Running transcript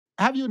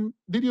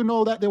did you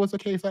know that there was a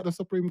case at the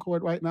Supreme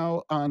Court right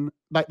now on,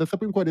 like, the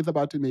Supreme Court is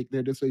about to make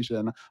their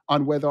decision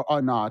on whether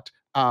or not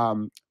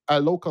a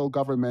local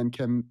government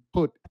can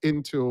put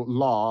into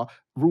law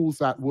rules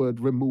that would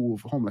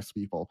remove homeless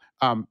people,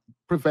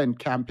 prevent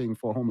camping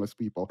for homeless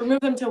people. Remove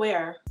them to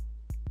where?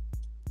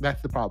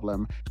 That's the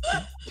problem.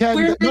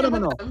 Where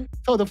No.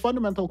 So the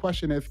fundamental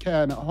question is,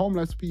 can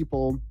homeless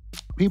people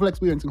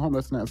experiencing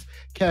homelessness,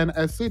 can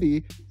a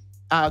city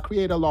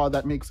create a law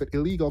that makes it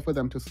illegal for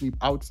them to sleep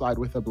outside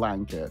with a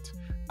blanket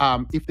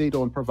if they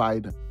don't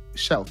provide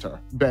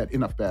shelter,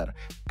 enough bed?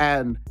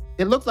 And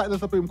it looks like the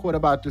Supreme Court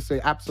about to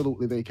say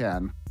absolutely they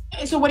can.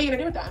 So what are you going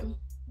to do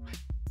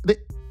with them?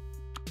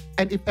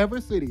 And if every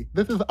city,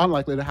 this is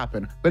unlikely to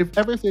happen, but if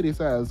every city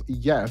says,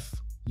 yes,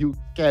 you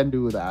can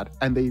do that,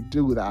 and they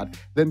do that,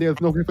 then there's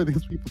nowhere for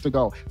these people to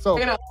go. So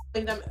you're gonna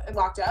leave them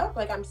locked up?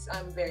 Like, I'm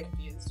very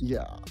confused.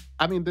 Yeah,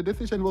 I mean, the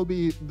decision will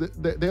be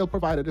they'll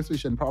provide a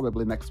decision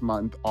probably next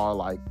month or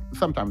like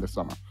sometime this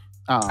summer.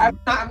 I'm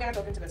gonna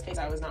look into this case.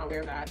 I was not aware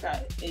of that.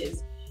 That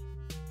is,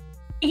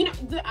 you know,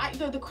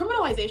 the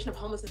criminalization of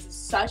homelessness is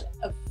such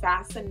a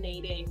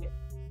fascinating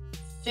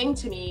thing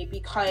to me,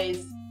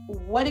 because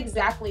what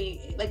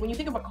exactly, like, when you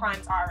think of what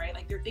crimes are, right?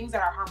 Like, there are things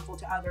that are harmful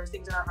to others,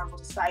 things that are harmful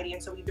to society,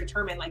 and so we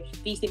determine, like,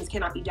 these things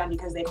cannot be done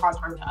because they cause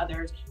harm to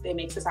others, they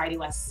make society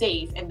less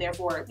safe, and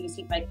therefore these,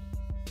 like,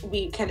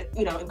 we can,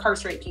 you know,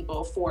 incarcerate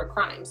people for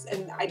crimes.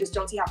 And I just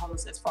don't see how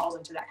homelessness falls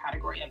into that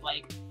category of,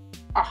 like,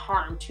 a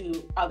harm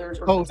to others.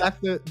 Or that's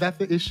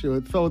the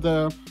issue. So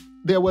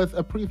there was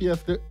a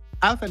previous,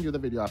 I'll send you the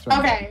video after.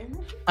 Okay.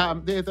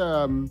 There's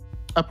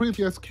a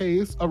previous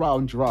case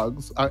around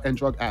drugs and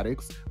drug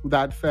addicts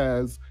that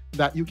says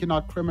that you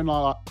cannot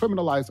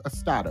criminalize a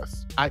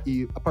status,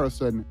 i.e. a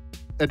person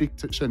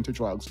addiction to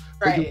drugs,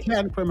 right. But you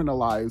can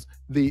criminalize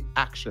the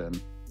action,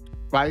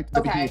 right?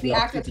 The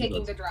act of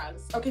taking the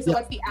drugs. Okay, so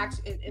what's the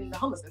act in the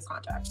homelessness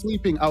context?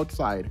 Sleeping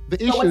outside.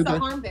 So what's the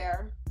harm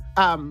there?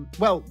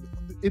 Well,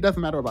 it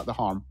doesn't matter about the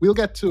harm. We'll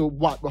get to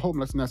what the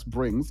homelessness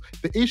brings.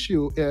 The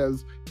issue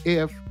is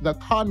if the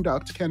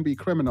conduct can be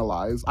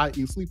criminalized,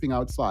 i.e. sleeping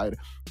outside,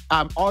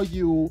 are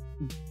you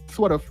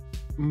sort of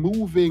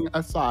moving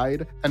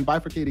aside and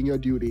bifurcating your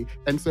duty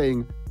and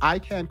saying, I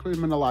can't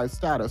criminalize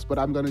status, but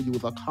I'm going to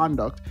use a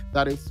conduct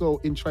that is so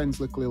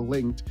intrinsically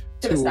linked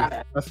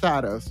to a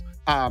status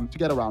to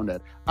get around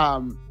it.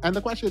 And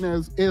the question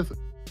is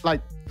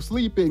like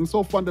sleeping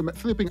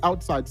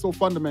outside so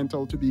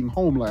fundamental to being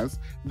homeless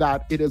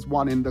that it is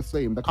one in the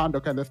same. The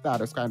conduct and the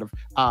status kind of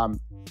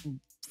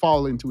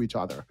fall into each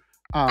other.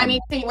 I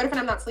mean, what if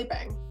I'm not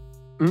sleeping?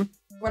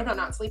 What if I'm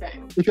not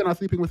sleeping? If you're not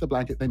sleeping with a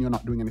blanket, then you're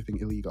not doing anything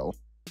illegal.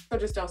 So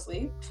just don't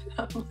sleep?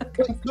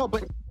 No,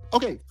 but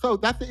okay, so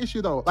that's the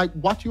issue though. Like,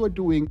 what you are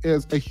doing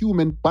is a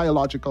human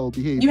biological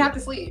behavior. You have to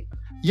sleep.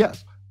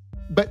 Yes,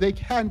 but they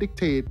can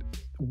dictate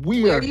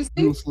where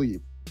you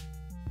sleep.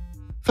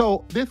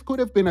 So this could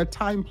have been a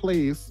time,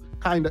 place,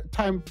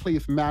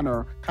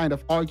 manner kind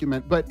of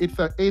argument, but it's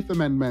an Eighth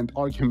Amendment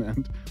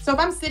argument. So if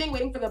I'm sitting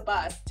waiting for the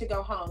bus to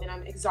go home and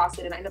I'm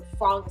exhausted and I end up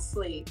falling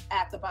asleep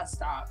at the bus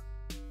stop,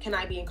 can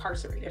I be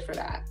incarcerated for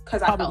that?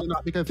 Probably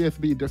not, because there's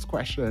be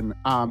discretion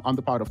on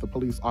the part of the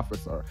police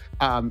officer.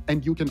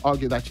 And you can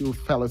argue that you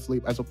fell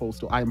asleep as opposed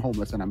to I am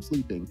homeless and I'm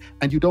sleeping,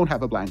 and you don't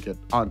have a blanket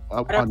on.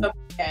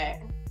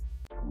 Okay.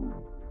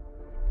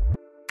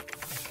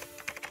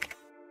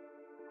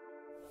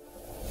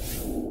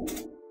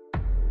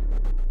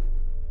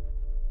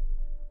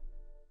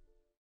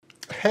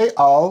 Hey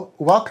all,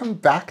 welcome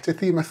back to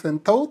Themis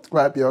and Thought.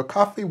 Grab your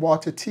coffee,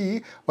 water,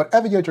 tea,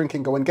 whatever you're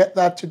drinking, go and get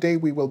that. Today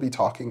we will be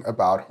talking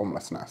about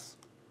homelessness.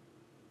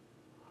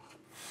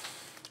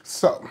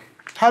 So,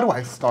 how do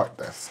I start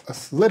this?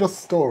 A little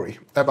story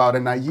about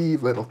a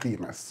naive little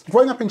Themis.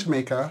 Growing up in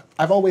Jamaica,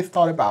 I've always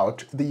thought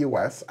about the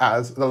US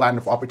as the land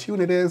of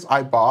opportunities.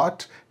 I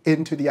bought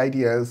into the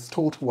ideas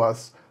told to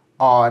us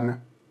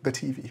on the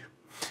TV,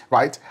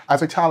 right?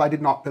 As a child, I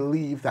did not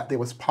believe that there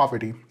was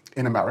poverty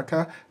in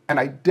America,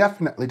 and I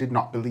definitely did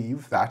not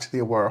believe that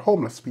there were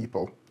homeless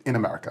people in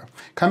America.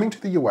 Coming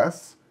to the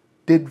US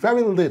did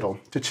very little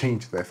to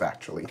change this,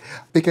 actually,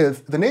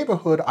 because the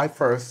neighborhood I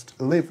first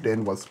lived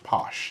in was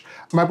posh.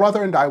 My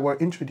brother and I were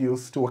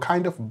introduced to a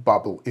kind of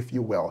bubble, if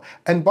you will,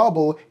 and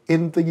bubble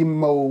in the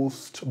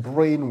most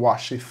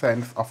brainwashy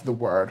sense of the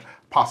word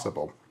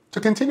possible. To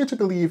continue to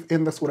believe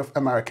in the sort of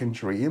American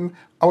dream,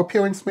 our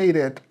parents made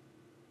it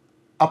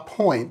a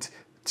point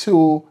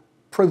to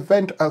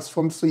prevent us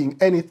from seeing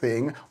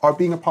anything or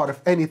being a part of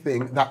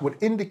anything that would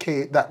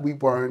indicate that we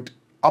weren't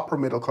upper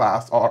middle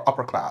class or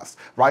upper class,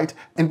 right?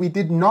 And we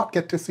did not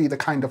get to see the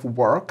kind of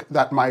work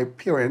that my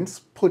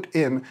parents put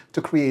in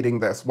to creating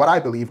this, what I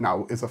believe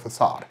now is a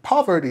facade.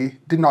 Poverty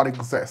did not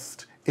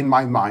exist in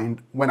my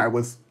mind when I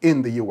was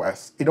in the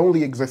US. It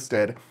only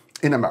existed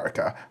in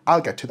America.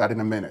 I'll get to that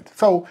in a minute.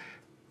 So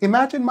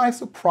imagine my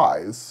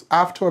surprise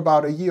after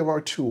about a year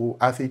or two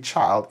as a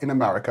child in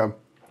America,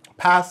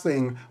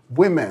 passing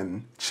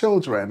women,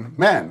 children,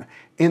 men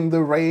in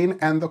the rain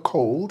and the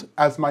cold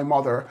as my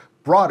mother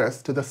brought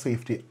us to the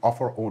safety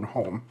of our own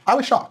home. I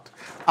was shocked.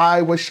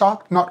 I was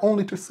shocked not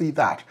only to see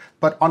that,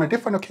 but on a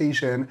different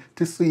occasion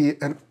to see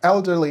an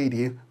elder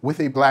lady with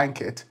a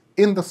blanket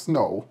in the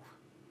snow,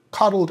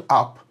 cuddled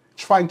up,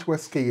 trying to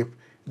escape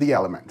the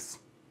elements.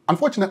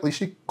 Unfortunately,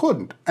 she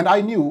couldn't. And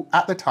I knew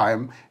at the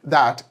time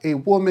that a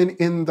woman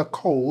in the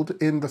cold,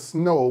 in the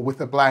snow with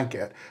a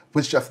blanket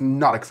was just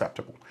not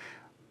acceptable.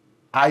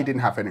 I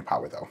didn't have any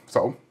power though.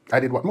 So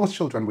I did what most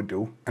children would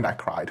do, and I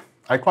cried.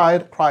 I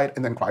cried,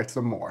 and then cried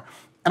some more.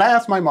 And I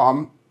asked my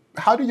mom,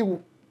 how do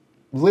you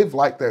live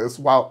like this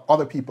while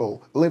other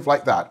people live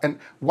like that? And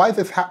why is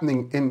this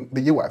happening in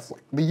the US?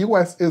 The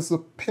US is the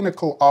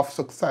pinnacle of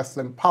success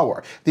and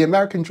power. The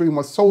American dream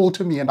was sold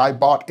to me and I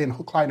bought in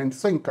hook, line, and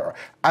sinker.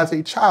 As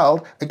a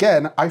child,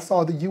 again, I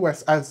saw the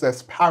US as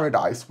this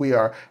paradise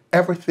where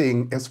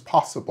everything is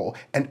possible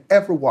and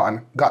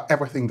everyone got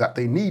everything that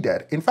they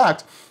needed. In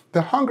fact,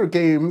 the Hunger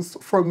Games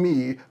for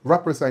me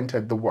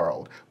represented the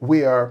world,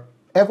 where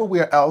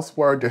everywhere else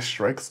were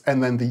districts,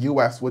 and then the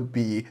US would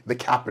be the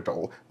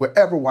capital, where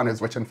everyone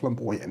is rich and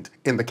flamboyant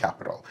in the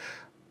capital.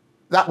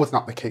 That was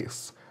not the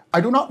case. I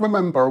do not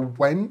remember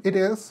when it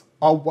is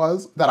or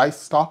was that I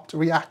stopped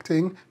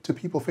reacting to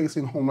people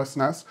facing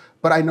homelessness,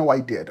 but I know I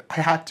did.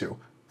 I had to.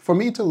 For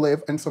me to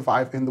live and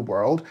survive in the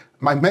world,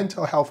 my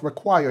mental health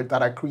required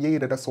that I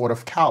created a sort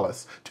of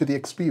callus to the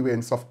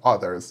experience of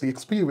others, the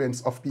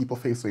experience of people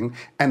facing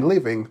and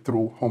living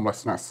through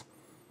homelessness.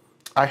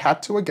 I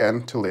had to,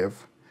 again, to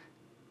live.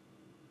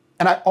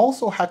 And I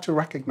also had to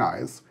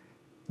recognize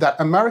that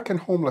American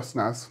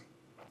homelessness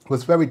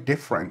was very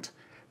different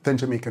than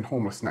Jamaican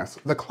homelessness.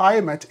 The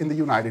climate in the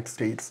United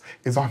States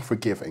is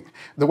unforgiving.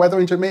 The weather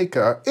in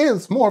Jamaica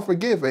is more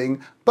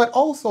forgiving, but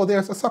also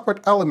there's a separate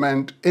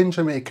element in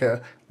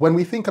Jamaica when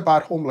we think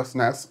about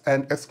homelessness,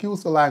 and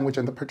excuse the language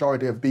and the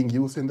pejorative of being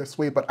used in this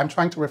way, but I'm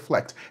trying to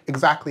reflect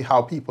exactly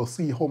how people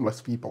see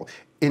homeless people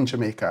in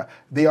Jamaica.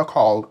 They are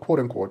called, quote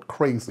unquote,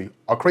 crazy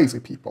or crazy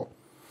people.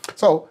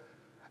 So,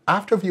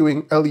 after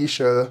viewing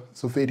Alicia's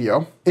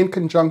video, in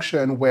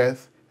conjunction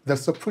with the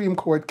Supreme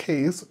Court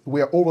case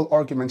where oral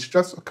arguments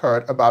just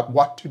occurred about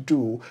what to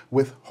do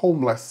with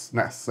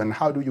homelessness and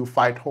how do you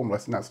fight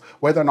homelessness,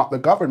 whether or not the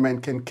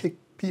government can kick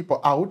people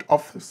out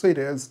of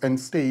cities and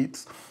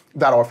states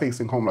that are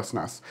facing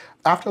homelessness.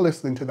 After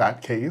listening to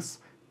that case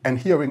and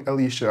hearing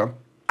Alicia,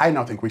 I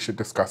now think we should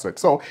discuss it.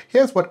 So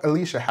here's what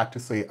Alicia had to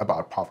say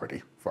about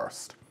poverty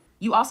first.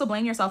 You also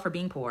blame yourself for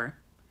being poor.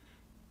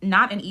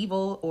 Not an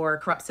evil or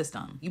corrupt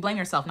system. You blame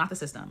yourself, not the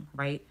system,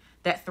 right?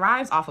 That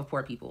thrives off of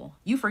poor people.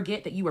 You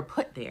forget that you were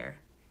put there,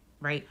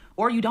 right?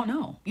 Or you don't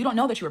know. You don't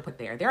know that you were put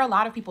there. There are a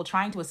lot of people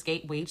trying to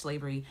escape wage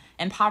slavery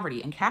and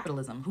poverty and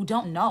capitalism who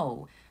don't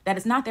know that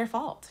it's not their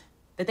fault,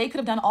 that they could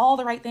have done all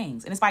the right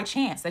things. And it's by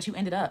chance that you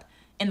ended up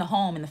in the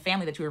home and the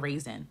family that you were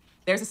raised in.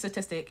 There's a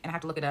statistic, and I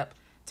have to look it up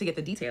to get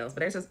the details, but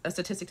there's a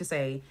statistic to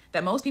say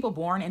that most people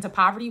born into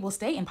poverty will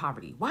stay in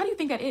poverty. Why do you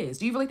think that is?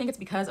 Do you really think it's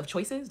because of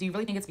choices? Do you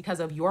really think it's because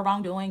of your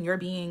wrongdoing, your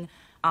being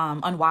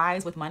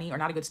unwise with money or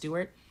not a good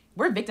steward?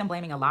 We're victim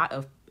blaming a lot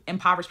of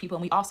impoverished people,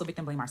 and we also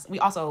victim blame ourselves. We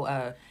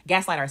also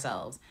gaslight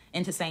ourselves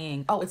into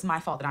saying, oh, it's my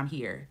fault that I'm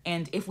here.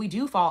 And if we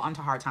do fall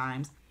onto hard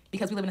times,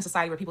 because we live in a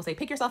society where people say,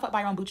 pick yourself up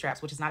by your own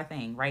bootstraps, which is not a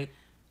thing, right?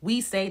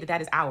 We say that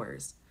that is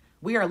ours.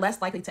 We are less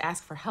likely to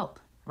ask for help,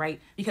 right?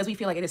 Because we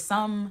feel like it is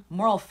some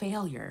moral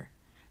failure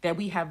that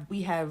we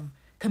have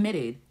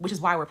committed, which is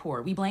why we're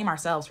poor. We blame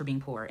ourselves for being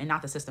poor and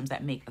not the systems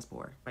that make us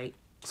poor, right?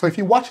 So if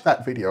you watch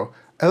that video,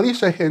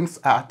 Alicia hints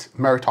at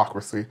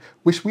meritocracy,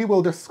 which we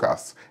will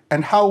discuss,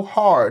 and how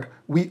hard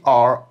we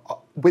are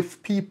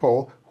with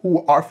people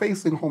who are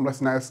facing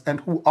homelessness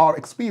and who are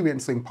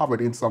experiencing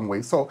poverty in some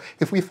way. So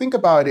if we think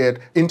about it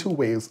in two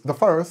ways, the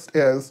first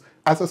is,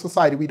 as a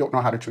society, we don't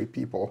know how to treat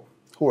people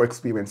who are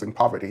experiencing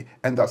poverty,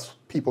 and thus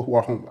people who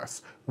are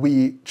homeless.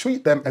 We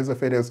treat them as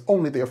if it is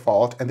only their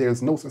fault and there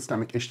is no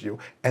systemic issue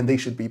and they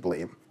should be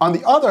blamed. On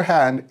the other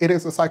hand, it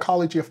is the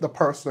psychology of the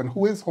person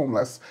who is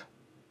homeless,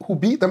 who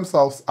beat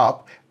themselves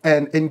up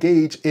and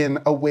engage in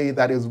a way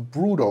that is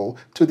brutal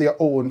to their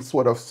own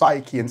sort of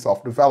psyche and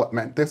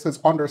self-development. This is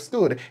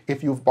understood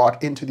if you've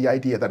bought into the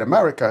idea that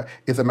America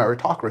is a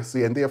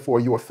meritocracy and therefore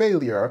your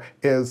failure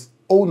is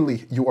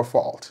only your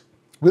fault.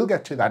 We'll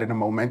get to that in a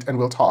moment, and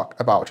we'll talk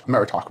about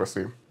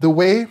meritocracy. The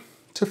way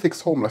to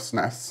fix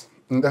homelessness,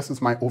 and this is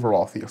my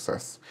overall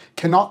thesis,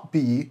 cannot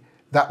be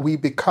that we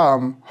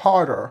become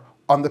harder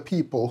on the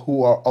people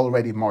who are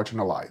already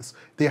marginalized.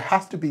 There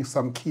has to be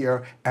some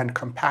care and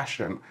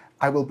compassion.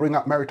 I will bring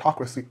up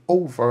meritocracy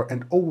over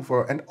and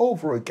over and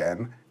over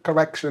again,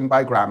 correction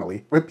by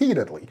Grammarly,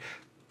 repeatedly.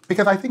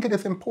 Because I think it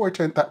is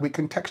important that we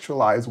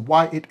contextualize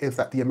why it is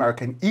that the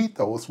American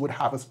ethos would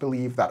have us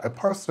believe that a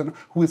person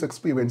who has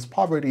experienced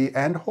poverty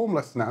and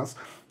homelessness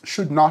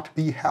should not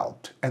be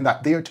helped and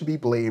that they are to be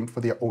blamed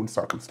for their own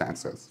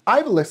circumstances.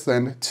 I've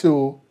listened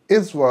to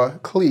Isra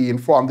Clean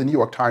from the New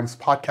York Times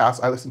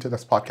podcast. I listen to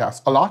this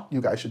podcast a lot. You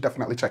guys should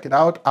definitely check it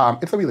out.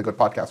 It's a really good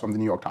podcast from the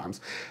New York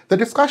Times. The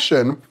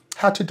discussion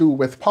had to do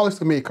with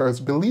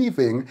policymakers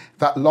believing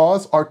that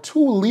laws are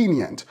too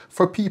lenient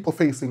for people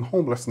facing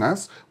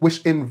homelessness,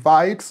 which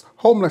invites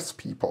homeless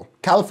people.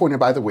 California,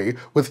 by the way,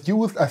 was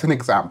used as an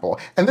example.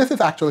 And this is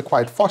actually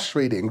quite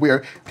frustrating,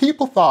 where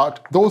people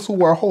thought those who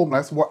were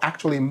homeless were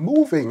actually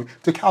moving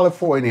to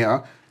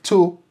California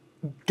to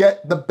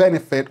get the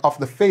benefit of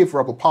the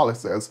favorable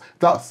policies.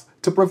 Thus,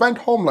 to prevent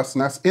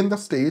homelessness in the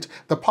state,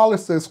 the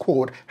policies,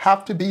 quote,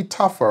 have to be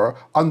tougher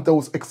on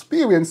those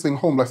experiencing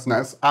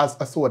homelessness as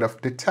a sort of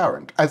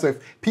deterrent, as if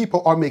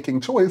people are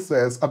making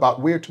choices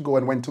about where to go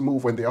and when to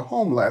move when they are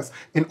homeless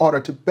in order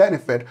to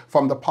benefit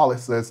from the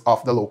policies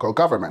of the local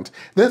government.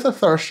 This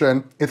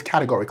assertion is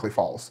categorically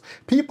false.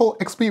 People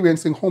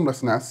experiencing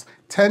homelessness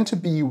tend to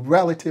be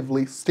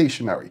relatively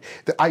stationary.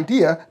 The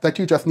idea that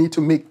you just need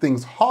to make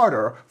things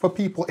harder for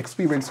people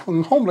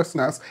experiencing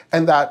homelessness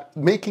and that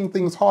making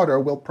things harder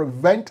will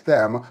prevent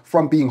them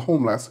from being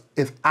homeless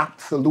is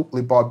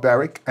absolutely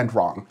barbaric and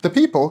wrong. The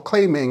people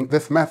claiming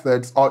these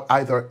methods are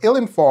either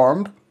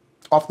ill-informed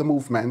of the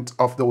movement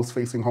of those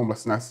facing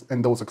homelessness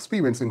and those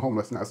experiencing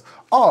homelessness,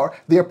 or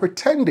they are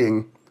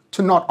pretending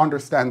to not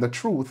understand the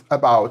truth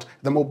about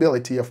the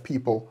mobility of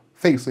people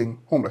facing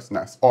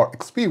homelessness or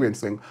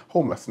experiencing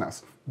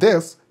homelessness.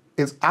 This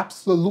is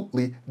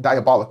absolutely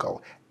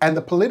diabolical. And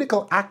the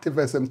political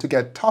activism to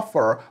get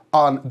tougher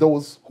on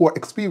those who are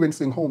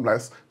experiencing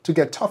homeless, to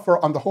get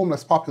tougher on the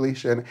homeless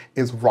population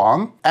is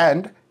wrong.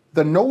 And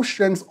the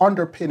notions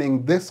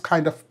underpinning this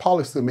kind of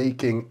policy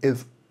making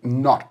is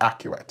not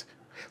accurate.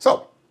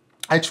 So,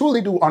 I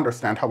truly do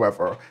understand,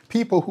 however,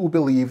 people who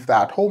believe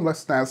that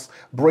homelessness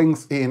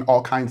brings in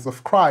all kinds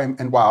of crime,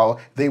 and while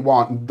they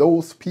want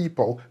those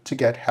people to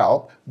get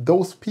help,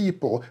 those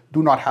people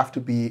do not have to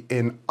be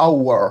in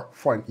our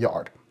front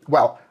yard.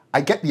 Well,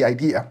 I get the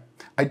idea.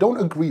 I don't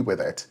agree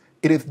with it.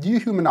 It is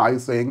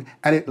dehumanizing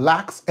and it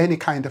lacks any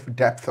kind of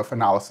depth of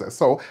analysis.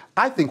 So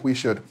I think we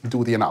should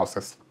do the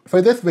analysis. For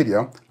this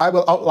video, I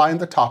will outline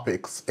the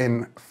topics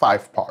in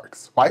 5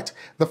 parts, right?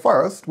 The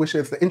first, which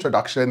is the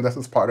introduction. This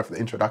is part of the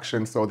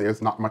introduction, so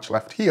there's not much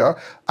left here.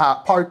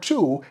 Part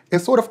 2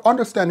 is sort of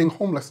understanding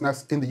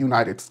homelessness in the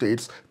United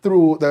States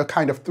through the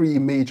kind of 3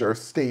 major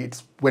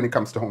states when it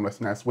comes to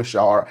homelessness, which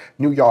are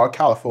New York,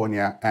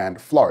 California,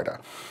 and Florida.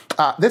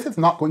 This is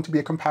not going to be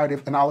a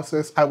comparative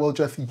analysis. I will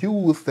just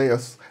use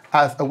this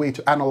as a way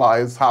to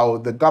analyze how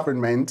the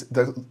government,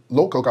 the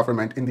local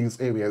government in these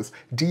areas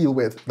deal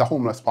with the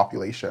homeless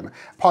population.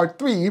 Part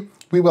 3,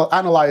 we will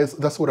analyze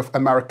the sort of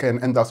American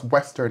and thus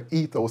Western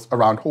ethos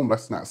around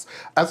homelessness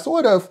as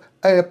sort of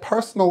a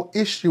personal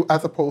issue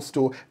as opposed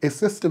to a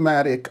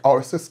systematic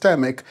or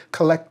systemic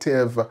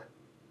collective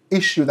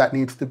issue that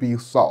needs to be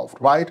solved,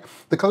 right?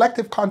 The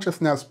collective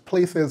consciousness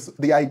places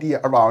the idea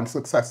around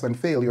success and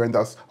failure and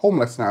thus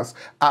homelessness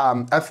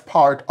as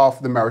part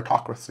of the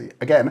meritocracy.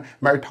 Again,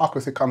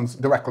 meritocracy comes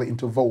directly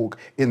into vogue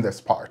in this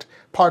part.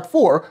 Part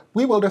 4,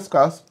 we will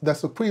discuss the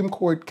Supreme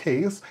Court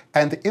case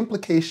and the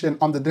implication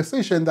on the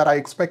decision that I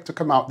expect to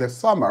come out this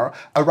summer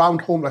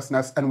around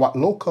homelessness and what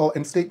local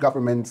and state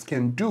governments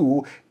can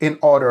do in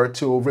order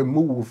to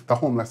remove the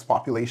homeless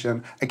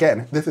population.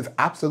 Again, this is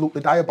absolutely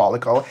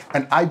diabolical,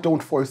 and I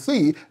don't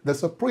foresee the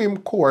Supreme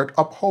Court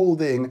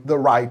upholding the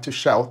right to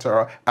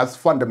shelter as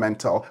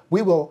fundamental.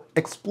 We will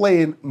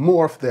explain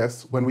more of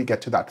this when we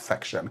get to that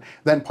section.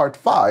 Then part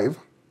 5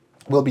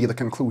 will be the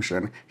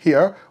conclusion.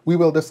 Here, we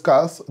will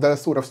discuss the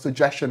sort of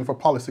suggestion for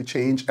policy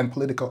change and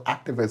political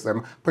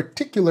activism,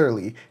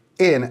 particularly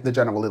in the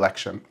general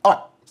election. All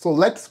right, so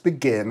let's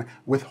begin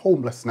with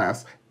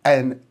homelessness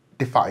and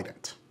define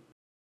it.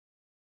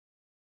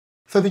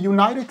 So the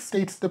United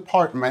States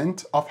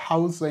Department of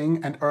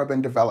Housing and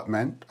Urban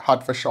Development,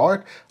 HUD for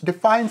short,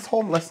 defines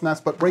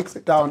homelessness but breaks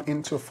it down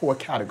into 4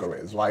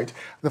 categories, right?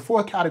 The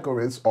 4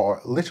 categories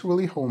are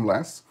literally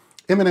homeless,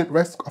 imminent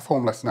risk of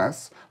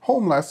homelessness,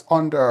 homeless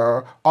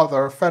under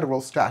other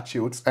federal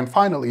statutes, and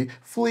finally,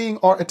 fleeing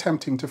or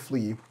attempting to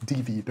flee,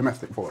 DV,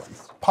 domestic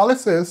violence.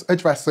 Policies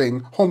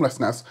addressing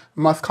homelessness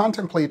must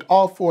contemplate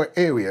all 4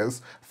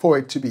 areas for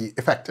it to be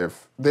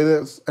effective.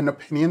 There's an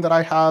opinion that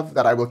I have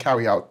that I will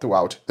carry out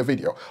throughout the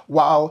video.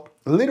 While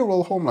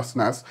literal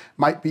homelessness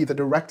might be the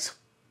direct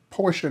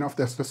portion of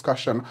this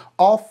discussion,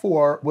 all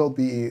 4 will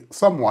be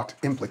somewhat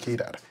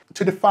implicated.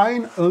 To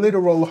define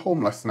literal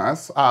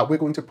homelessness, we're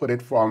going to put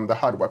it from the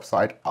HUD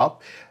website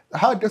up.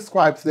 HUD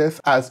describes this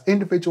as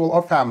individual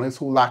or families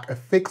who lack a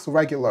fixed,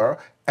 regular,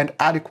 and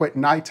adequate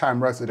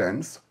nighttime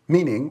residence,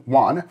 meaning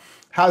 1,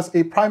 has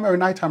a primary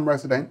nighttime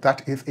residence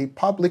that is a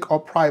public or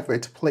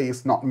private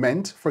place not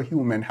meant for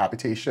human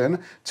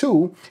habitation.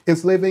 2,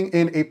 is living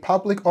in a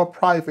public or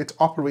private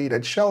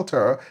operated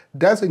shelter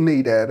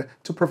designated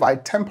to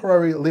provide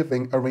temporary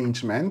living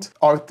arrangement.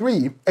 Or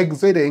 3,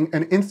 exiting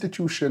an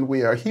institution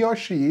where he or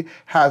she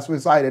has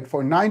resided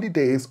for 90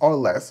 days or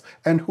less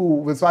and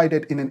who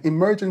resided in an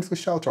emergency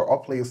shelter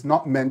or place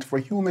not meant for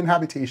human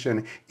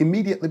habitation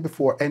immediately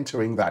before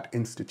entering that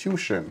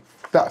institution.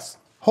 Thus,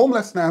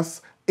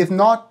 homelessness is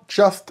not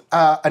just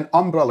an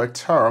umbrella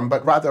term,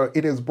 but rather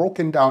it is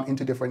broken down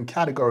into different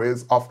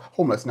categories of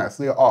homelessness.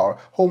 There are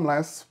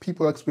homeless,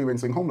 people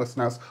experiencing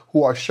homelessness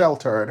who are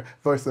sheltered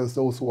versus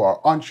those who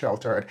are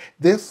unsheltered.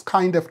 This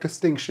kind of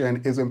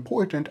distinction is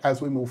important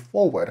as we move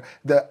forward.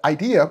 The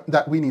idea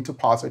that we need to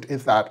posit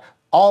is that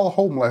all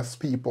homeless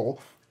people,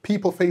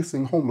 people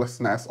facing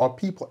homelessness, or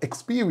people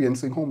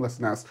experiencing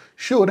homelessness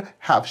should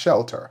have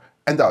shelter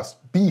and thus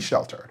be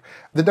sheltered.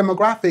 The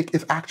demographic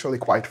is actually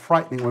quite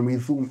frightening when we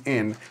zoom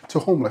in to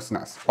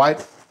homelessness,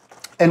 right?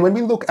 And when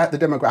we look at the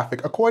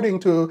demographic, according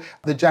to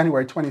the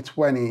January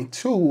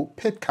 2022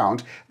 PIT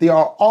count, there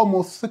are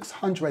almost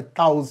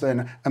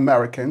 600,000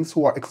 Americans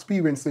who are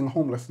experiencing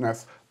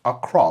homelessness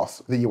across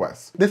the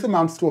US. This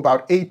amounts to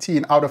about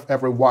 18 out of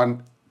every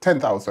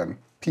 10,000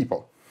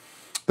 people.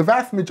 The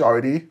vast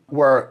majority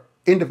were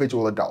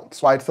individual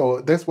adults, right?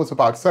 So this was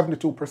about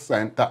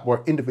 72% that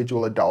were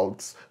individual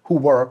adults who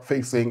were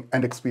facing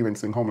and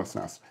experiencing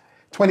homelessness.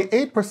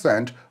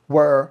 28%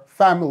 were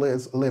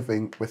families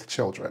living with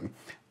children.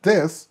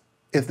 This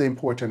is the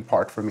important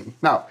part for me.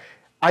 Now,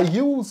 I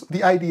use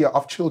the idea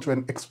of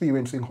children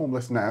experiencing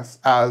homelessness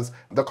as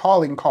the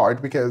calling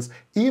card because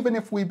even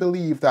if we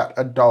believe that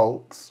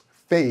adults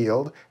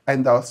failed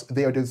and thus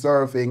they are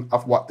deserving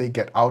of what they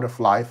get out of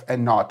life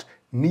and not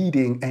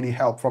needing any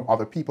help from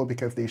other people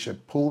because they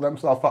should pull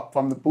themselves up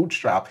from the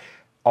bootstrap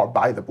or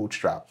by the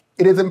bootstrap,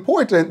 it is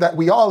important that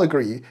we all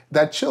agree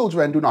that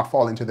children do not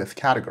fall into this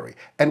category.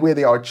 And where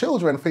there are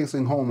children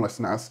facing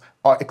homelessness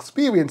or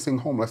experiencing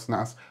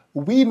homelessness,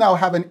 we now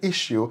have an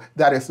issue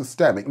that is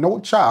systemic. No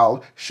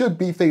child should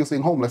be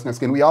facing homelessness.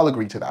 Can we all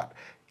agree to that?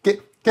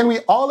 Can we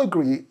all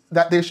agree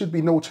that there should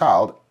be no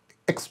child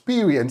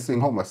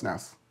experiencing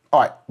homelessness?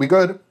 All right, we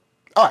good?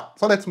 All right,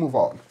 so let's move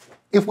on.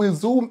 If we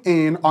zoom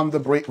in on the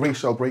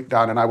racial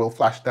breakdown, and I will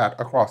flash that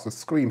across the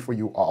screen for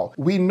you all,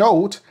 we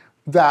note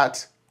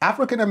that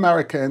African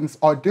Americans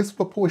are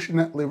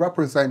disproportionately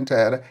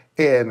represented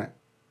in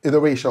the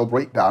racial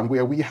breakdown,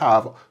 where we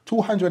have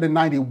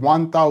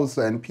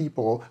 291,000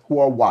 people who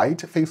are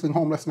white facing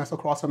homelessness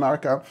across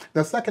America.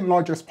 The second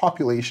largest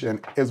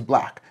population is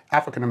Black,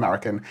 African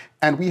American,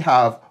 and we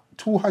have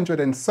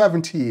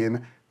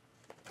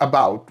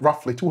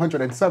roughly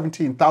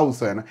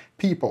 217,000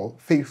 people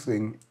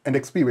facing and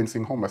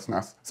experiencing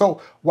homelessness. So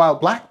while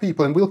Black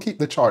people, and we'll keep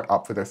the chart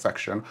up for this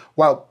section,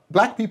 while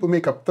Black people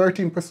make up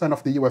 13%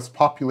 of the US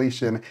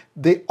population,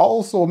 they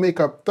also make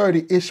up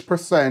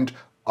 30-ish%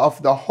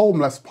 of the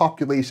homeless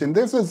population.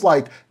 This is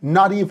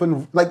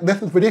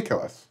this is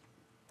ridiculous.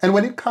 And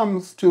when it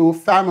comes to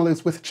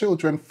families with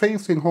children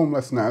facing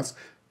homelessness,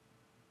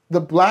 the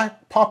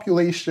Black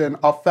population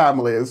of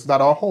families that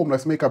are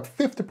homeless make up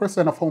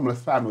 50% of homeless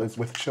families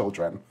with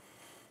children.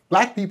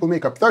 Black people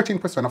make up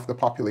 13% of the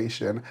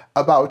population,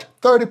 about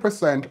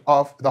 30%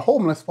 of the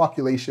homeless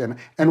population.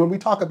 And when we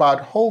talk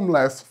about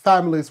homeless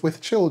families with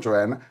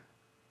children,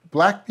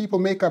 Black people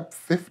make up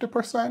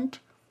 50%?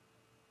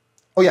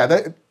 Oh yeah,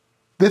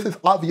 this is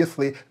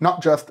obviously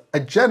not just a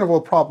general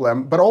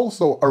problem, but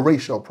also a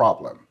racial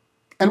problem.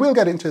 And we'll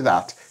get into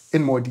that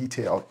in more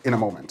detail in a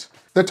moment.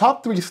 The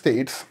top 3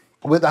 states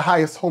with the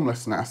highest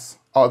homelessness,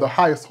 or the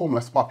highest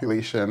homeless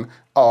population,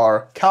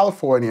 are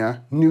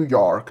California, New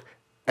York,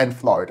 and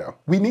Florida.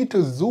 We need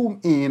to zoom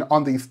in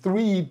on these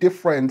 3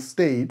 different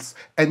states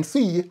and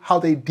see how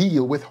they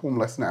deal with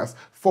homelessness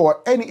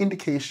for any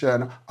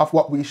indication of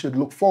what we should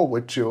look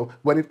forward to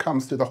when it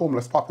comes to the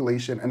homeless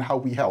population and how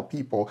we help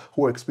people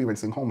who are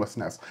experiencing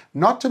homelessness.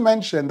 Not to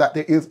mention that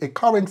there is a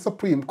current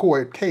Supreme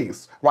Court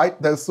case, right?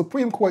 The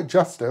Supreme Court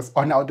justices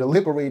are now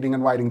deliberating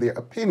and writing their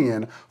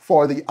opinion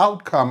for the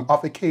outcome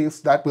of a case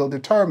that will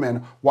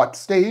determine what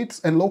states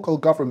and local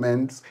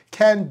governments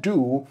can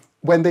do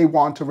when they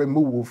want to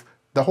remove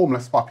the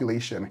homeless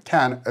population.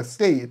 Can a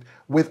state,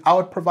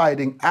 without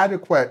providing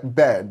adequate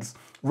beds,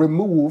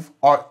 remove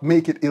or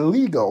make it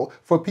illegal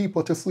for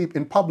people to sleep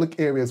in public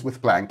areas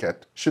with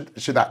blanket? Should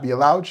that be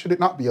allowed? Should it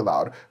not be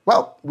allowed?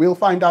 Well, we'll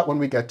find out when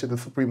we get to the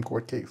Supreme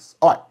Court case.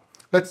 All right,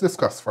 let's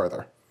discuss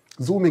further.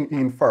 Zooming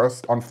in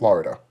first on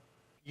Florida.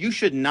 You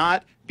should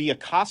not be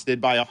accosted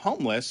by a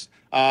homeless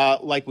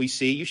like we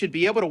see. You should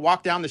be able to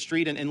walk down the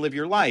street and live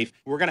your life.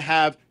 We're going to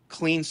have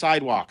clean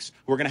sidewalks.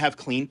 We're going to have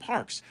clean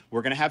parks.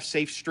 We're going to have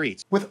safe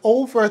streets. With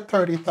over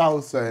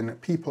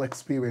 30,000 people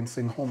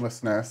experiencing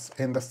homelessness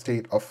in the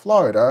state of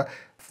Florida,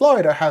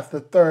 Florida has the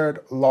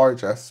 3rd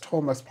largest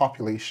homeless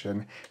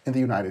population in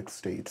the United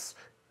States.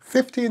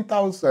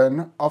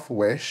 15,000 of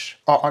which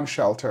are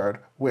unsheltered,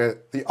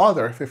 with the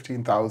other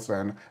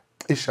 15,000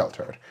 is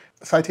sheltered.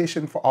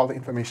 Citation for all the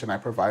information I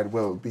provide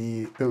will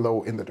be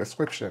below in the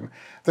description.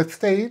 The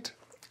state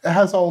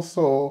has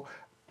also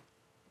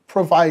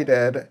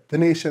provided the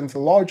nation's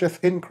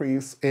largest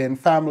increase in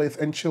families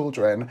and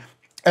children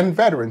and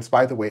veterans,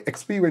 by the way,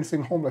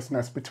 experiencing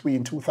homelessness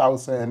between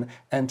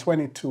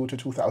 2022 to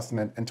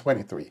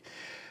 2023.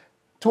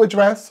 To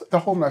address the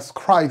homeless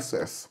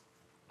crisis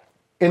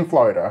in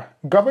Florida,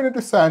 Governor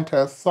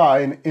DeSantis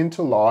signed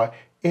into law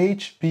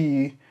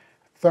HB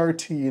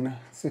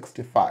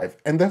 1365.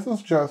 And this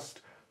is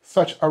just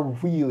such a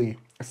really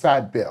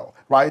sad bill,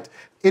 right?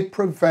 It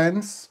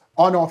prevents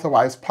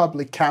unauthorized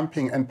public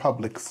camping and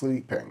public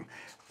sleeping.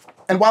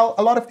 And while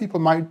a lot of people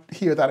might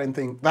hear that and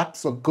think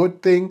that's a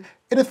good thing,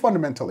 it is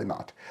fundamentally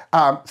not.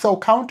 So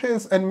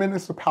counties and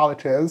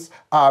municipalities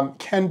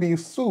can be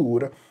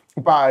sued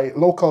by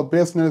local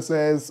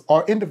businesses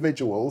or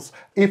individuals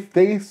if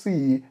they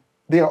see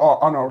there are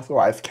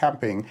unauthorized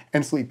camping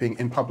and sleeping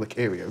in public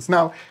areas.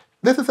 Now,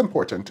 this is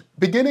important.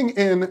 Beginning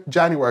in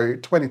January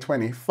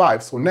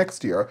 2025, so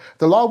next year,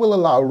 the law will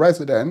allow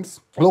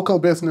residents, local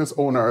business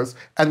owners,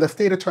 and the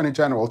state attorney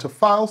general to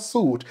file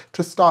suit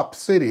to stop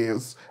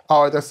cities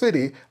or the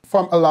city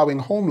from allowing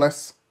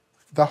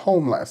the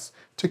homeless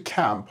to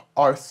camp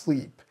or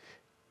sleep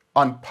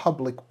on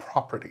public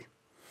property.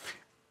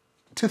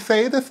 To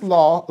say this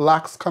law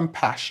lacks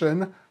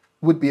compassion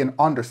would be an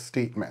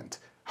understatement.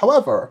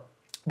 However,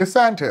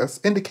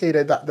 DeSantis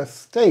indicated that the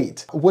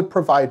state would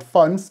provide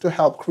funds to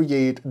help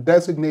create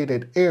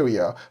designated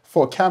area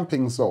for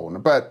camping zone.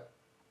 But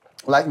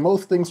like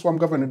most things from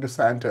Governor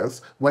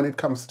DeSantis, when it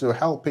comes to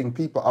helping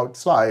people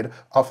outside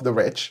of the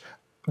rich,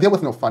 there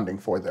was no funding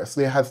for this.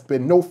 There has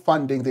been no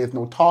funding. There's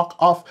no talk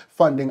of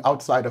funding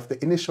outside of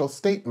the initial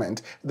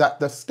statement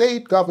that the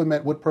state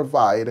government would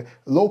provide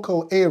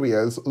local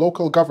areas,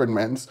 local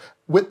governments,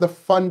 with the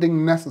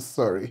funding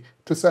necessary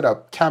to set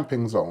up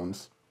camping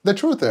zones. The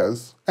truth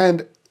is,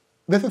 and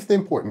this is the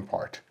important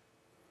part,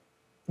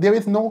 there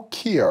is no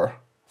cure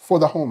for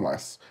the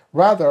homeless.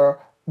 Rather,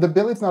 the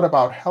bill is not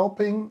about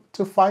helping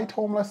to fight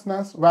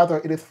homelessness. Rather,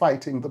 it is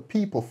fighting the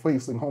people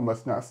facing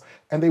homelessness,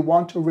 and they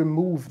want to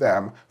remove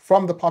them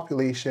from the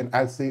population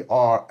as they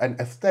are an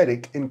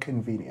aesthetic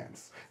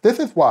inconvenience. This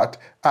is what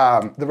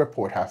the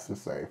report has to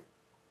say.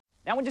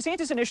 Now, when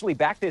DeSantis initially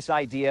backed this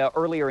idea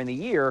earlier in the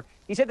year,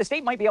 he said the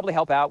state might be able to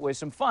help out with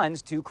some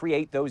funds to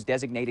create those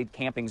designated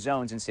camping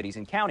zones in cities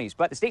and counties.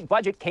 But the state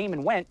budget came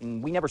and went,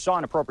 and we never saw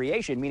an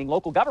appropriation, meaning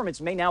local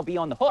governments may now be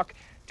on the hook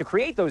to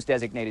create those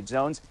designated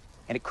zones,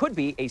 and it could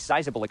be a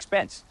sizable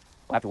expense.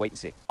 We'll have to wait and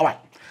see. All right,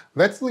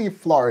 let's leave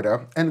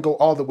Florida and go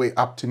all the way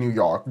up to New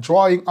York,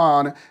 drawing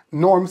on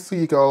Norm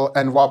Siegel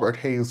and Robert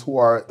Hayes, who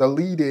are the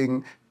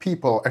leading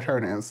people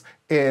attorneys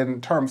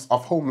in terms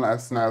of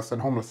homelessness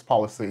and homeless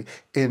policy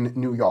in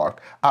New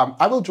York.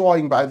 I will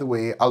drawing, by the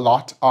way, a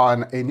lot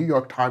on a New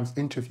York Times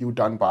interview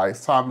done by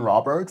Sam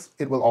Roberts.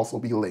 It will also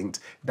be linked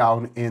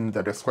down in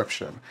the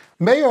description.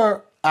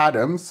 Mayor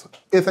Adams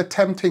is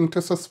attempting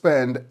to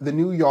suspend the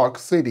New York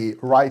City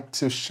right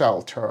to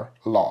shelter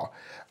law.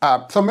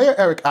 So Mayor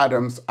Eric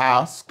Adams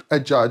asked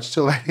a judge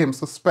to let him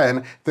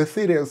suspend the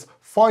city's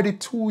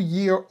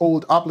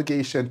 42-year-old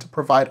obligation to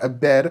provide a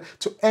bed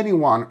to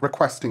anyone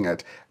requesting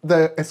it.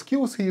 The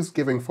excuse he's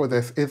giving for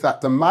this is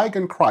that the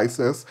migrant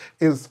crisis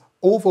is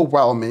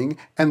overwhelming,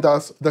 and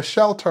thus the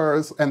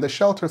shelters and the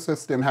shelter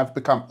system have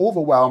become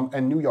overwhelmed,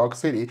 and New York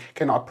City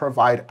cannot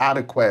provide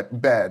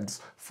adequate beds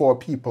for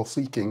people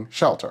seeking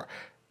shelter.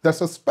 The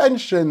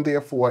suspension,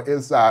 therefore,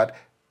 is that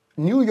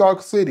New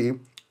York City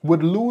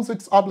would lose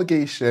its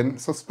obligation,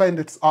 suspend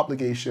its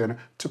obligation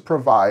to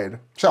provide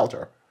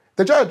shelter.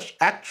 The judge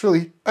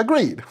actually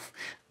agreed.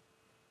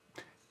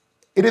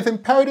 It is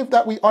imperative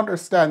that we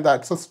understand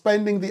that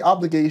suspending the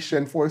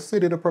obligation for a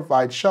city to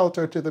provide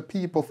shelter to the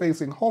people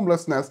facing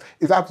homelessness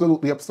is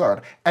absolutely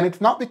absurd. And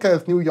it's not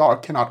because New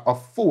York cannot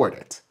afford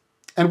it.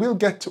 And we'll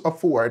get to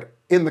afford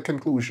in the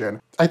conclusion.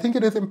 I think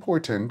it is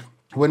important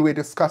when we're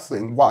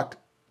discussing what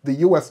the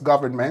US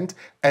government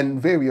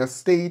and various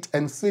state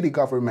and city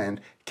government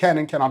can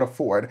and cannot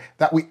afford,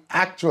 that we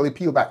actually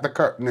peel back the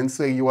curtain and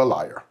say you're a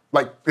liar.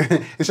 Like,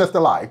 it's just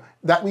a lie.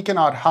 That we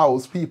cannot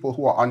house people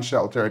who are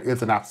unsheltered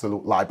is an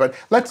absolute lie. But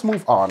let's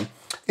move on.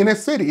 In a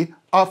city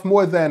of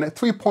more than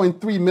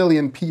 3.3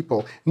 million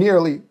people,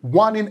 nearly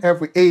 1 in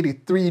every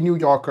 83 New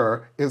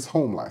Yorker is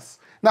homeless.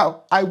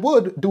 Now, I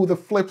would do the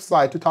flip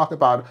side to talk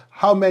about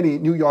how many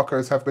New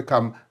Yorkers have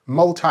become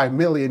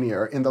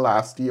multi-millionaire in the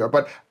last year,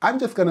 but I'm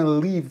just going to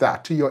leave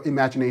that to your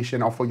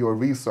imagination or for your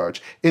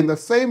research. In the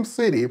same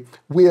city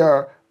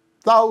where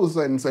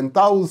thousands and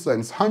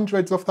thousands,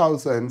 hundreds of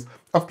thousands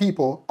of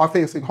people are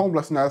facing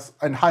homelessness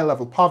and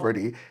high-level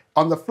poverty,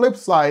 on the flip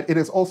side, it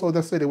is also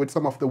the city with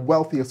some of the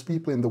wealthiest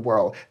people in the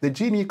world. The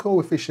Gini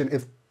coefficient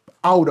is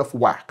out of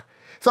whack.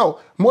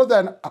 So more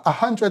than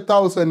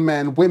 100,000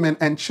 men, women,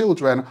 and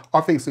children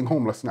are facing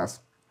homelessness.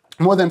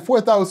 More than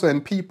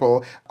 4,000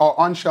 people are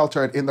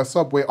unsheltered in the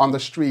subway, on the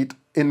street,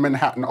 in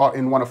Manhattan, or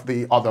in one of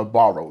the other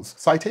boroughs.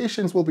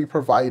 Citations will be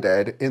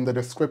provided in the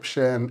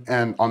description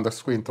and on the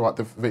screen throughout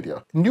the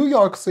video. New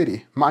York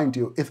City, mind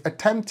you, is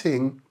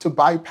attempting to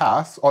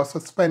bypass or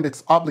suspend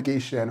its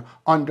obligation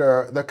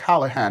under the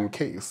Callahan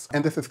case.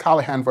 And this is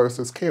Callahan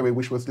versus Carey,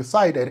 which was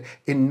decided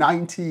in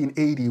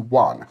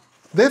 1981.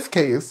 This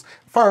case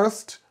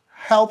first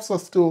helps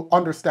us to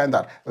understand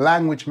that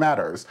language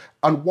matters.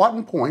 On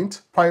one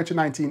point, prior to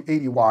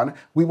 1981,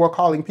 we were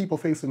calling people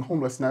facing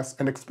homelessness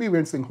and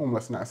experiencing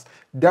homelessness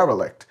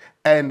derelict.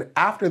 And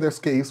after this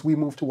case, we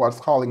moved towards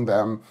calling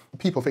them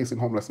people facing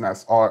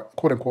homelessness, or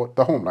quote unquote,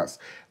 the homeless.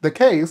 The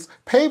case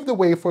paved the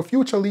way for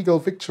future legal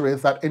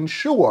victories that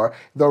ensure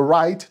the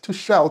right to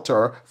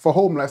shelter for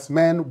homeless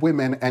men,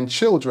 women, and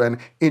children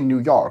in New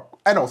York,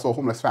 and also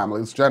homeless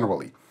families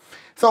generally.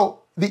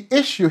 So the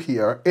issue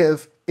here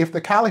is, if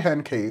the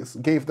Callahan case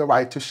gave the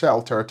right to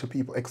shelter to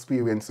people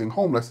experiencing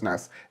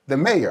homelessness, the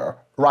mayor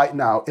right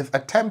now is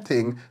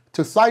attempting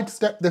to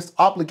sidestep this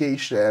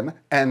obligation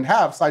and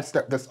have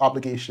sidestepped this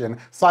obligation,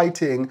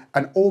 citing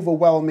an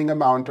overwhelming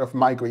amount of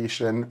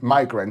migrants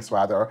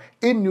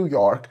in New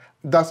York,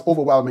 thus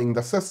overwhelming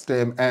the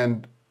system,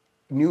 and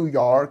New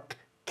York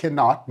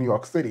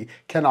City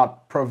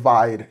cannot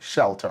provide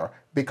shelter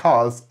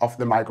because of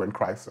the migrant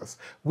crisis.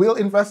 We'll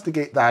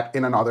investigate that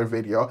in another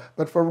video,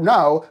 but for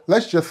now,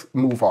 let's just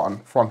move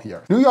on from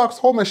here. New York's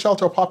homeless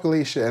shelter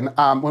population,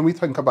 when we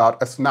think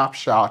about a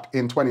snapshot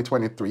in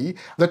 2023,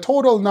 the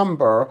total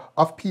number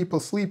of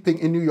people sleeping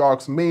in New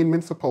York's main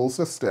municipal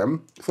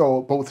system,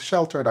 so both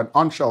sheltered and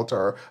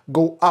unsheltered,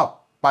 go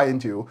up by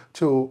and due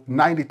to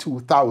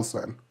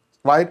 92,000.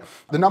 Right?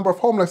 The number of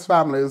homeless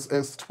families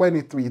is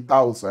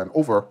 23,000,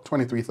 over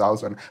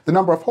 23,000. The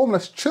number of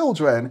homeless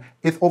children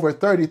is over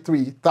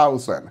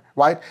 33,000,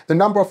 right? The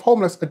number of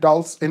homeless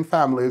adults in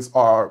families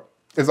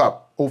is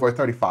up over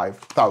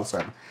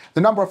 35,000.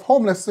 The number of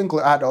homeless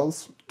single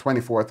adults,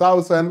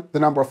 24,000. The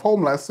number of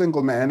homeless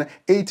single men,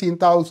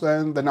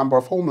 18,000. The number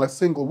of homeless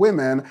single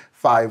women,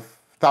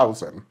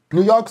 5,000.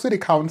 New York City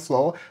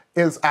Council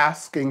is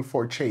asking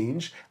for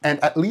change,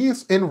 and at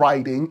least in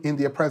writing in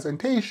their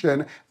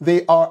presentation,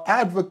 they are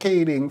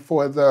advocating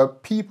for the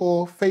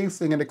people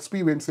facing and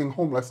experiencing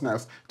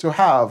homelessness to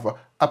have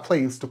a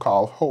place to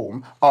call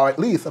home, or at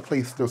least a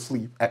place to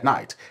sleep at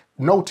night.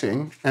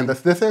 Noting, and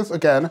this is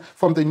again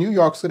from the New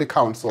York City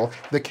Council,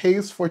 the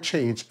case for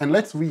change. And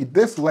let's read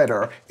this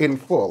letter in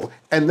full,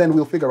 and then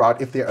we'll figure out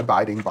if they're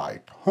abiding by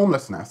it.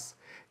 Homelessness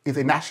is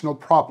a national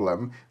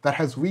problem that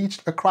has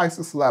reached a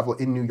crisis level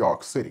in New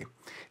York City.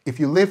 If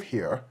you live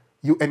here,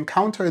 you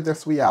encounter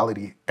this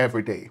reality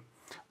every day.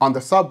 On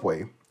the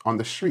subway, on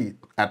the street,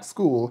 at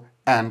school,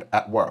 and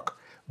at work.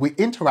 We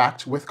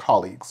interact with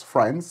colleagues,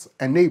 friends,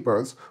 and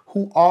neighbors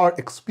who are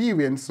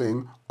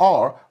experiencing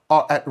or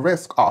are at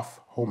risk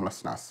of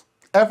homelessness.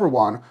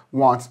 Everyone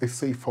wants a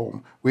safe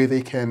home where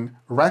they can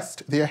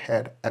rest their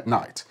head at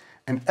night.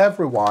 And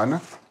everyone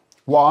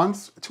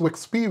wants to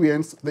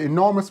experience the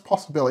enormous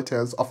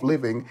possibilities of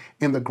living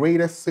in the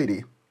greatest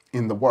city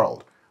in the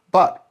world.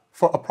 But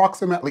for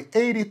approximately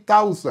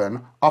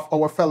 80,000 of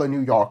our fellow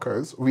New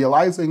Yorkers,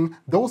 realizing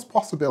those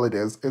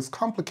possibilities is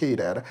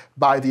complicated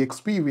by the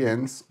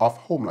experience of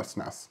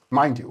homelessness.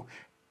 Mind you,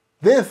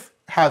 this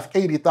has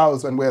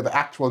 80,000 where the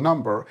actual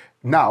number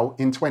now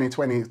in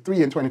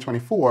 2023 and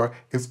 2024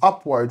 is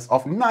upwards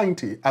of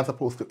 90 as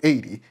opposed to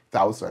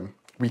 80,000.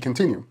 We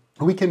continue.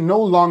 We can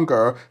no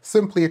longer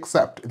simply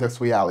accept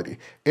this reality.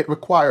 It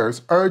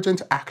requires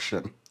urgent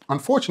action.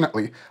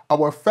 Unfortunately,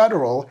 our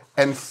federal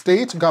and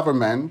state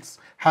governments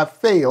have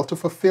failed to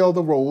fulfill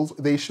the roles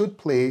they should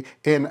play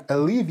in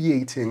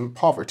alleviating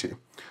poverty.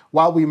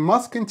 While we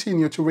must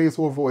continue to raise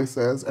our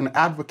voices and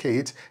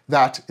advocate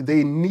that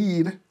they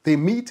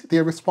meet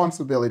their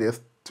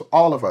responsibilities to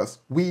all of us,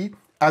 we,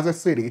 as a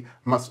city,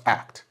 must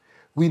act.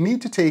 We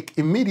need to take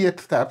immediate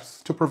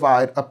steps to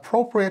provide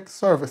appropriate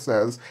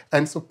services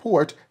and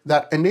support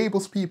that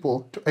enables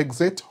people to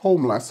exit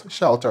homeless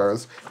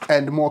shelters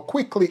and more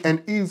quickly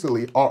and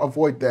easily or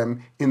avoid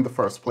them in the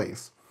first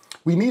place.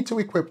 We need to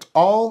equip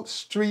all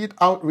street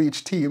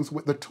outreach teams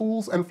with the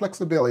tools and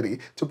flexibility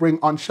to bring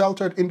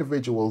unsheltered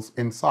individuals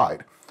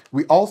inside.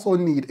 We also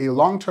need a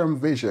long-term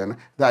vision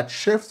that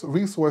shifts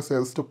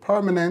resources to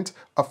permanent,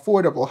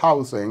 affordable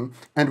housing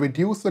and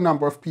reduce the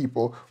number of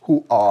people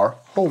who are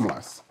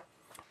homeless.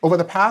 Over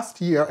the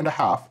past year and a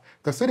half,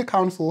 the City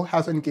Council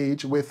has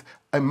engaged with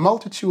a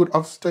multitude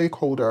of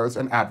stakeholders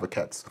and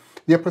advocates.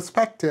 Their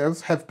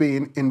perspectives have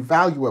been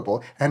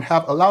invaluable and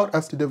have allowed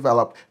us to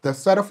develop the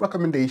set of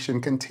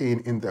recommendations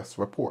contained in this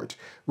report.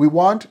 We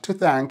want to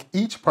thank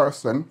each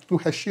person who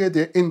has shared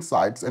their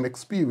insights and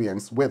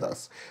experience with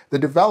us. The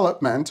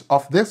development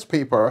of this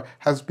paper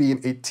has been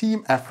a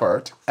team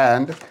effort,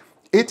 and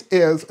it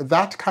is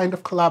that kind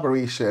of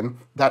collaboration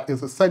that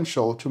is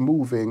essential to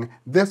moving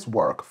this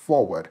work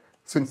forward.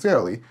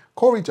 Sincerely,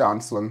 Corey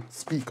Johnson,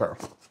 Speaker.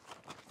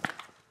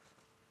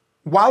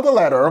 While the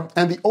letter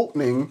and the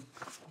opening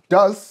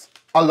does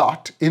a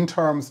lot in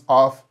terms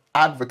of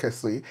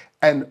advocacy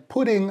and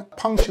putting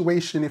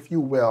punctuation, if you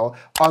will,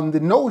 on the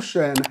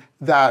notion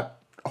that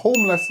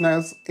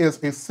homelessness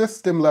is a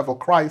system-level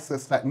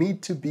crisis that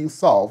needs to be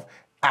solved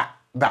at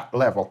that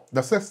level,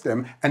 the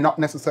system, and not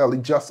necessarily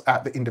just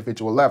at the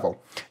individual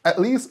level.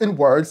 At least in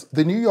words,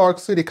 the New York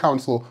City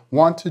Council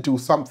want to do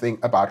something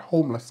about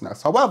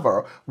homelessness.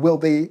 However, will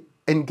they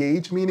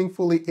engage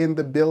meaningfully in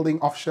the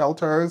building of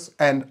shelters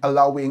and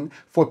allowing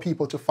for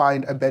people to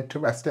find a bed to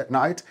rest at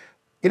night?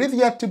 It is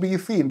yet to be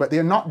seen, but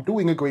they're not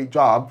doing a great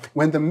job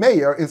when the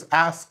mayor is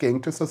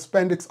asking to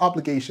suspend its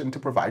obligation to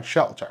provide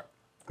shelter.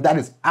 That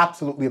is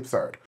absolutely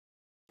absurd.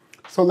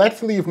 So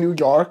let's leave New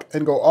York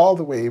and go all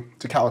the way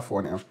to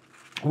California,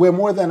 where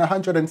more than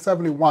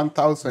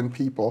 171,000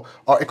 people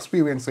are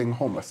experiencing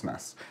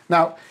homelessness.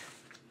 Now,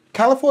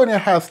 California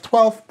has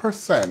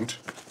 12%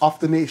 of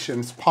the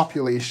nation's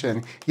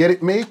population, yet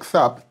it makes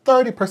up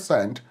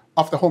 30%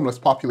 of the homeless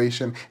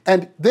population.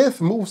 And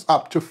this moves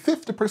up to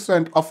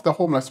 50% of the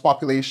homeless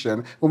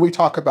population when we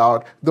talk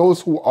about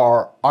those who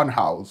are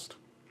unhoused.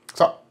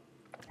 So,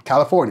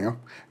 California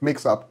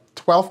makes up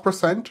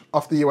 12%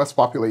 of the US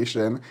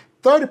population,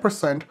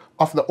 30%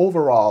 of the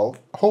overall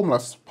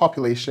homeless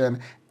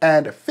population,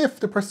 and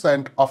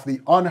 50% of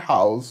the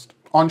unhoused,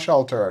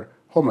 unsheltered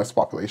homeless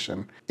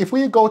population. If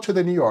we go to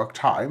the New York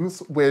Times,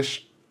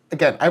 which,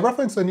 again, I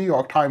reference the New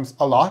York Times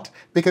a lot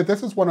because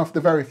this is one of the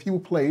very few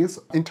places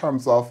in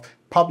terms of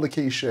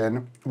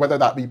publication, whether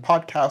that be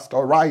podcast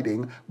or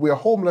writing, where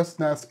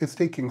homelessness is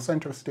taking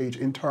center stage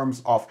in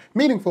terms of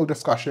meaningful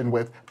discussion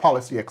with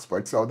policy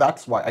experts. So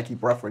that's why I keep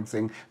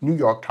referencing New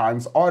York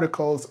Times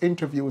articles,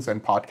 interviews,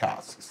 and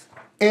podcasts.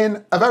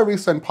 In a very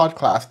recent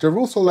podcast,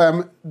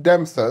 Jerusalem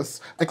Demsus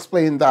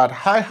explained that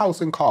high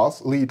housing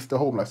costs leads to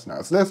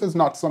homelessness. This is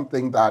not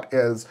something that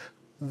is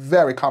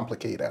very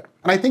complicated.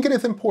 And I think it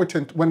is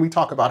important when we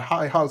talk about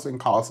high housing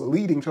costs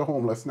leading to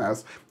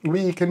homelessness,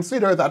 we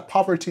consider that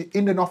poverty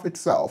in and of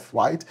itself,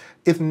 right,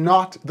 is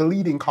not the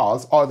leading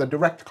cause or the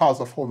direct cause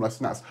of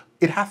homelessness.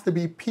 It has to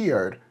be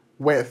paired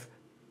with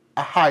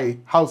a high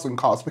housing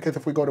cost, because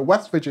if we go to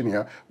West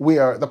Virginia,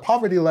 where the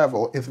poverty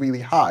level is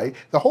really high,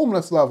 the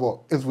homeless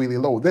level is really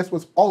low. This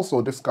was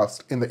also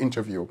discussed in the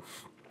interview.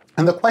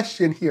 And the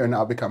question here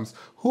now becomes,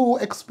 who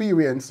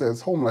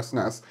experiences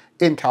homelessness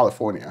in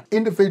California?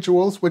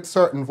 Individuals with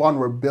certain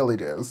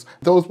vulnerabilities,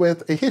 those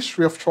with a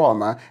history of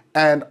trauma,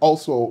 and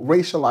also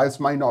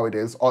racialized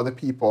minorities are the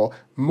people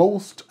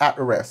most at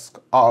risk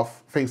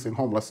of facing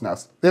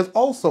homelessness. There's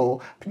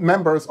also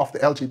members of the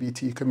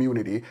LGBT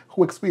community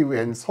who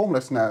experience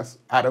homelessness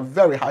at a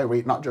very high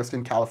rate, not just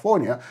in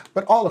California,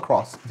 but all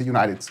across the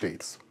United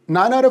States.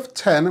 9 out of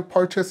 10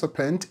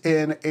 participants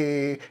in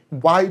a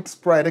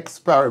widespread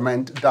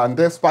experiment done.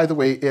 This, by the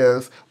way,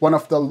 is one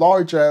of the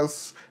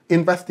largest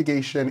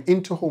investigation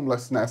into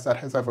homelessness that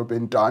has ever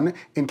been done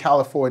in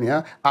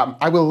California.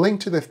 I will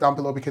link to this down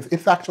below because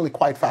it's actually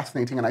quite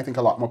fascinating and I think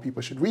a lot more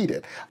people should read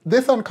it.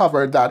 This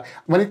uncovered that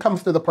when it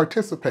comes to the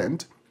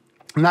participant,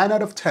 9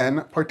 out of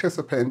 10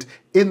 participants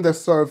in the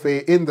survey,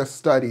 in the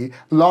study,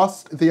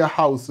 lost their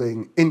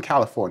housing in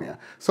California.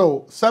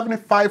 So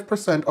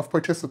 75% of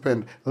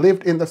participants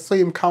lived in the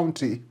same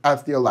county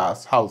as their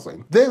last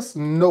housing. This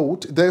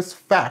note, this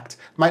fact,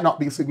 might not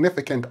be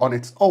significant on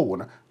its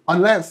own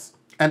unless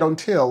and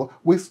until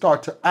we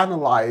start to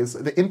analyze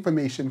the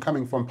information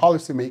coming from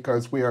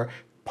policymakers, where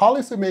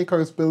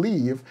policymakers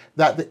believe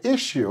that the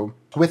issue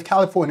with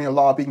California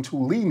law being too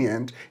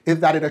lenient is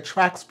that it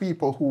attracts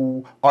people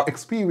who are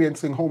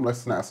experiencing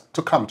homelessness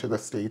to come to the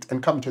state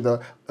and come to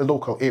the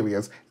local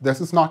areas.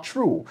 This is not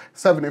true.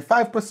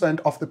 75%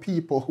 of the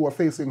people who are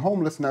facing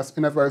homelessness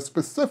in a very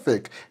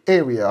specific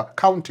area,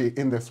 county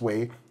in this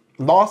way,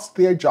 lost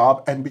their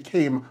job and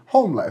became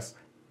homeless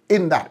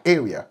in that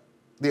area.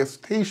 They're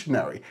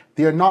stationary.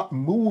 They're not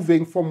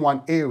moving from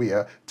one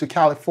area to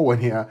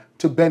California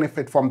to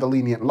benefit from the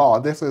lenient law.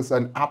 This is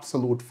an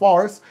absolute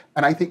farce,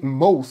 and I think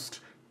most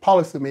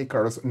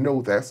policymakers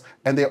know this,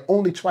 and they're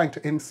only trying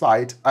to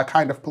incite a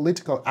kind of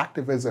political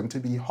activism to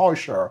be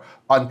harsher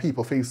on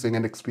people facing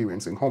and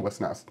experiencing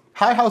homelessness.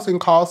 High housing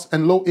costs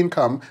and low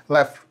income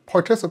left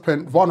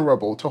participants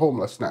vulnerable to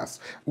homelessness.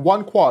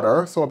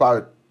 1/4, so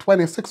about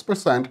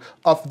 26%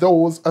 of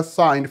those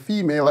assigned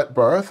female at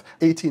birth,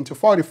 18 to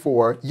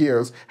 44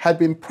 years, had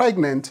been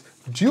pregnant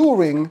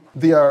during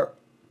their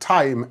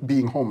time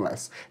being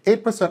homeless.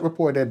 8%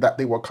 reported that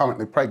they were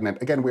currently pregnant.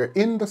 Again, we're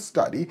in the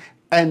study,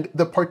 and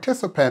the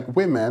participant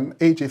women,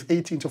 ages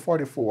 18 to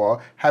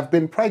 44, have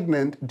been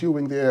pregnant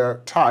during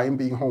their time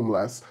being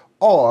homeless,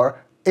 or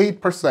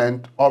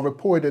 8% are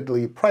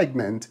reportedly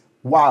pregnant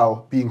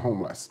while being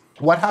homeless.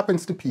 What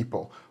happens to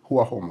people who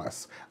are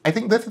homeless? I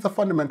think this is a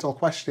fundamental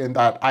question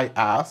that I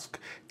ask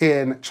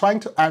in trying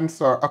to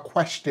answer a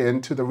question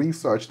to the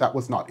research that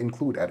was not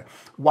included.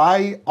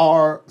 Why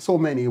are so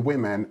many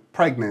women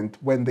pregnant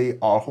when they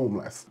are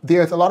homeless?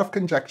 There's a lot of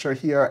conjecture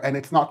here, and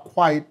it's not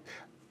quite,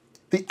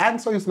 the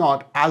answer is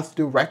not as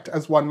direct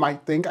as one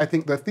might think. I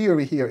think the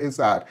theory here is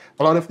that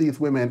a lot of these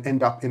women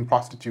end up in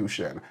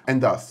prostitution,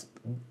 and thus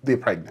they're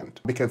pregnant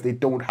because they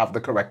don't have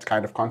the correct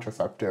kind of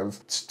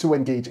contraceptives to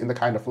engage in the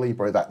kind of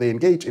labor that they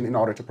engage in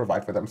order to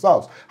provide for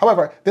themselves.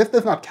 However, this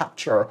does not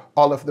capture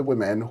all of the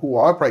women who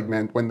are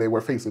pregnant when they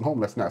were facing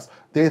homelessness.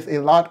 There's a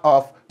lot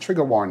of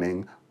trigger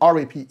warning,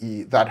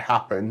 RAPE, that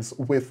happens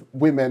with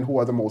women who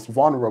are the most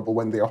vulnerable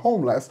when they're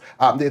homeless.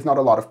 There's not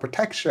a lot of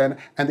protection,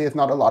 and there's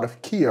not a lot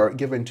of care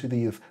given to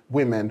these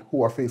women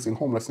who are facing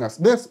homelessness.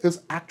 This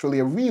is actually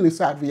a really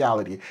sad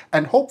reality,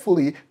 and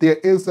hopefully there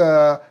is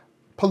a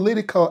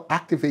political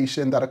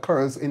activation that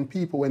occurs in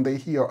people when they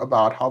hear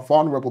about how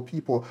vulnerable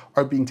people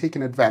are being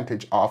taken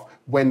advantage of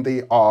when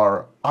they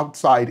are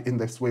outside in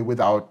this way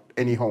without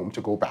any home to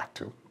go back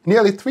to.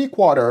 Nearly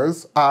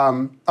 3/4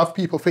 of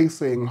people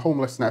facing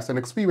homelessness and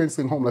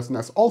experiencing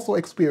homelessness also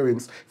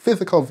experience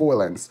physical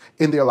violence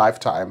in their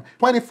lifetime.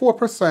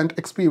 24%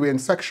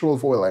 experience sexual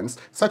violence.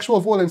 Sexual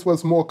violence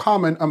was more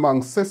common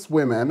among cis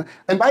women.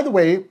 And by the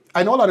way,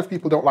 I know a lot of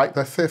people don't like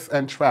the cis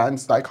and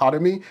trans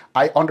dichotomy.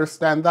 I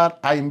understand that.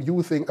 I'm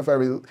using a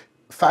very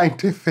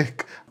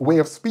scientific way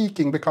of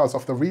speaking because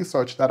of the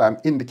research that I'm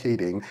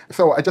indicating.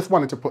 So I just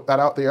wanted to put that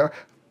out there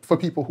for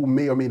people who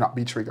may or may not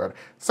be triggered.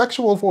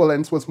 Sexual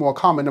violence was more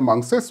common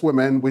among cis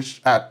women,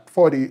 which at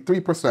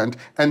 43%,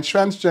 and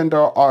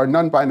transgender or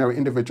non-binary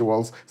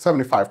individuals,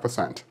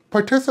 75%.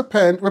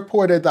 Participant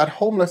reported that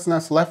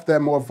homelessness left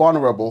them more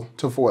vulnerable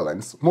to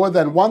violence. More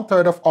than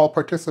 1/3 of all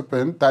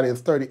participants, that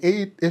is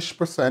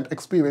 38-ish%,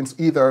 experienced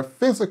either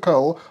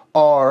physical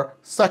or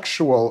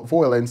sexual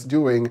violence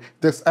during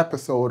this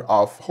episode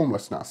of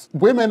homelessness.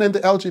 Women in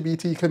the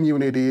LGBT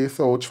community,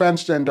 so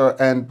transgender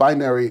and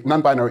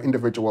non-binary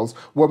individuals,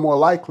 were more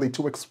likely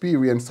to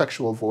experience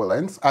sexual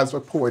violence, as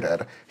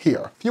reported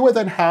here. Fewer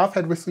than half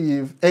had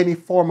received any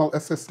formal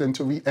assistance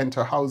to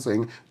re-enter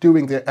housing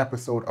during their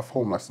episode of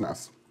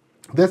homelessness.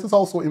 This is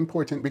also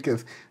important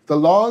because the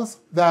laws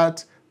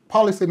that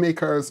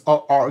policymakers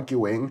are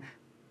arguing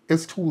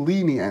is too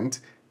lenient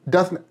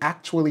doesn't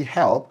actually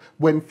help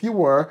when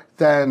fewer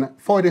than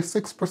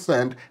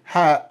 46%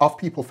 of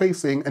people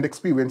facing and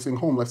experiencing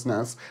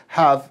homelessness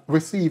have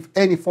received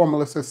any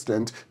formal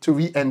assistance to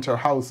re-enter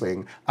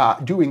housing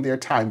during their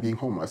time being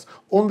homeless.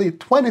 Only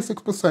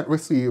 26%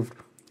 received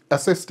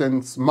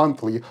assistance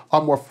monthly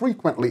or more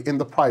frequently in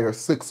the prior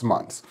 6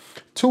 months.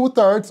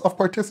 2/3 of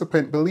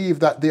participants believe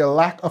that their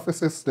lack of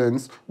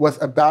assistance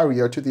was a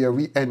barrier to their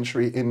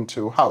re-entry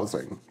into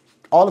housing.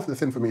 All of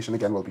this information,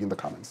 again, will be in the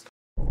comments.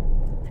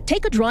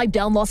 Take a drive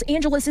down Los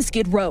Angeles'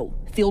 Skid Row,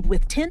 filled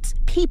with tents,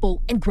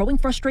 people, and growing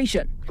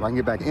frustration. If I can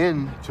get back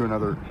in to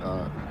another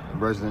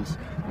residence,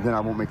 then I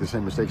won't make the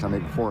same mistakes I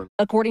made before.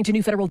 According to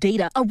new federal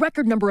data, a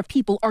record number of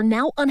people are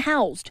now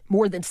unhoused,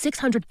 more than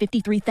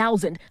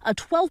 653,000, a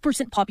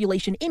 12%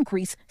 population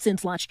increase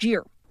since last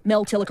year.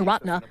 Mel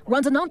Tilakaratna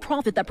runs a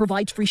nonprofit that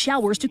provides free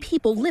showers to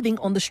people living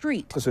on the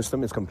street. The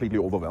system is completely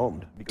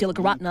overwhelmed.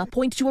 Tilakaratna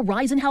points to a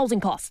rise in housing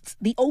costs,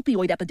 the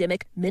opioid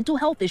epidemic, mental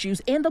health issues,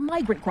 and the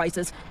migrant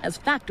crisis as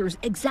factors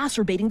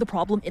exacerbating the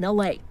problem in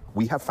LA.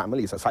 We have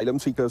families, asylum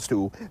seekers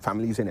to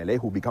families in LA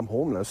who become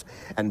homeless,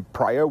 and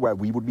prior where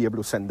we would be able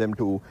to send them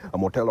to a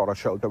motel or a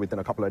shelter within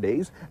a couple of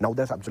days, now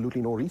there's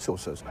absolutely no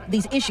resources.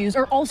 These issues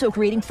are also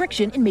creating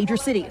friction in major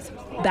cities.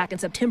 Back in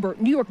September,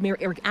 New York Mayor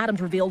Eric Adams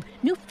revealed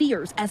new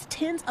fears as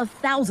tens of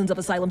thousands of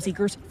asylum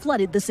seekers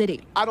flooded the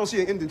city. I don't see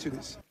an ending to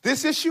this.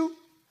 This issue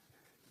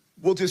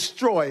will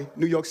destroy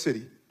New York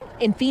City.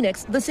 In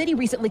Phoenix, the city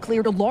recently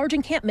cleared a large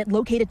encampment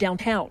located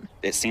downtown.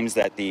 It seems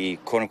that the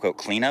quote-unquote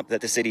cleanup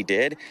that the city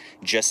did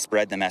just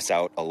spread the mess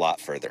out a lot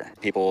further.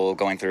 People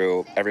going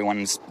through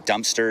everyone's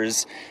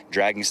dumpsters,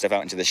 dragging stuff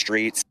out into the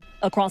streets.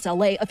 Across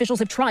LA, officials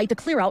have tried to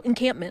clear out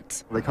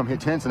encampments. They come hit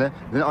tents and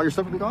then all your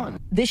stuff will be gone.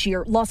 This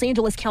year, Los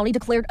Angeles County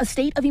declared a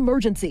state of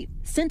emergency.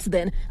 Since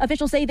then,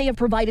 officials say they have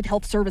provided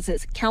health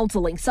services,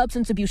 counseling,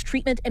 substance abuse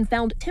treatment, and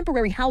found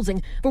temporary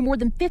housing for more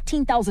than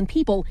 15,000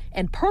 people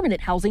and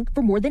permanent housing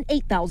for more than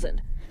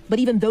 8,000. But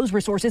even those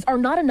resources are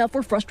not enough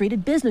for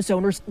frustrated business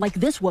owners like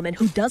this woman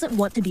who doesn't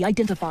want to be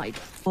identified.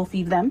 We'll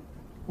feed them.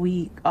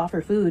 We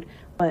offer food,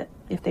 but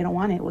if they don't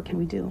want it, what can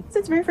we do?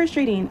 It's very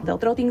frustrating. They'll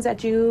throw things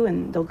at you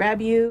and they'll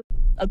grab you.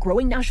 A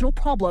growing national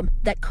problem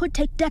that could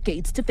take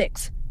decades to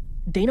fix.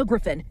 Dana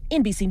Griffin,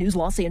 NBC News,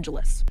 Los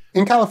Angeles.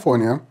 In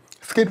California,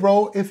 Skid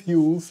Row is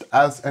used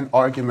as an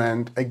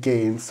argument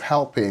against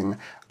helping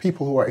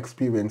people who are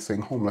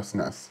experiencing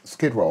homelessness.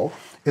 Skid Row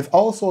is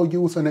also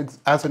used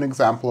as an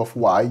example of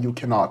why you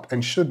cannot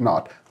and should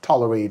not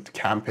tolerate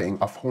camping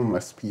of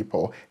homeless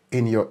people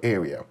in your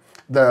area.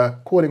 The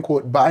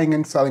quote-unquote buying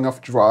and selling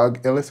of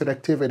drug, illicit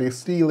activity,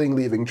 stealing,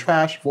 leaving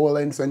trash,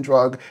 violence and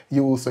drug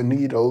use, and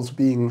needles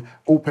being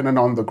open and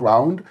on the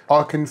ground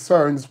are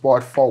concerns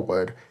brought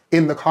forward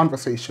in the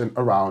conversation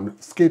around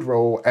Skid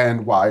Row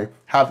and why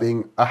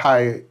having a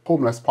high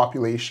homeless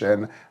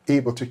population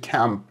able to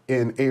camp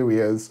in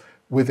areas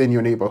within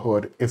your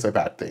neighborhood is a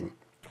bad thing.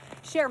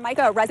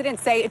 Micah,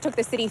 residents say it took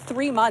the city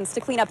 3 months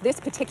to clean up this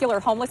particular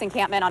homeless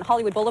encampment on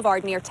Hollywood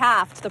Boulevard near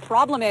Taft. The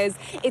problem is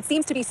it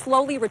seems to be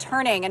slowly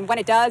returning, and when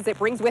it does, it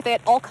brings with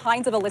it all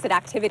kinds of illicit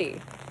activity.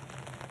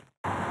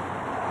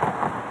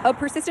 A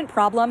persistent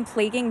problem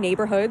plaguing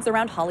neighborhoods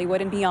around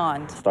Hollywood and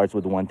beyond. Starts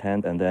with one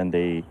tent, and then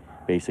they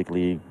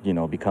basically,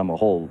 become a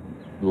whole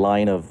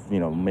line of,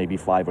 maybe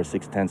 5 or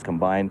 6 tents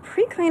combined.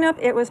 Pre-cleanup,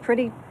 it was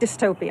pretty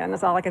dystopian,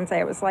 that's all I can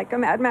say. It was like a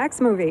Mad Max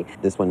movie.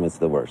 This one was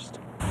the worst.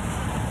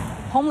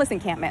 Homeless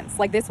encampments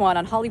like this one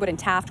on Hollywood and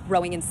Taft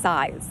growing in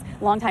size.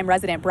 Longtime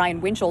resident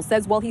Brian Winchell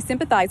says while he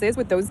sympathizes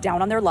with those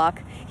down on their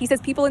luck, he says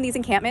people in these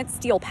encampments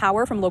steal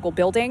power from local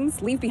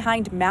buildings, leave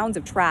behind mounds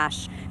of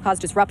trash, cause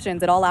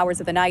disruptions at all hours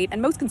of the night,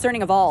 and most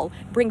concerning of all,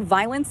 bring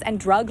violence and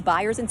drug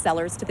buyers and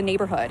sellers to the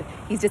neighborhood.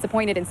 He's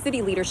disappointed in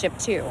city leadership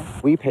too.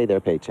 We pay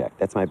their paycheck.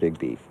 That's my big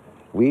beef.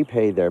 We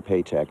pay their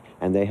paycheck,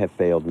 and they have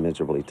failed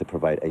miserably to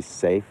provide a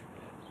safe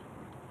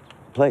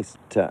place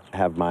to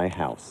have my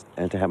house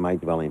and to have my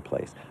dwelling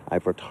place.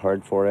 I've worked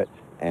hard for it,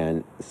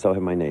 and so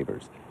have my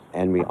neighbors.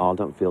 And we all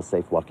don't feel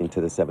safe walking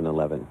to the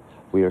 7-Eleven.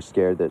 We are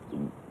scared that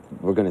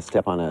we're going to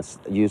step on a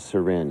used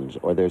syringe,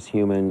 or there's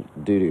human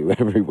doo-doo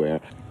everywhere.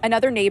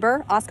 Another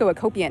neighbor, Osco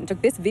Akopian,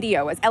 took this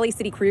video as LA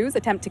City crews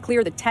attempt to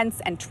clear the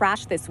tents and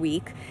trash this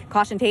week.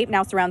 Caution tape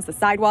now surrounds the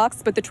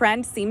sidewalks, but the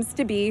trend seems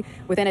to be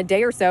within a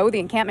day or so, the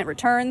encampment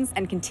returns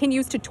and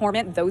continues to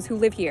torment those who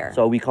live here.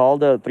 So we called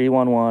the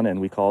 311 and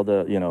we called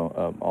the,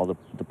 all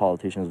the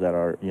politicians that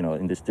are,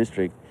 in this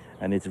district,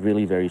 and it's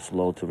really very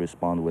slow to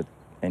respond with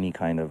any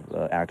kind of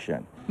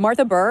action.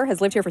 Martha Burr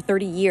has lived here for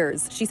 30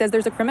 years. She says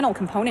there's a criminal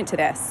component to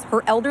this.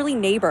 Her elderly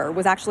neighbor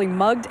was actually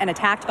mugged and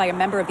attacked by a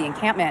member of the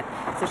encampment,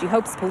 so she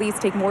hopes police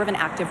take more of an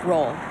active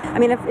role. I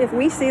mean, if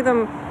we see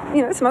them,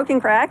 smoking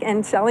crack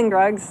and selling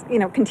drugs,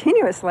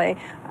 continuously,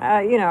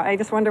 I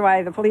just wonder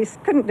why the police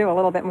couldn't do a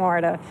little bit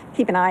more to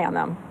keep an eye on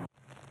them.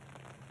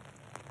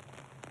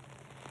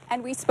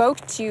 And we spoke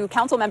to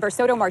Councilmember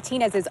Soto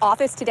Martinez's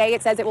office today.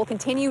 It says it will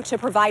continue to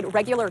provide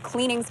regular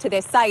cleanings to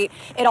this site.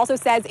 It also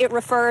says it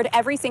referred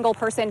every single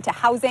person to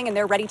housing, and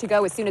they're ready to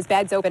go as soon as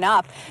beds open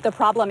up. The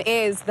problem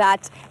is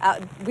that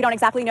we don't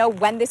exactly know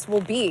when this will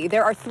be.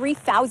 There are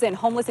 3,000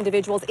 homeless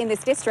individuals in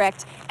this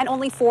district and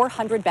only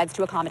 400 beds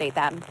to accommodate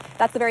them.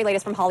 That's the very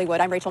latest from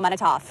Hollywood. I'm Rachel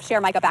Menitoff.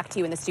 Cher, Micah, back to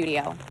you in the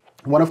studio.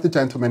 One of the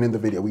gentlemen in the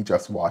video we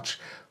just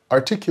watched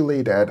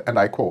articulated, and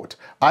I quote,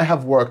 "I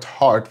have worked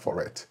hard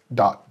for it, ...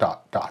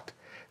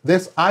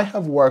 This "I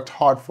have worked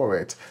hard for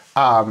it"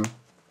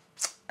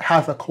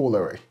 has a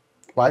corollary,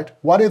 right?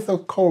 What is the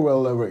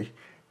corollary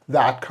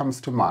that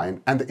comes to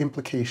mind and the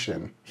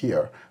implication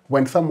here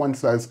when someone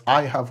says,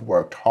 "I have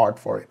worked hard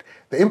for it"?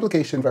 The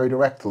implication very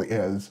directly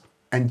is,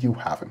 and you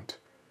haven't.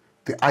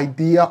 The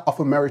idea of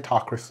a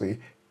meritocracy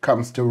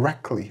comes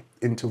directly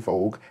into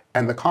vogue,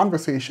 and the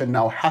conversation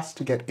now has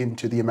to get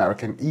into the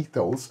American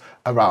ethos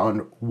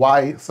around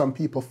why some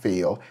people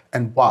fail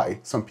and why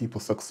some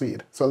people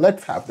succeed. So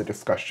let's have the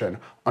discussion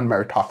on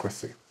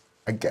meritocracy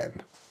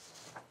again.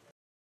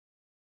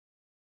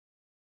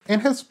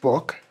 In his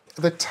book,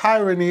 The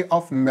Tyranny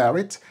of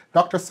Merit,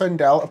 Dr.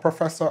 Sandel, a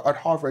professor at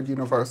Harvard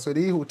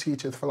University who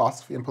teaches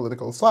philosophy and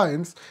political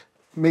science,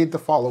 made the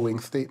following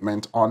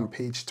statement on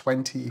page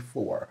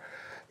 24.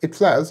 It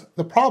says,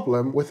 "The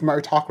problem with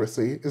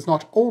meritocracy is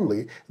not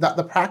only that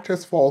the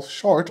practice falls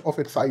short of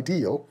its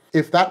ideal.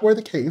 If that were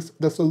the case,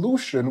 the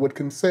solution would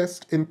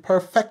consist in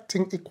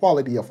perfecting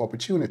equality of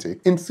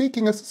opportunity, in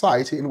seeking a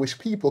society in which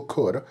people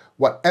could,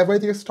 whatever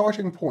their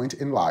starting point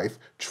in life,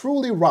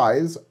 truly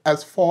rise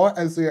as far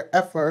as their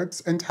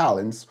efforts and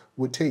talents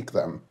would take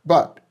them.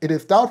 But it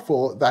is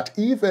doubtful that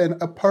even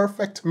a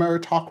perfect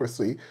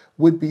meritocracy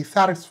would be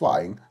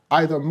satisfying,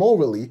 either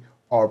morally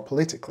or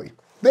politically."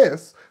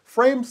 This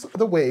frames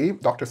the way,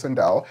 Dr.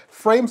 Sandel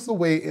frames the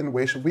way in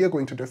which we are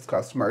going to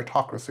discuss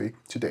meritocracy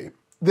today.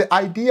 The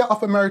idea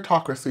of a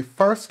meritocracy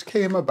first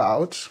came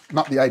about,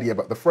 not the idea,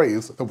 but the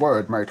phrase, the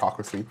word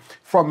meritocracy,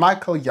 from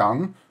Michael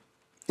Young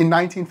in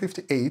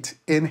 1958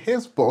 in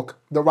his book,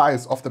 The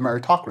Rise of the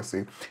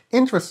Meritocracy.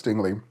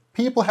 Interestingly,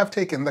 people have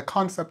taken the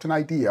concept and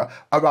idea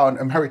around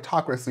a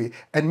meritocracy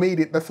and made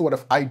it the sort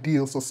of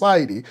ideal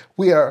society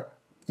where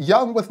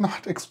Young was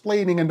not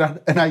explaining an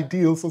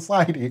ideal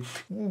society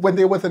when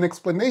there was an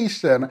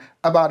explanation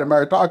about a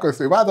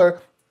meritocracy.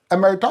 Rather, a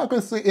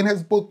meritocracy in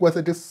his book was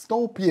a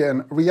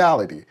dystopian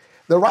reality.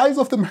 The rise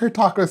of the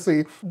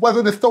meritocracy was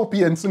a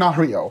dystopian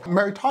scenario.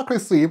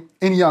 Meritocracy,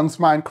 in Young's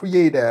mind,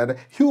 created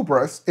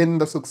hubris in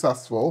the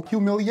successful,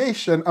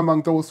 humiliation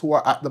among those who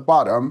are at the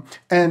bottom,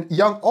 and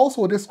Young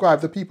also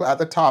described the people at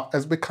the top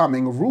as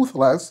becoming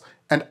ruthless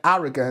and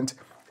arrogant.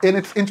 In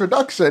its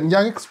introduction,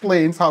 Young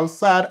explains how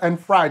sad and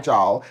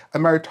fragile a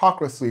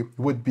meritocracy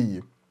would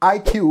be.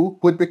 IQ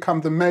would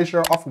become the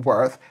measure of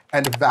worth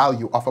and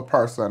value of a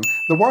person.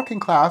 The working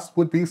class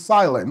would be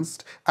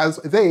silenced as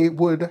they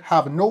would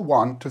have no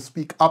one to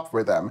speak up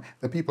for them.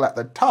 The people at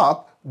the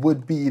top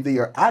would be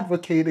there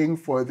advocating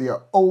for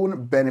their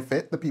own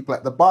benefit. The people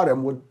at the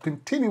bottom would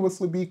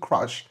continuously be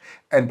crushed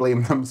and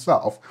blame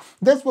themselves.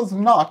 This was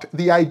not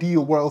the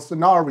ideal world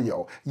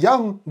scenario.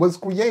 Young was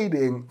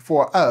creating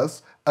for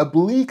us a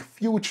bleak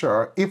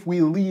future if we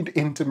lead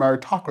into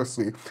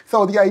meritocracy.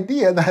 So the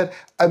idea that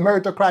a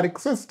meritocratic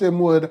system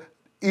would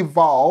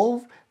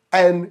evolve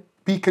and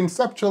be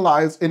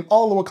conceptualized in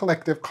all our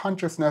collective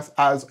consciousness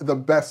as the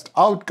best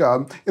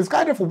outcome is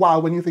kind of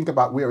wild when you think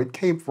about where it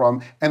came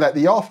from and that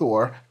the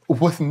author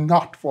was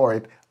not for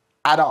it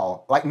at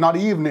all, like not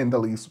even in the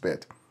least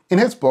bit. In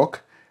his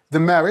book,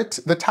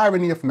 The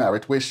Tyranny of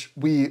Merit, which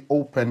we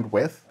opened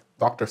with,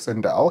 Dr.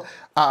 Sandel,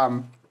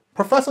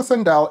 Professor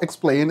Sandel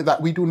explained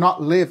that we do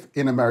not live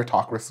in a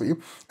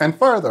meritocracy, and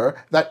further,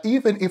 that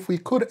even if we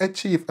could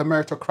achieve a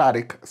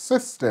meritocratic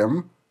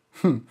system,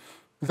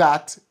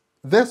 that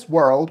this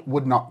world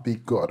would not be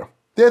good.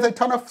 There's a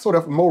ton of sort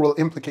of moral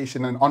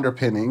implication and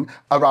underpinning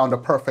around a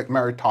perfect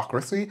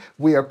meritocracy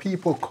where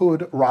people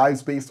could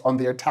rise based on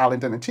their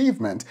talent and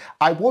achievement.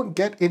 I won't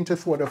get into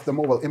sort of the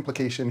moral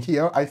implication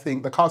here. I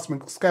think the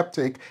Cosmic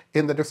Skeptic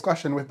in the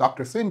discussion with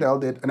Dr. Sandel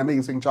did an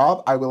amazing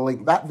job. I will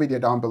link that video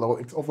down below.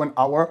 It's over an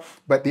hour,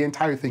 but the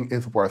entire thing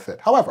is worth it.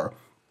 However,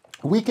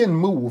 we can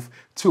move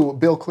to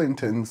Bill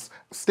Clinton's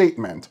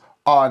statement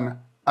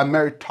on a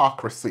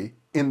meritocracy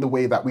in the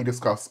way that we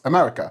discuss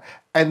America.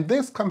 And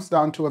this comes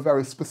down to a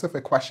very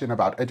specific question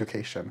about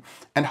education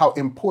and how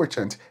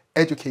important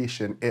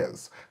education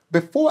is.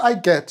 Before I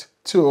get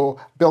to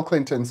Bill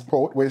Clinton's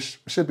quote, which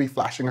should be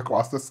flashing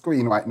across the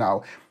screen right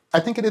now,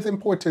 I think it is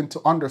important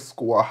to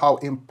underscore how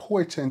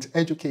important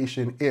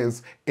education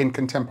is in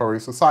contemporary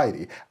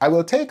society. I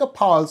will take a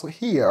pause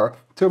here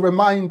to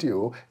remind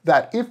you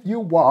that if you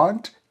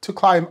want to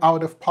climb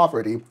out of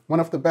poverty, one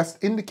of the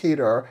best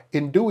indicator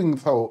in doing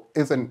so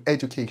is an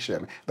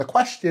education. The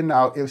question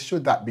now is,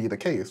 should that be the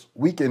case?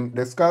 We can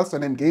discuss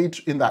and engage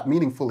in that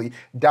meaningfully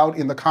down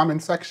in the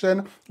comment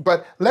section,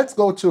 but let's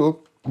go to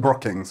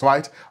Brookings,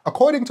 right?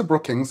 According to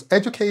Brookings,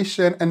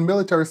 education and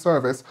military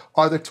service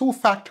are the two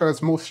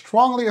factors most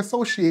strongly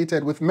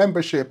associated with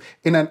membership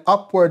in an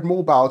upward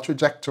mobile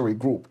trajectory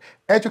group.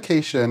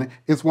 Education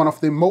is one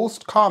of the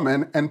most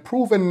common and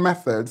proven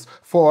methods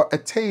for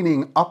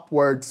attaining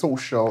upward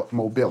social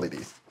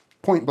mobility.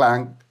 Point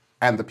blank,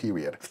 and the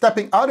period.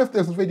 Stepping out of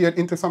this video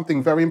into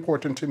something very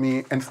important to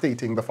me and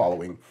stating the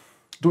following.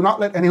 Do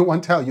not let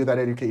anyone tell you that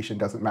education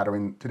doesn't matter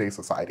in today's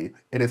society.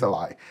 It is a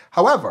lie.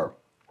 However,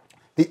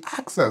 the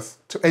access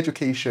to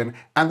education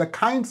and the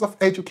kinds of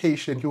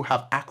education you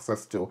have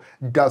access to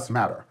does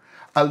matter.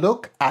 A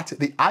look at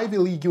the Ivy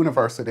League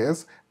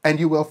universities and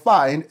you will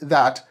find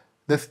that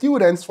the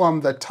students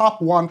from the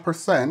top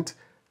 1%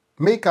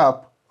 make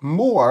up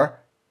more,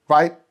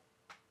 right?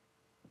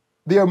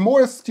 There are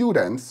more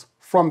students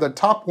from the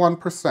top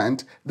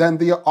 1% than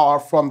there are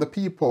from the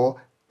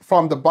people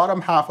from the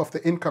bottom half of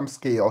the income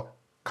scale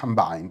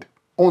combined.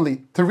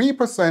 Only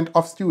 3%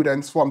 of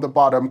students from the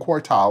bottom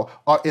quartile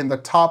are in the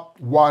top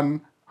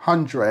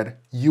 100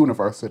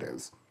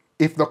 universities.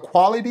 If the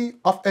quality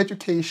of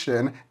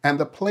education and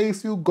the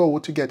place you go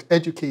to get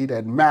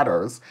educated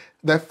matters,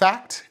 the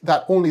fact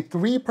that only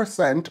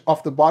 3%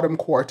 of the bottom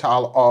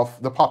quartile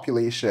of the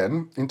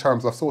population, in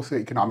terms of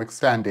socioeconomic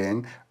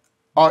standing,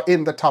 are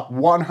in the top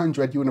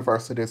 100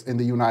 universities in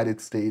the United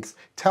States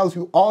tells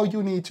you all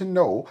you need to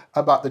know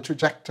about the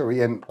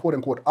trajectory and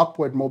quote-unquote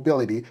upward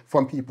mobility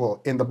from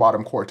people in the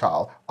bottom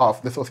quartile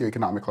of the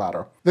socioeconomic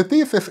ladder. The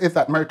thesis is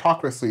that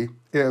meritocracy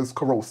is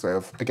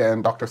corrosive.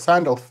 Again, Dr.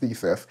 Sandel's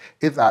thesis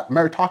is that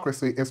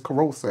meritocracy is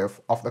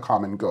corrosive of the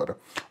common good.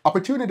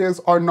 Opportunities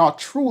are not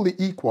truly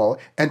equal,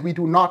 and we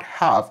do not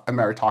have a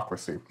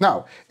meritocracy.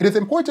 Now, it is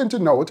important to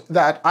note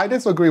that I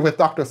disagree with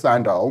Dr.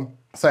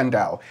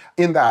 Sandel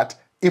in that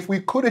if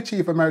we could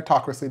achieve a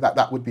meritocracy,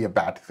 that would be a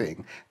bad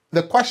thing.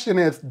 The question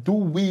is, do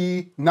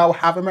we now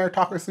have a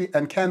meritocracy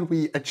and can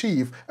we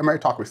achieve a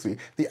meritocracy?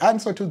 The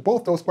answer to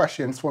both those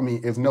questions for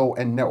me is no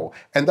and no.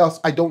 And thus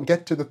I don't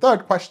get to the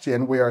third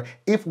question where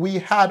if we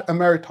had a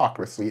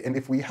meritocracy and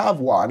if we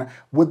have one,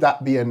 would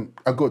that be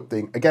a good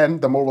thing? Again,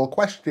 the moral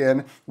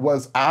question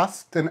was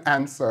asked and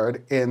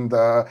answered in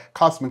the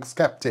Cosmic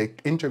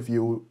Skeptic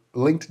interview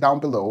linked down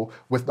below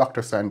with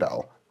Dr.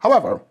 Sandel.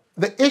 However,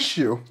 the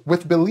issue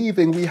with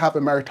believing we have a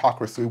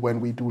meritocracy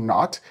when we do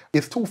not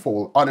is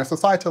twofold, on a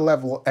societal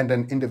level and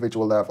an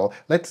individual level.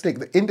 Let's take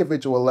the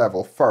individual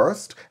level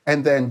first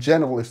and then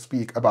generally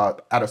speak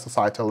about at a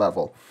societal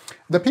level.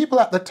 The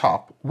people at the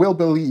top will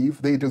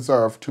believe they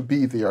deserve to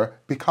be there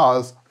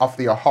because of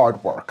their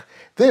hard work.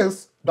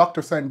 This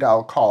Dr.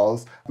 Sandel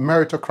calls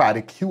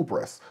meritocratic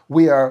hubris,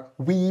 where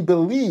we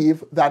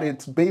believe that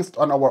it's based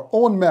on our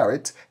own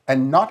merit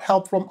and not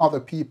help from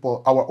other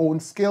people, our own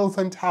skills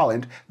and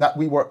talent, that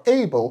we were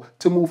able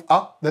to move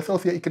up the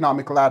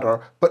socioeconomic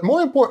ladder, but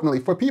more importantly,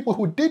 for people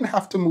who didn't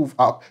have to move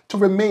up, to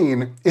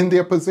remain in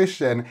their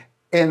position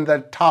in the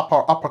top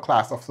or upper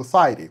class of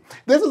society.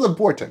 This is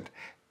important.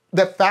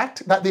 The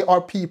fact that there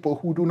are people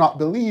who do not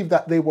believe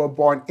that they were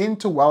born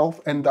into wealth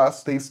and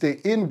thus they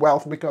stay in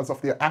wealth because of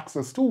their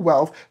access to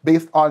wealth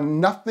based on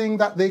nothing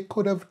that they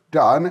could have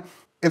done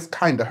is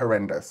kind of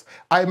horrendous.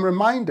 I'm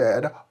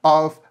reminded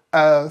of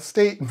a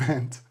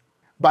statement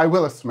by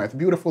Will Smith,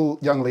 beautiful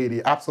young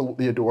lady,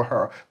 absolutely adore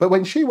her. But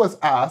when she was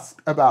asked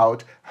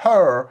about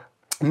her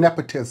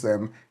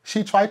nepotism,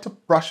 she tried to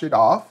brush it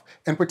off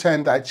and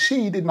pretend that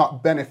she did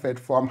not benefit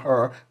from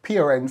her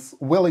parents'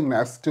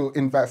 willingness to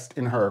invest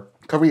in her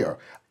career.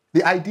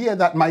 The idea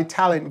that my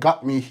talent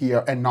got me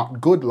here and not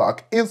good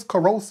luck is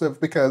corrosive,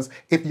 because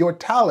if your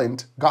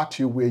talent got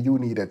you where you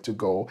needed to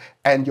go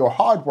and your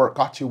hard work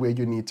got you where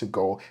you need to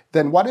go,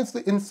 then what is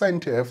the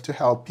incentive to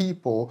help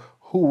people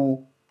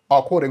who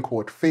are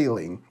quote-unquote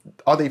failing?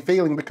 Are they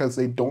failing because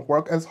they don't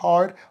work as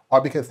hard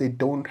or because they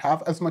don't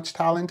have as much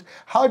talent?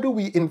 How do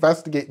we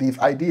investigate these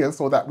ideas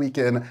so that we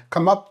can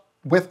come up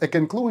with a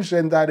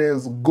conclusion that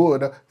is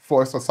good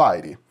for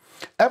society?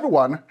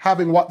 Everyone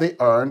having what they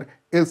earned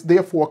is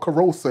therefore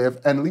corrosive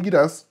and lead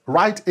us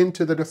right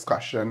into the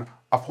discussion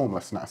of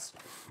homelessness.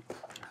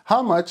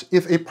 How much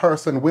is a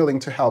person willing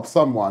to help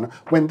someone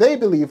when they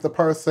believe the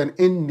person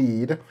in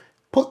need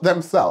put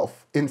themselves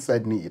in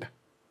said need?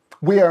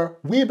 Where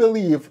we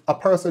believe a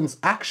person's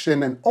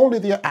action and only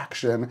their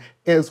action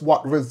is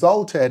what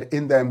resulted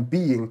in them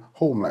being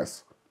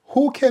homeless.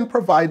 Who can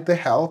provide the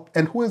help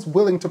and who is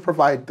willing to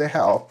provide the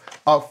help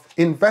of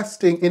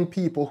investing in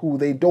people who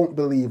they don't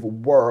believe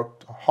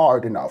worked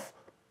hard enough?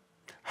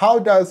 How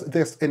does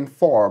this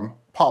inform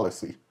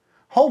policy?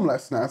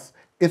 Homelessness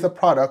is a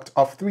product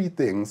of three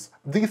things.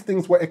 These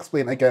things were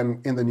explained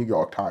again in the New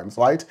York Times,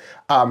 right?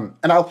 And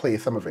I'll play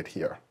some of it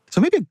here.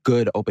 So maybe a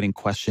good opening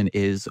question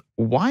is,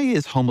 why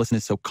is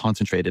homelessness so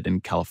concentrated in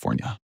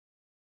California?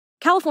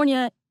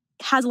 California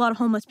has a lot of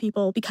homeless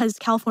people because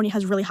California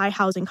has really high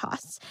housing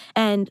costs.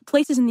 And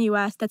places in the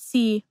US that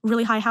see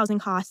really high housing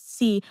costs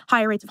see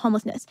higher rates of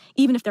homelessness.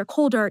 Even if they're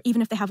colder,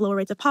 even if they have lower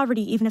rates of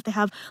poverty, even if they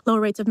have lower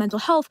rates of mental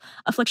health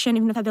affliction,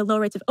 even if they have lower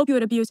rates of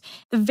opioid abuse,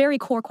 the very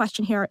core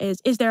question here is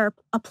there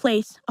a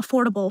place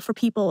affordable for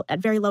people at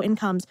very low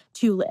incomes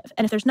to live?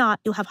 And if there's not,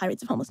 you'll have high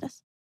rates of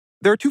homelessness.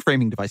 There are two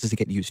framing devices that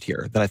get used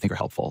here that I think are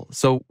helpful.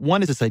 So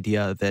one is this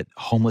idea that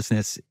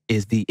homelessness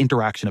is the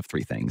interaction of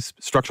three things: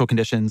 structural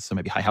conditions, so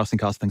maybe high housing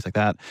costs, things like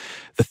that,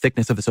 the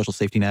thickness of the social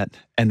safety net,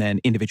 and then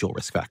individual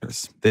risk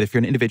factors. That if you're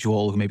an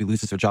individual who maybe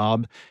loses their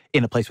job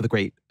in a place with a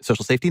great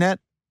social safety net,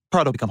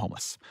 probably become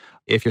homeless.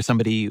 If you're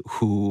somebody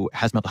who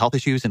has mental health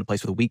issues in a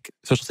place with a weak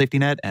social safety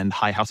net and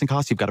high housing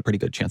costs, you've got a pretty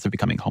good chance of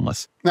becoming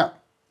homeless. Now,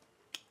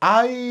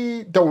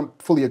 I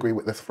don't fully agree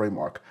with this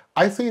framework.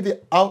 I see the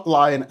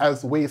outline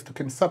as ways to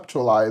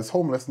conceptualize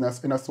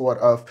homelessness in a sort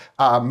of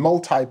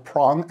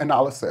multi-prong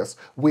analysis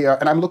where,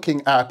 and I'm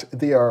looking at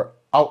their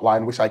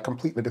outline, which I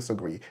completely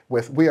disagree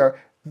with,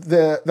 where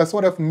the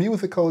sort of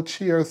musical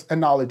chairs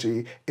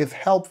analogy is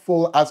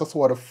helpful as a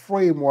sort of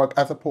framework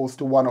as opposed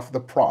to one of the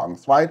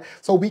prongs, right?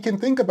 So we can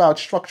think about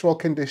structural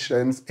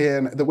conditions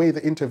in the way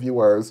the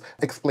interviewers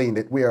explained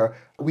it, where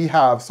we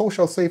have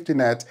social safety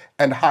net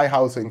and high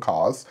housing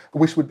costs,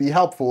 which would be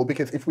helpful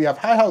because if we have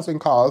high housing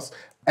costs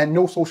and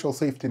no social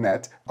safety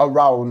net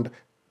around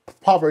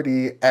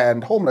poverty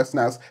and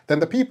homelessness, then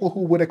the people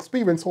who would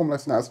experience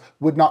homelessness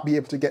would not be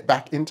able to get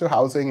back into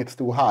housing. It's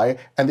too high,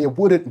 and there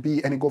wouldn't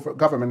be any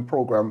government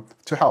program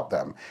to help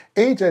them.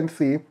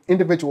 Agency,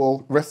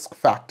 individual risk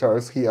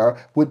factors here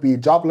would be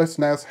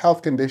joblessness,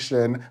 health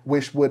condition,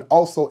 which would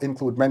also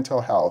include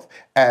mental health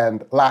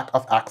and lack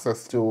of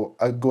access to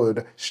a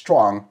good,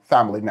 strong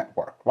family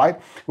network, right?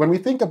 When we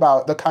think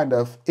about the kind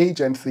of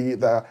agency,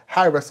 the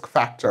high risk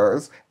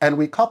factors, and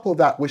we couple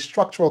that with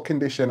structural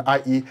condition,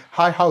 i.e.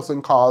 high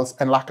housing costs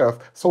and lack of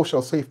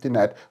social safety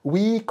net,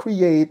 we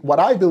create what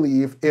I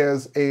believe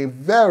is a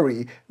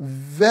very,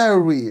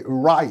 very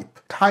ripe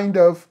kind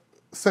of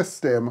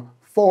system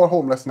for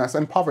homelessness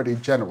and poverty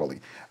generally.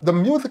 The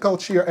musical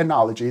chair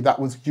analogy that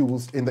was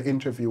used in the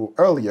interview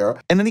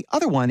earlier. And then the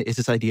other one is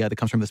this idea that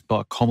comes from this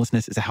book,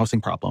 Homelessness is a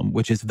Housing Problem,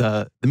 which is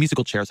the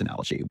musical chairs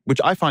analogy,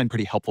 which I find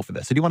pretty helpful for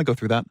this. So do you want to go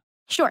through that?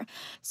 Sure.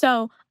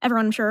 So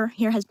everyone, I'm sure,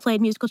 here has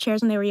played musical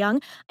chairs when they were young.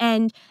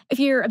 And if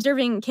you're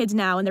observing kids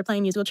now and they're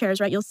playing musical chairs,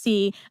 right, you'll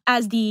see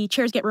as the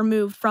chairs get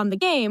removed from the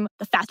game,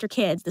 the faster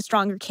kids, the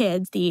stronger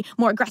kids, the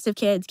more aggressive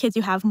kids, kids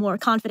who have more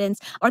confidence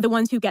are the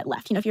ones who get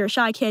left. You know, if you're a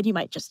shy kid, you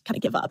might just kind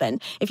of give up.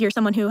 And if you're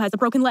someone who has a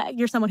broken leg,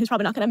 you're someone who's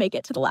probably not going to make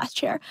it to the last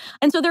chair.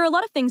 And so there are a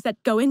lot of things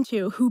that go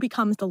into who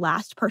becomes the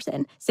last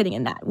person sitting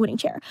in that winning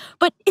chair.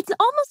 But it's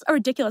almost a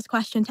ridiculous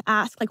question to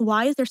ask, like,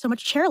 why is there so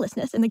much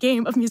chairlessness in the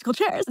game of musical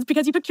chairs? It's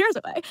because you put chairs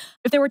away.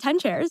 If there were 10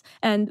 chairs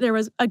and there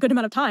was a good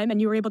amount of time and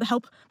you were able to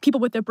help people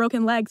with their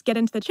broken legs get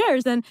into the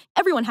chairs, then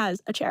everyone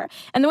has a chair.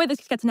 And the way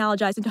this gets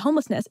analogized into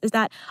homelessness is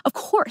that, of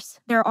course,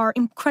 there are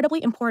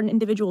incredibly important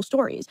individual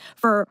stories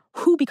for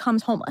who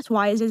becomes homeless.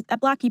 Why is it that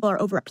Black people are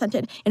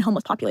overrepresented in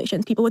homeless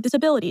populations, people with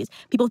disabilities,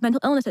 people with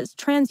mental illnesses,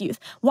 trans youth?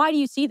 Why do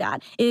you see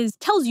that?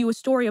 Tells you a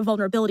story of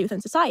vulnerability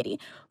within society.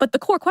 But the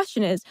core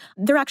question is,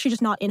 they're actually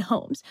just not in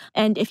homes.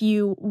 And if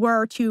you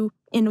were to,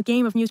 in a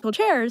game of musical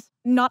chairs,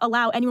 not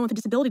allow anyone with a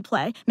disability to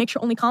play, make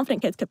sure only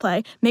confident kids could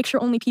play, make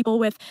sure only people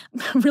with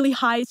really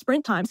high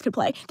sprint times could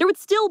play, there would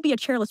still be a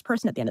chairless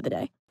person at the end of the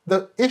day.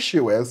 The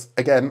issue is,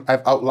 again,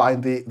 I've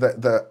outlined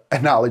the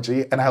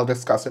analogy and I'll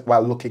discuss it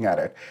while looking at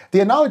it. The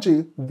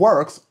analogy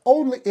works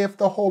only if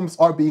the homes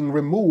are being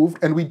removed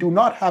and we do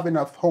not have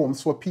enough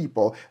homes for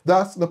people.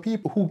 Thus, the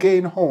people who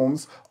gain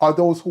homes are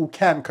those who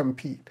can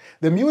compete.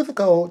 The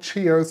musical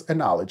chairs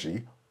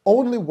analogy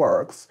only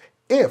works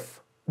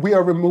if we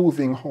are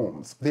removing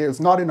homes. There's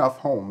not enough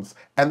homes,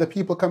 and the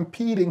people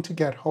competing to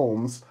get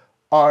homes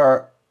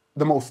are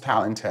the most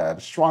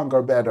talented,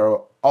 stronger, better,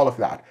 all of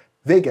that.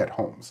 They get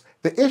homes.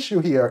 The issue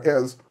here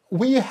is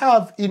we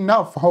have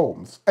enough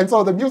homes. And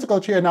so the musical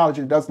chair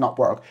analogy does not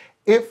work.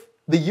 If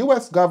the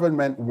US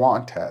government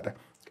wanted,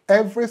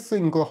 every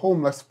single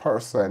homeless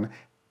person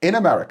in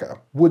America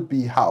would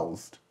be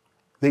housed.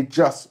 They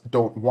just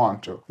don't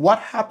want to. What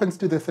happens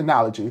to this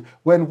analogy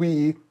when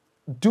we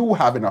do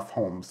have enough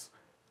homes?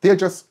 They're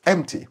just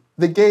empty.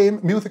 The game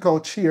musical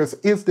chairs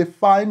is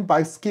defined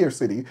by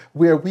scarcity,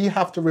 where we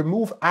have to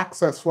remove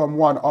access from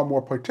one or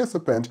more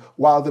participant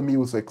while the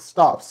music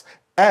stops.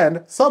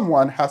 And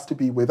someone has to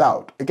be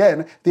without.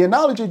 Again, the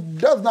analogy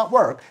does not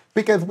work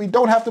because we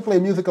don't have to play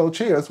musical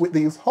chairs with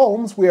these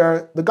homes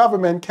where the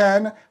government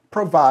can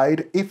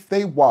provide, if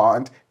they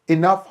want,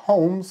 enough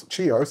homes,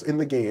 chairs in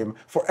the game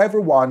for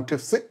everyone to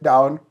sit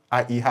down,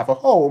 i.e. have a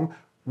home,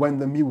 when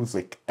the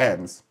music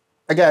ends.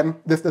 Again,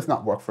 this does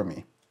not work for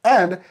me.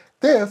 And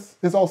this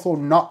is also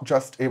not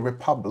just a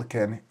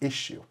Republican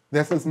issue.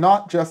 This is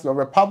not just the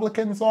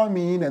Republicans are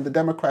mean and the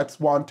Democrats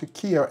want to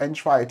care and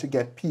try to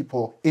get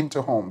people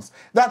into homes.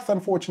 That's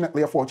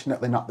unfortunately or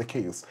fortunately not the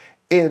case.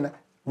 In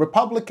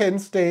Republican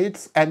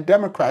states and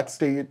Democrat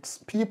states,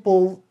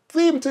 people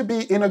seem to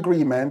be in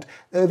agreement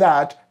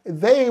that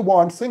they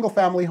want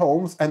single-family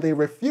homes and they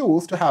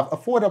refuse to have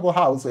affordable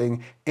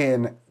housing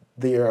in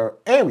their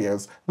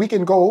areas. We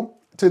can go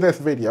to this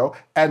video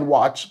and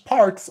watch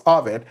parts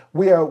of it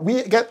where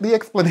we get the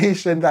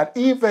explanation that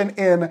even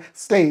in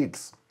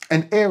states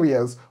and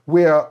areas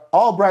where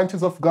all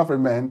branches of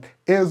government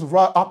is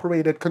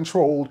operated,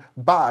 controlled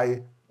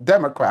by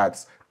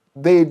Democrats,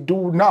 they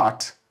do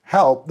not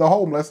help the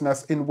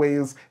homelessness in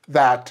ways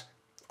that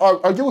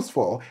are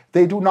useful.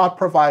 They do not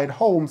provide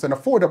homes and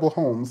affordable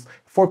homes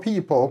for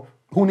people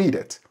who need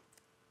it.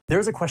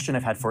 There's a question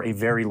I've had for a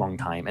very long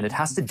time, and it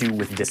has to do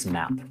with this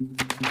map.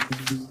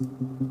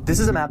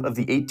 This is a map of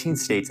the 18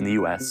 states in the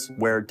US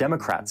where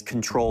Democrats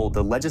control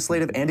the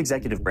legislative and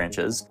executive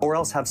branches, or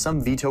else have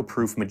some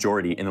veto-proof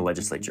majority in the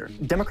legislature.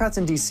 Democrats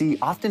in DC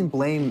often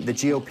blame the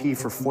GOP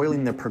for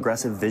foiling their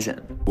progressive vision.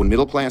 When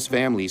middle-class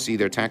families see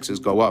their taxes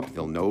go up,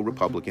 they'll know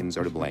Republicans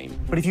are to blame.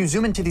 But if you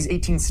zoom into these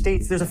 18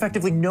 states, there's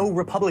effectively no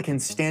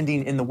Republicans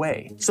standing in the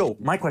way. So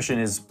my question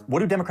is, what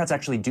do Democrats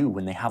actually do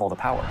when they have all the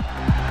power?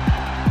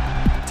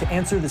 To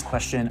answer this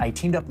question, I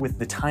teamed up with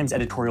the Times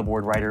editorial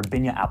board writer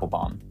Binya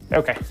Applebaum.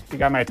 Okay, you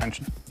got my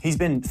attention. He's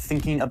been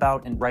thinking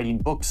about and writing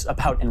books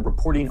about and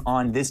reporting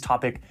on this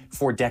topic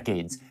for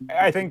decades.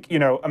 I think,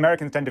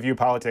 Americans tend to view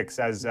politics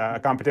as a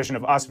competition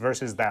of us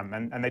versus them,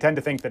 and they tend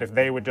to think that if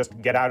they would just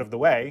get out of the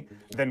way,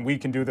 then we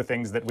can do the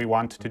things that we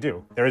want to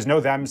do. There is no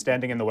them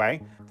standing in the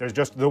way. There's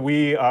just the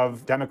we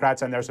of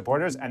Democrats and their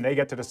supporters, and they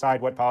get to decide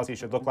what policy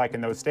should look like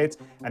in those states,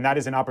 and that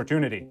is an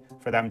opportunity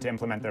for them to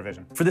implement their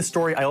vision. For this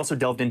story, I also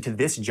delved into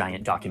this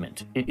giant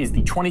document. It is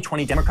the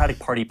 2020 Democratic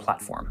Party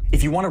platform.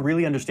 If you want to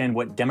really understand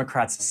what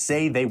Democrats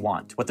say they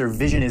want, what their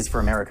vision is for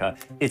America,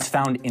 it's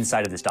found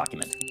inside of this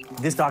document.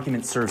 This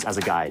document serves as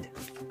a guide.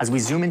 As we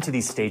zoom into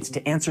these states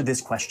to answer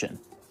this question,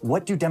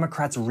 what do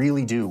Democrats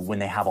really do when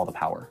they have all the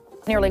power?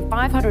 Nearly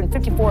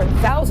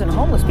 554,000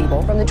 homeless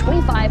people from the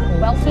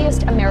 25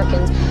 wealthiest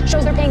Americans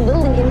shows they're paying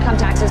little in income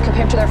taxes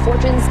compared to their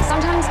fortunes,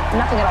 sometimes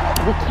nothing at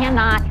all. We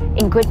cannot,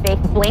 in good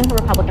faith, blame the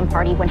Republican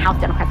Party when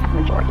House Democrats have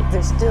a majority.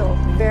 There's still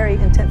very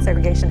intense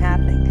segregation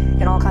happening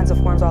in all kinds of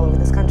forms all over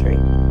this country.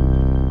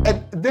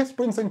 And this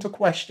brings into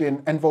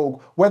question and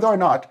vogue whether or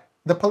not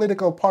the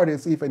political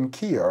parties even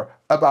care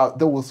about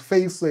those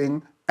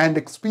facing and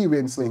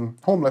experiencing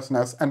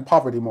homelessness and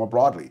poverty more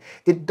broadly.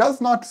 It does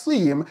not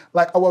seem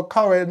like our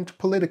current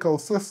political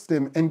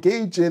system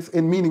engages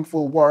in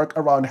meaningful work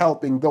around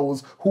helping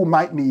those who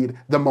might need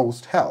the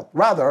most help.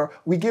 Rather,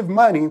 we give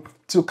money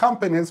to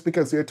companies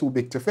because they're too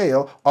big to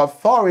fail, or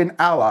foreign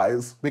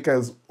allies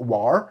because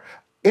war.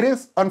 It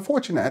is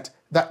unfortunate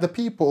that the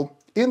people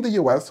in the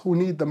US who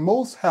need the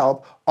most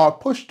help are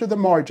pushed to the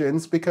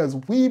margins because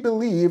we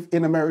believe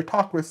in a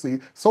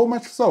meritocracy, so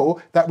much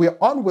so that we are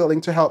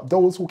unwilling to help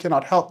those who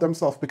cannot help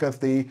themselves because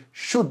they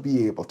should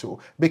be able to.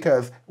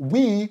 Because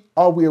we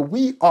are where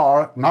we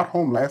are, not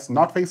homeless,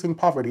 not facing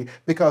poverty,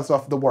 because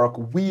of the work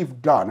we've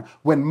done.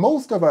 When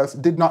most of us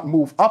did not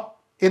move up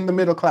in the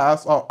middle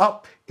class or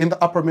up in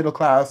the upper middle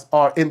class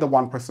or in the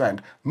 1%.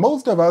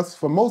 Most of us,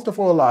 for most of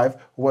our life,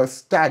 were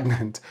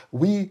stagnant.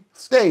 We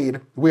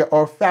stayed where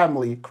our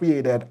family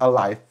created a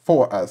life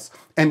for us.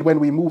 And when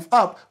we move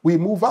up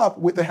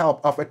with the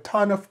help of a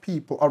ton of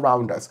people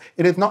around us.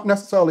 It is not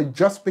necessarily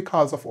just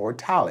because of our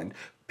talent.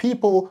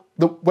 People,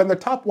 when the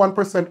top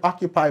 1%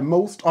 occupy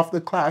most of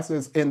the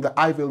classes in the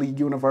Ivy League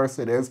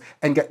universities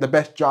and get the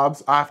best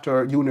jobs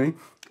after uni,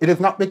 it is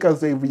not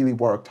because they really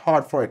worked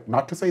hard for it.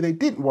 Not to say they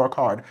didn't work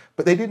hard,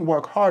 but they didn't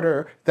work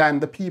harder than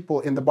the people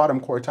in the bottom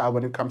quartile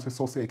when it comes to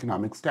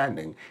socioeconomic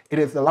standing. It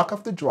is the luck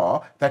of the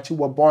draw that you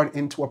were born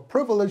into a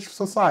privileged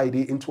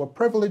society, into a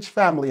privileged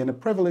family, in a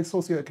privileged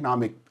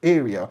socioeconomic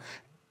area.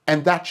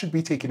 And that should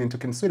be taken into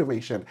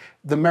consideration.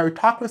 The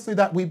meritocracy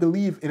that we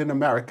believe in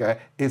America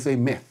is a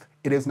myth.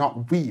 It is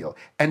not real.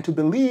 And to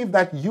believe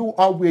that you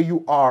are where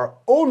you are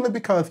only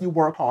because you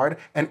work hard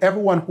and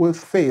everyone who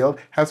has failed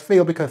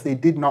because they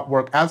did not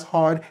work as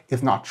hard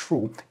is not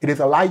true. It is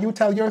a lie you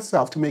tell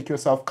yourself to make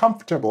yourself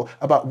comfortable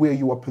about where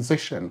you are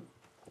positioned.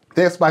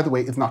 This, by the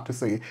way, is not to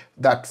say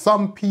that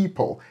some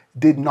people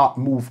did not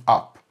move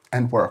up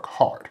and work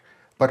hard.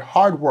 But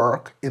hard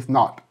work is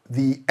not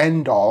the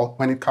end-all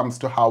when it comes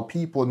to how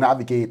people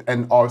navigate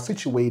and are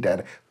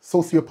situated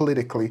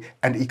sociopolitically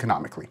and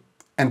economically.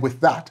 And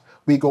with that,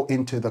 we go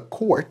into the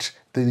court,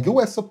 the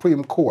US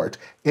Supreme Court,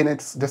 in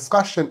its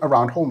discussion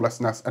around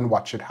homelessness and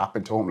what should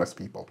happen to homeless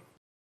people.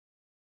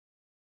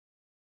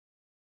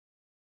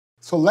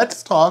 So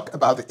let's talk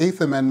about the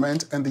 8th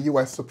Amendment and the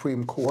US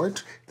Supreme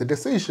Court, the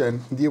decision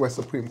the US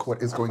Supreme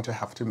Court is going to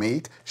have to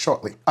make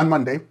shortly. On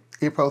Monday,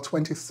 April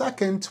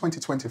 22nd,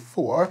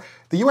 2024,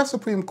 the US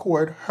Supreme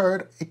Court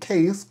heard a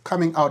case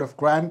coming out of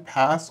Grand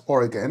Pass,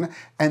 Oregon,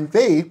 and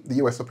the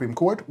US Supreme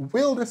Court,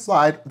 will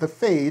decide the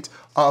fate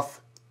of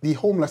the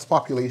homeless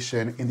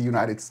population in the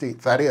United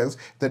States. That is,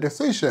 the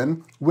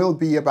decision will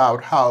be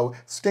about how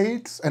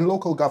states and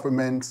local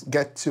governments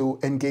get to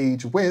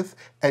engage with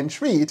and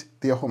treat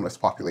their homeless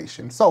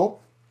population. So,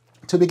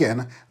 to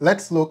begin,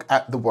 let's look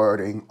at the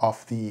wording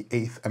of the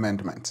 8th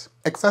Amendment.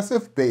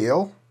 Excessive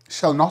bail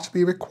shall not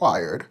be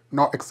required,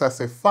 nor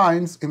excessive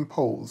fines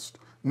imposed,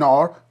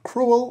 nor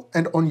cruel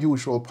and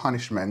unusual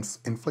punishments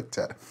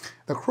inflicted.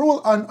 The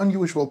cruel and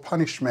unusual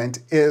punishment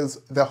is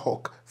the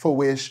hook for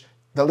which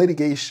the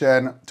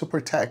litigation to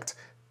protect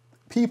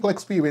people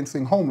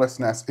experiencing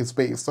homelessness is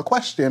based. The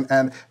question,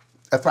 and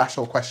a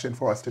threshold question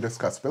for us to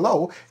discuss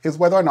below, is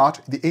whether or not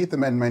the 8th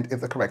Amendment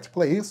is the correct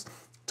place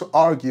to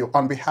argue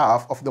on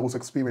behalf of those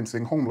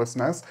experiencing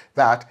homelessness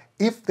that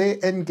if they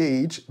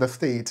engage the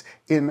state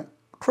in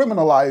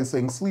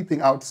criminalizing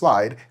sleeping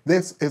outside,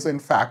 this is in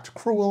fact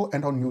cruel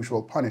and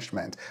unusual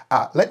punishment.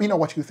 Let me know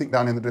what you think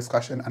down in the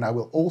discussion, and I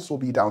will also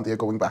be down there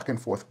going back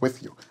and forth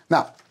with you.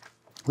 Now,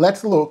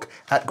 let's look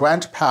at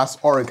Grand Pass,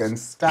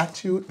 Oregon's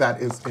statute that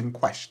is in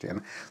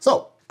question.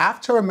 So,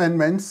 after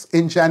amendments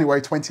in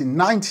January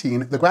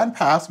 2019, the Grand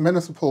Pass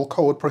Municipal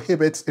Code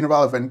prohibits in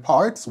relevant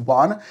parts: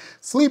 1.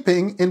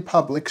 Sleeping in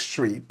public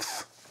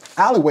streets,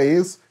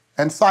 alleyways,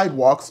 and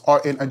sidewalks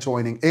or in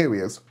adjoining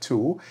areas;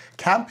 2.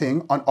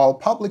 Camping on all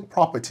public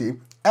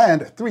property;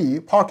 and 3.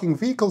 Parking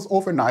vehicles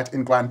overnight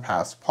in Grand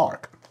Pass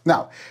Park.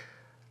 Now,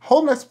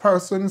 homeless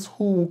persons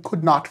who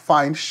could not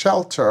find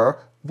shelter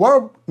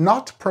were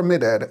not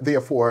permitted,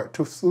 therefore,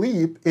 to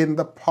sleep in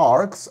the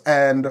parks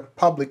and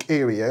public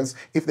areas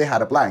if they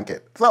had a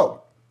blanket.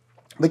 So,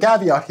 the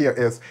caveat here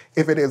is,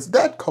 if it is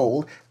dead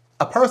cold,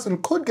 a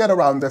person could get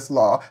around this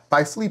law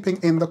by sleeping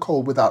in the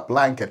cold without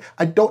blanket.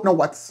 I don't know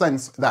what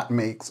sense that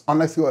makes,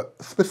 unless you're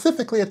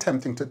specifically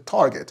attempting to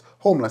target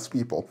homeless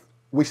people,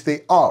 which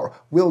they are.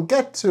 We'll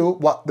get to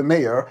what the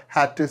mayor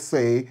had to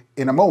say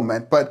in a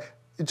moment, but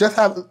just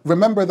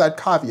remember that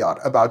caveat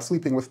about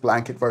sleeping with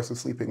blanket versus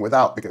sleeping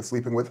without, because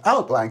sleeping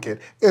without blanket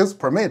is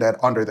permitted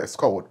under this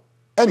code.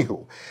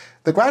 Anywho,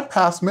 the Grand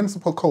Pass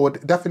Municipal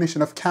Code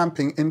definition of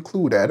camping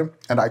included,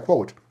 and I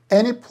quote,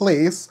 "Any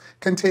place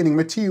containing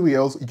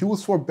materials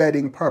used for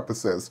bedding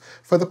purposes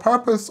for the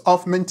purpose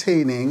of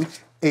maintaining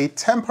a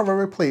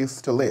temporary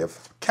place to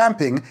live.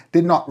 Camping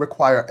did not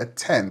require a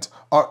tent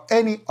or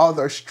any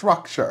other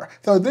structure."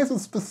 So this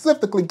is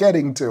specifically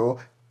getting to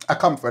a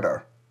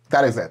comforter.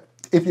 That is it.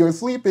 If you're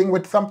sleeping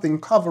with something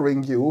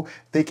covering you,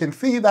 they can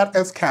see that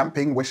as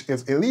camping, which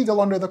is illegal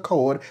under the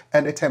code,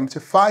 and attempt to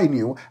fine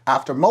you.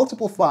 After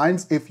multiple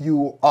fines, if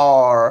you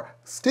are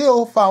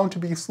still found to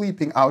be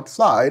sleeping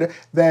outside,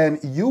 then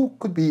you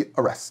could be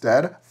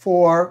arrested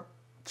for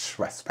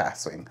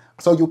trespassing.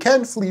 So you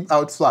can sleep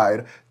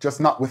outside, just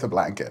not with a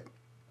blanket.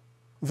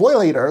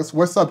 Violators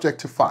were subject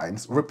to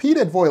fines.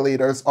 Repeated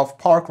violators of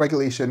park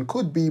regulation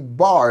could be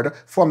barred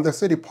from the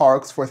city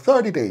parks for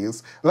 30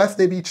 days, lest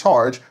they be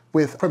charged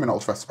with criminal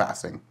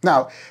trespassing.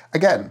 Now,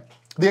 again,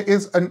 there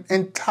is an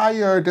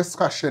entire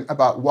discussion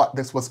about what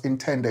this was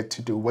intended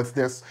to do. Was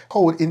this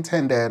code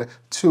intended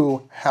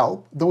to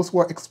help those who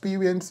are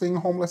experiencing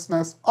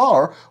homelessness,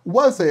 or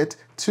was it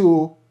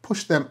to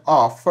push them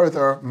off,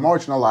 further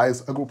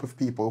marginalize a group of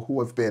people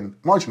who have been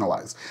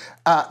marginalized?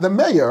 The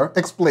mayor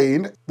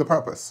explained the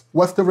purpose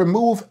was to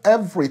remove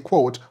every,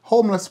 quote,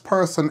 homeless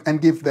person and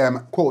give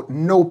them, quote,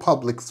 no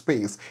public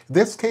space.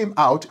 This came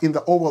out in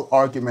the oral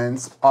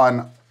arguments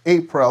on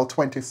April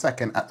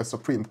 22nd at the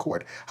Supreme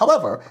Court.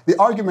 However, the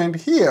argument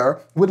here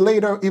would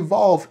later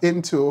evolve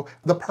into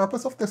the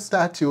purpose of the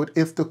statute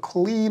is to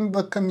clean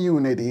the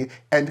community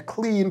and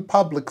clean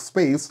public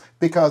space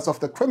because of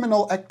the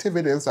criminal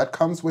activities that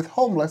comes with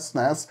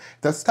homelessness.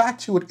 The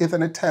statute is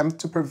an attempt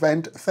to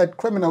prevent said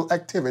criminal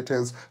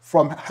activities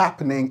from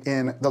happening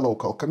in the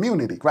local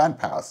community, Grand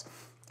Pass.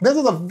 This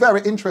is a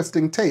very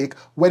interesting take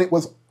when it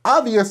was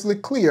obviously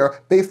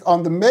clear based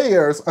on the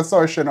mayor's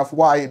assertion of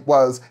why it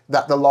was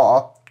that the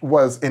law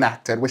was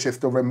enacted, which is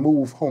to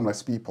remove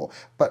homeless people.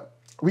 But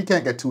we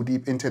can't get too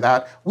deep into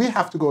that. We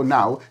have to go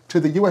now to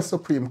the US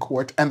Supreme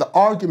Court and the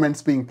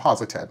arguments being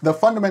posited. The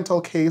fundamental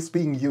case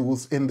being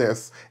used in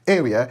this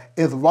area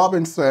is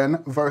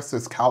Robinson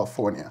versus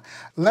California.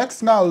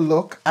 Let's now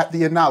look at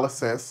the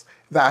analysis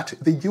that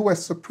the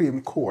US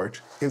Supreme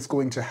Court is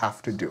going to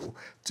have to do.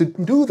 To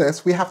do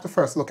this, we have to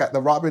first look at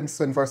the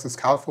Robinson versus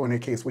California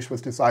case, which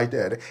was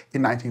decided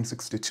in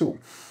 1962.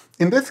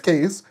 In this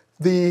case,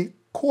 the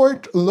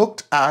court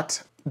looked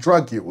at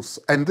drug use,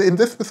 and in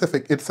this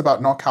specific, it's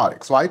about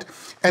narcotics, right?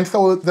 And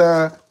so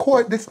the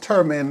court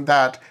determined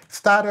that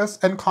status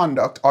and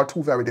conduct are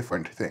two very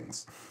different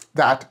things.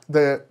 that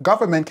the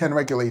government can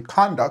regulate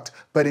conduct,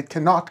 but it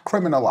cannot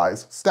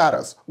criminalize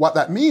status. What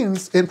that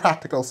means in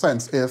practical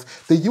sense is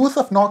the use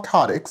of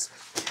narcotics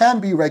can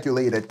be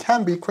regulated,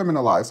 can be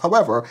criminalized.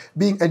 However,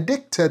 being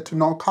addicted to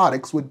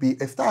narcotics would be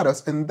a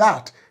status, and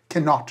that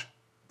cannot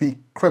be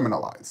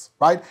criminalized,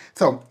 right?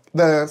 So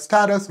the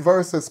status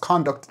versus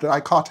conduct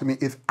dichotomy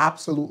is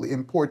absolutely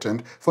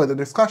important for the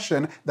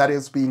discussion that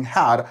is being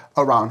had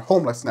around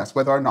homelessness,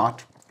 whether or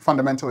not,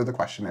 fundamentally the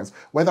question is,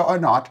 whether or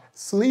not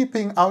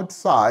sleeping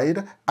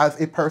outside as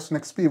a person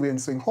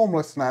experiencing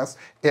homelessness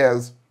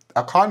is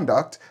a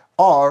conduct,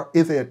 or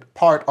is it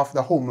part of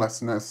the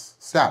homelessness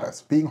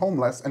status? Being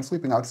homeless and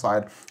sleeping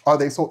outside, are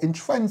they so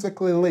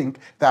intrinsically linked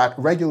that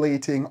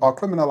regulating or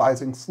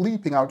criminalizing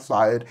sleeping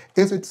outside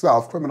is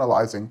itself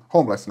criminalizing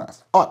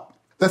homelessness?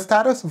 The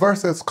status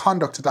versus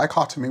conduct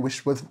dichotomy,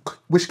 which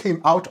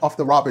came out of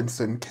the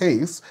Robinson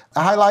case,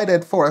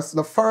 highlighted for us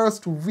the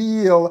first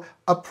real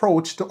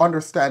approach to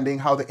understanding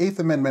how the Eighth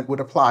Amendment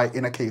would apply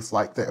in a case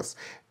like this.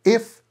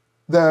 If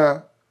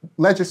the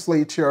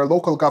legislature,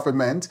 local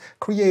government,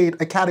 create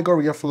a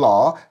category of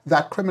law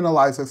that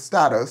criminalizes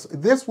status,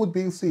 this would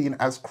be seen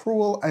as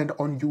cruel and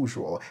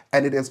unusual,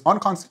 and it is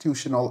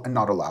unconstitutional and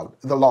not allowed,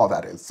 the law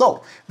that is.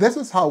 So this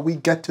is how we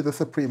get to the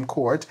Supreme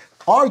Court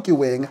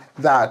arguing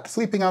that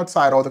sleeping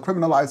outside, or the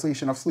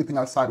criminalization of sleeping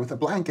outside with a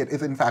blanket,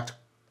 is in fact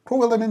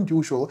cruel and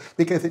unusual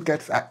because it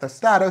gets at the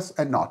status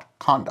and not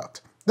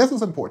conduct. This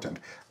is important.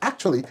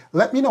 Actually,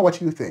 let me know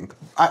what you think.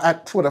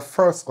 At sort of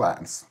first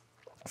glance,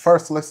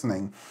 first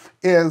listening,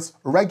 is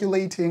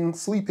regulating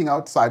sleeping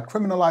outside,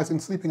 criminalizing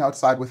sleeping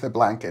outside with a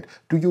blanket.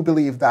 Do you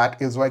believe that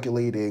is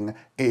regulating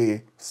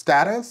a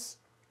status?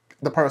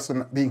 The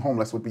person being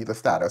homeless would be the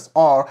status,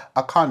 or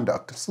a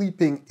conduct.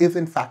 Sleeping is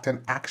in fact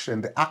an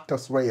action. The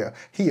actus rea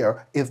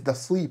here is the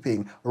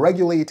sleeping.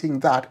 Regulating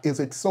that, is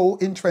it so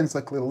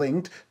intrinsically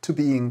linked to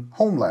being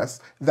homeless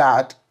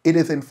that it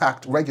is in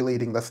fact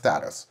regulating the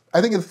status?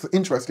 I think it's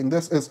interesting.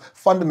 This is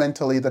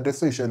fundamentally the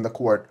decision the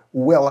court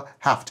will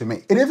have to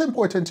make. It is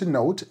important to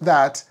note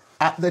that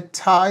at the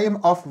time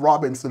of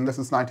Robinson, this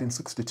is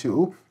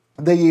 1962,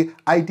 the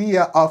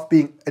idea of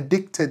being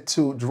addicted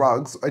to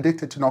drugs,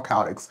 addicted to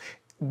narcotics,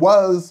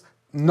 was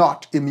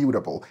not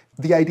immutable.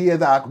 The idea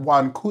that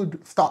one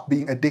could stop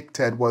being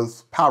addicted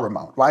was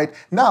paramount, right?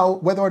 Now,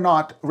 whether or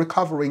not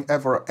recovering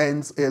ever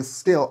ends is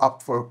still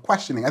up for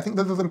questioning. I think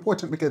this is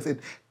important because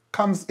it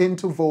comes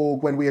into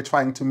vogue when we are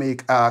trying to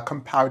make a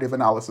comparative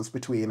analysis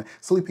between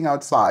sleeping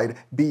outside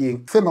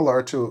being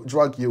similar to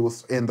drug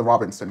use in the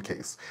Robinson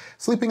case.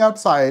 Sleeping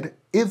outside,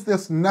 is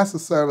this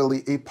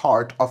necessarily a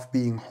part of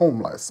being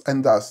homeless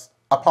and thus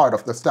a part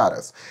of the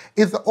status?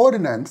 Is the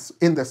ordinance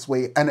in this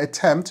way an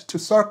attempt to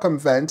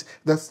circumvent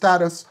the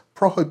status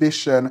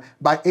prohibition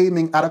by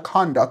aiming at a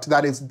conduct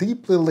that is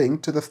deeply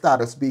linked to the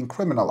status being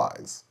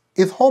criminalized?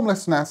 Is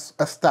homelessness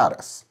a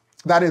status?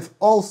 That is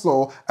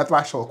also a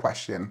threshold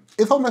question.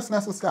 Is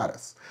homelessness a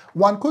status?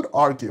 One could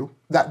argue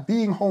that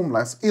being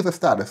homeless is a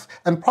status,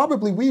 and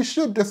probably we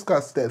should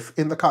discuss this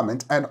in the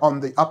comment and on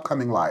the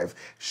upcoming live.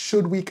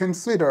 Should we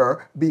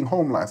consider being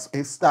homeless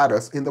a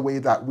status in the way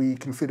that we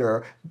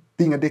consider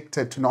being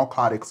addicted to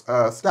narcotics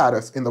a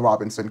status in the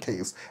Robinson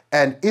case?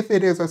 And if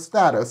it is a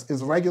status,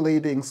 is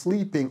regulating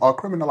sleeping or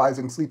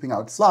criminalizing sleeping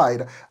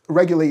outside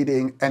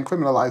regulating and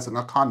criminalizing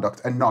a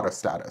conduct and not a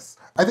status?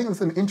 I think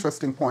it's an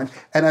interesting point,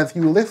 and as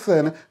you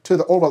listen to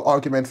the oral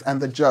arguments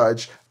and the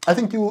judge, I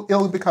think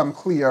it'll become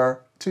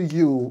clear to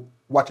you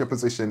what your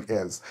position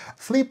is.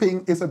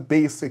 Sleeping is a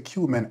basic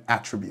human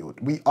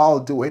attribute. We all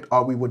do it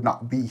or we would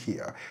not be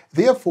here.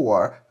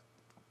 Therefore,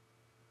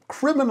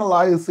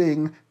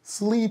 criminalizing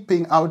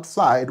sleeping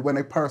outside when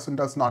a person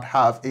does not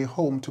have a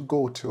home to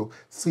go to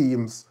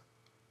seems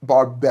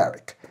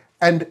barbaric.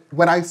 And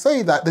when I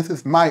say that, this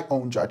is my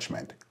own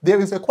judgment. There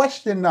is a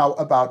question now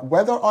about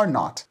whether or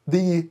not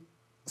the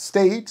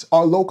state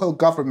or local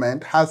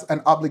government has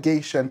an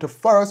obligation to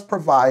first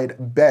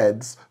provide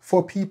beds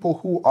for people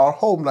who are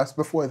homeless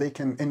before they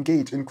can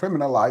engage in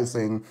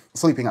criminalizing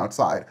sleeping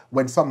outside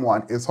when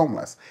someone is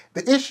homeless.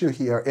 The issue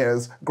here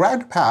is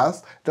Grand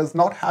Pass does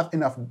not have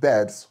enough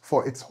beds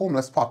for its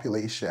homeless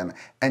population,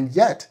 and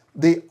yet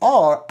they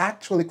are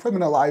actually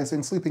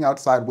criminalizing sleeping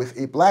outside with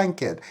a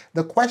blanket.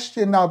 The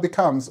question now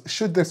becomes,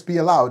 should this be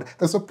allowed?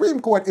 The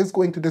Supreme Court is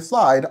going to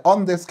decide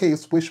on this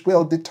case, which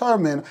will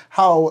determine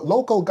how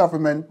local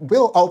government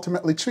will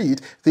ultimately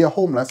treat their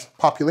homeless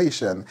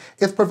population.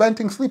 Is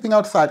preventing sleeping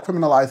outside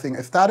criminalizing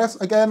a status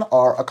again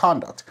or a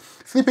conduct?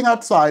 Sleeping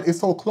outside is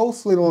so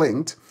closely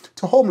linked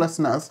to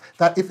homelessness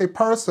that if a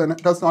person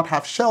does not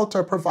have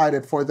shelter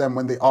provided for them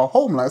when they are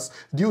homeless,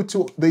 due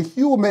to the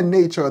human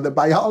nature, the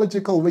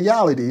biological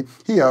reality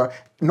here,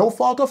 no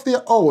fault of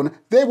their own,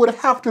 they would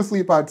have to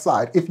sleep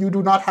outside. If you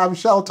do not have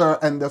shelter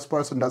and this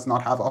person does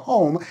not have a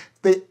home,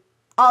 they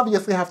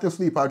obviously have to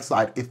sleep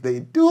outside. If they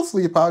do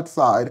sleep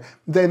outside,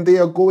 then they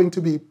are going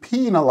to be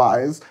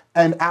penalized,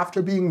 and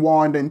after being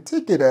warned and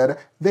ticketed,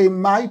 they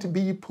might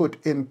be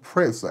put in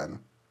prison.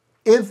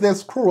 Is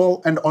this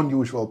cruel and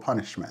unusual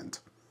punishment?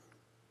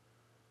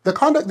 The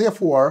conduct,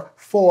 therefore,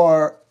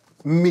 for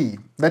me,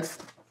 let's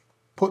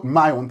put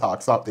my own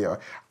thoughts out there.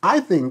 I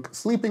think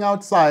sleeping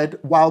outside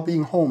while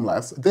being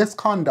homeless, this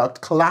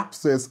conduct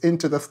collapses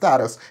into the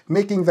status,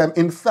 making them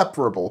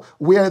inseparable.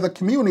 Where the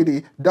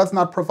community does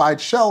not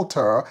provide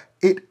shelter,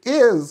 it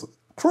is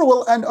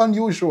cruel and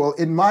unusual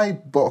in my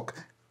book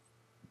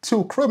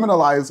to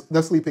criminalize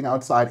the sleeping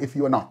outside if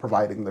you are not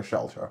providing the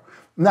shelter.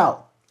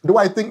 Now, do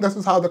I think this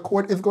is how the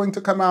court is going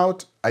to come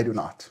out? I do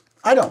not.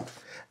 I don't.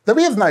 The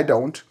reason I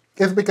don't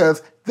is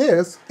because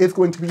this is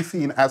going to be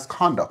seen as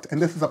conduct,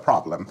 and this is a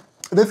problem.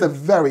 This is a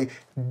very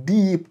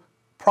deep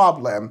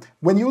problem.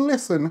 When you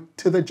listen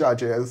to the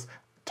judges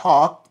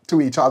talk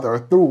to each other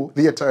through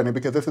the attorney,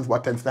 because this is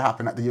what tends to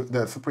happen at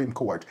the Supreme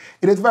Court,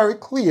 it is very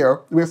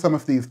clear where some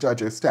of these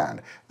judges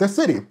stand. The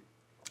city,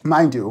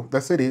 mind you,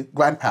 the city,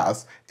 Grant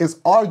Pass, is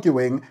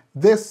arguing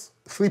this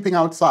sleeping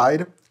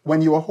outside when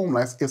you are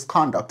homeless is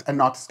conduct and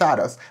not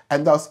status,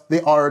 and thus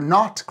they are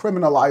not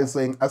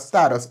criminalizing a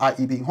status,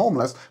 i.e. being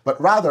homeless, but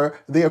rather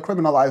they are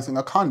criminalizing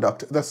a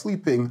conduct, the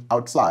sleeping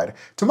outside.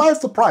 To my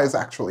surprise,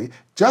 actually,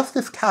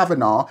 Justice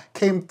Kavanaugh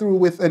came through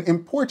with an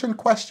important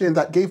question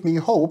that gave me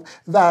hope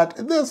that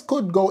this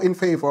could go in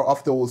favor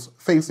of those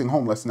facing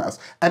homelessness.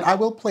 And I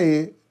will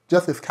play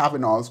Justice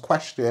Kavanaugh's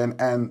question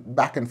and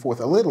back and forth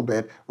a little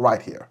bit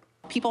right here.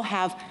 People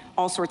have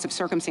all sorts of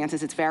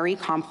circumstances. It's very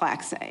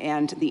complex,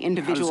 and the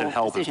individual How does it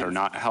help decisions. if they're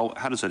not?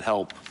 How does it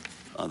help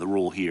the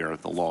rule here,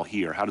 the law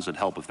here? How does it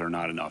help if there are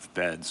not enough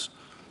beds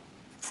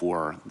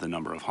for the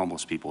number of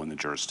homeless people in the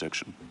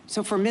jurisdiction?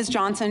 So for Ms.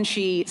 Johnson,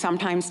 she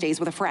sometimes stays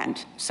with a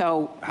friend.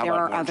 So How there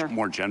about are other.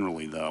 more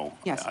generally, though?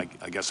 Yes.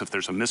 I guess if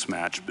there's a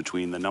mismatch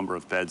between the number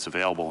of beds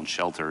available in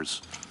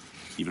shelters,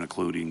 even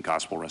including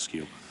gospel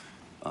rescue,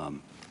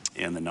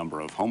 and the number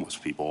of homeless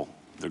people,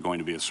 there are going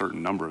to be a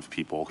certain number of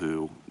people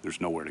who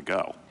there's nowhere to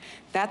go.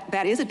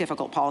 That is a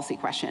difficult policy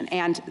question.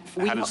 And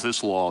how does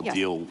this law Yes.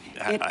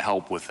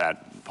 help with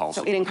that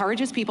policy? So it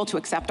encourages people to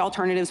accept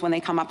alternatives when they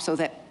come up so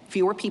that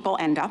fewer people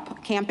end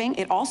up camping.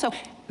 It also,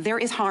 there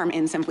is harm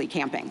in simply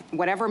camping.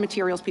 Whatever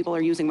materials people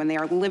are using when they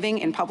are living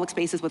in public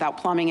spaces without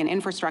plumbing and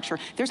infrastructure,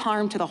 there's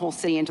harm to the whole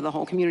city and to the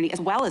whole community as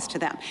well as to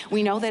them.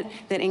 We know that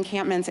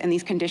encampments and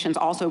these conditions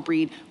also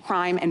breed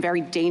crime and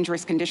very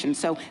dangerous conditions.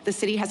 So the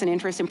city has an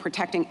interest in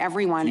protecting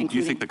everyone, Do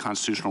including— you think the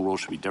constitutional rule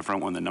should be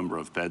different when the number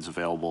of beds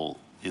available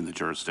in the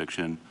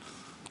jurisdiction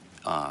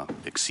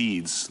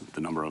exceeds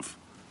the number of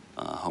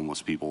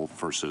homeless people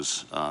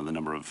versus the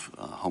number of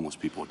homeless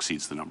people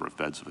exceeds the number of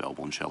beds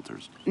available in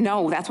shelters?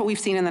 No, that's what we've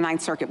seen in the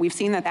Ninth Circuit. We've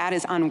seen that that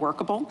is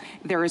unworkable.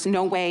 There is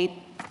no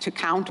way to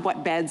count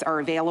what beds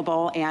are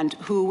available and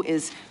who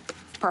is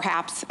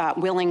perhaps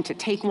willing to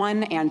take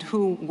one and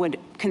who would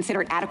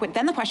consider it adequate.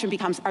 Then the question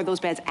becomes, are those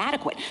beds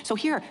adequate? So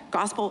here,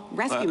 Gospel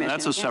Rescue Mission.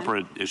 That's a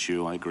separate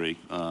issue, I agree.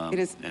 It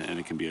is. And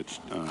it can be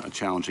a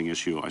challenging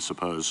issue, I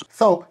suppose.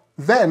 So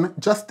then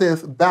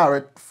Justice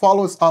Barrett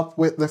follows up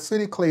with the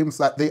city claims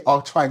that they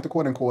are trying to,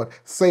 quote unquote,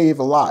 save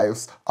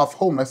lives of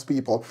homeless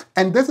people.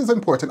 And this is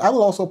important. I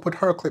will also put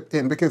her clip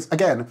in because,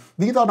 again,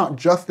 these are not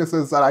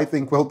justices that I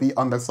think will be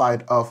on the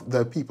side of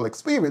the people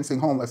experiencing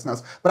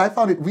homelessness, but I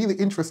found it really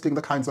interesting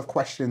the kinds of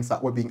questions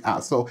that were being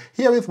asked. So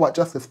here is what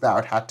Justice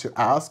Barrett had to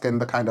ask and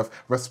the kind of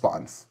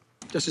response.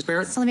 Justice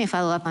Barrett? So let me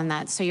follow up on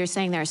that. So you're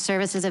saying there are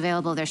services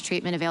available, there's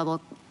treatment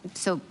available,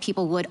 so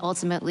people would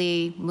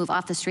ultimately move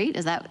off the street?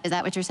 Is that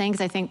what you're saying?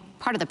 Because I think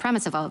part of the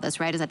premise of all of this,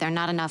 right, is that there are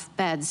not enough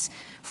beds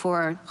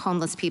for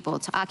homeless people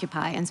to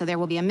occupy. And so there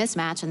will be a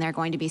mismatch, and there are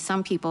going to be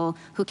some people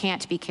who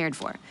can't be cared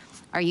for.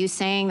 Are you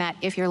saying that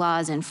if your law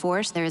is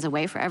enforced, there is a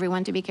way for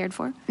everyone to be cared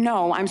for?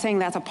 No, I'm saying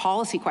that's a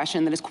policy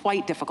question that is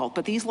quite difficult,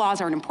 but these laws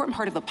are an important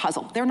part of the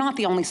puzzle. They're not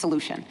the only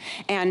solution,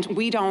 and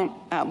we don't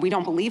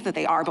believe that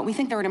they are, but we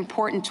think they're an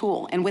important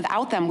tool, and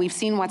without them, we've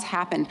seen what's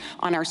happened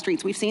on our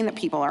streets. We've seen that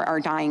people are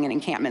dying in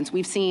encampments.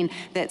 We've seen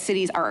that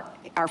cities are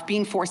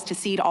being forced to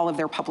cede all of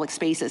their public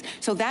spaces.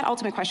 So that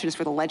ultimate question is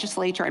for the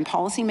legislature and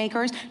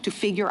policymakers to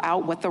figure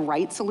out what the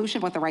right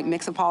solution, what the right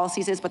mix of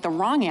policies is, but the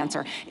wrong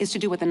answer is to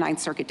do what the Ninth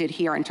Circuit did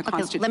here and to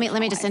Let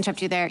me just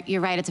interrupt you there.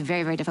 You're right, it's a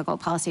very, very difficult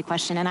policy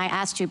question. And I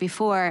asked you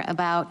before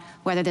about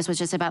whether this was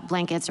just about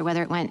blankets or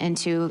whether it went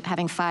into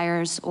having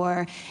fires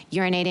or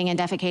urinating and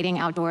defecating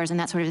outdoors and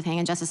that sort of thing.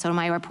 And Justice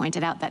Sotomayor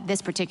pointed out that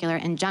this particular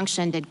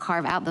injunction did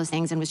carve out those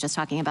things and was just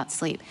talking about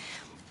sleep.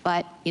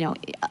 But, you know,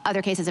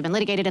 other cases have been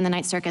litigated in the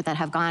Ninth Circuit that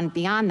have gone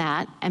beyond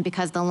that. And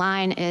because the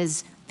line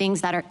is things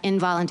that are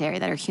involuntary,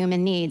 that are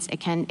human needs, it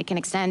can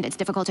extend. It's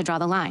difficult to draw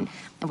the line.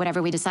 And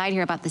whatever we decide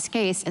here about this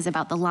case is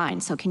about the line.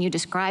 So can you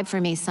describe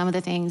for me some of the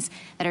things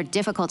that are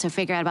difficult to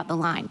figure out about the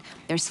line?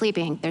 They're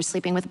sleeping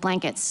with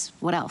blankets.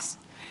 What else?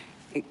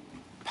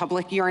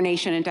 Public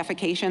urination and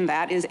defecation,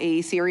 that is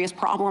a serious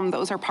problem.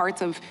 Those are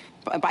parts of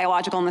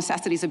biological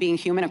necessities of being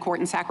human. A court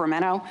in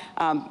Sacramento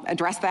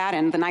addressed that,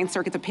 and the Ninth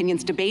Circuit's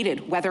opinions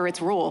debated whether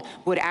its rule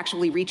would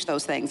actually reach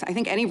those things. I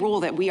think any rule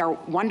that we are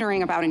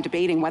wondering about and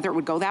debating whether it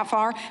would go that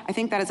far, I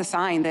think that is a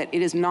sign that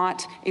it is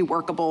not a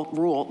workable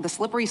rule. The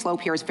slippery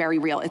slope here is very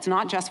real. It's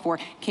not just for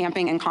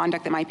camping and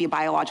conduct that might be a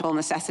biological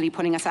necessity,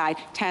 putting aside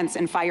tents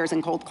and fires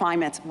in cold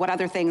climates. What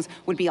other things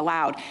would be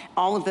allowed?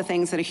 All of the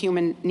things that a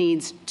human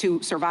needs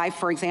to survive,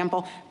 for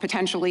example,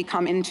 potentially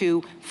come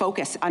into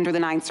focus under the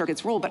Ninth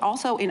Circuit's rule, but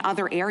also in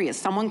other areas.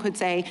 Someone could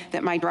say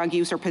that my drug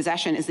use or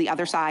possession is the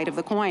other side of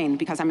the coin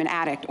because I'm an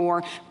addict,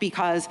 or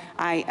because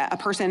a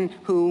person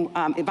who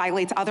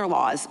violates other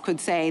laws could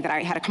say that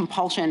I had a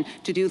compulsion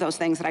to do those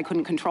things that I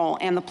couldn't control.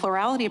 And the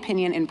plurality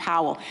opinion in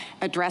Powell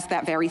addressed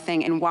that very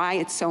thing and why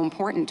it's so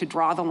important to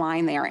draw the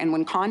line there. And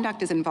when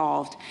conduct is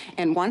involved,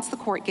 and once the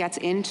court gets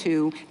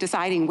into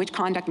deciding which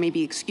conduct may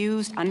be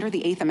excused under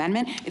the Eighth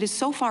Amendment, it is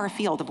so far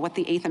afield of what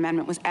the Eighth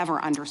Amendment was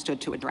ever understood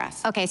to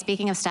address. Okay,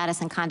 speaking of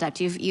status and conduct,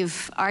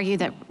 you've argued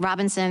that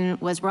Robinson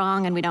was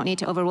wrong and we don't need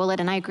to overrule it,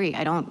 and I agree.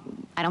 I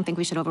don't think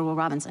we should overrule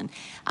Robinson.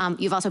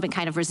 You've also been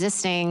kind of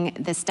resisting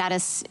the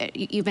status,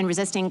 you've been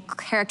resisting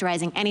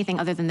characterizing anything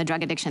other than the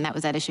drug addiction that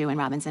was at issue in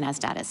Robinson as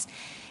status.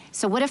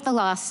 So what if the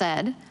law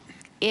said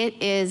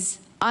it is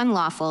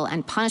unlawful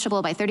and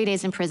punishable by 30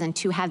 days in prison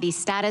to have the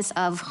status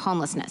of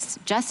homelessness?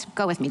 Just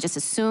go with me, just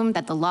assume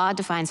that the law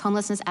defines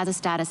homelessness as a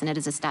status and it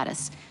is a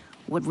status.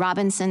 Would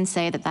Robinson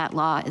say that that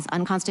law is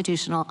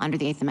unconstitutional under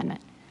the Eighth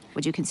Amendment?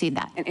 Would you concede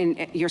that?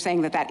 And you're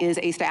saying that that is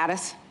a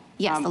status?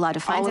 Yes, the law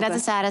defines it as a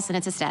status and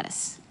it's a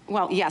status.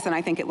 Well, yes, and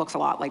I think it looks a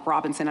lot like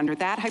Robinson under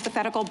that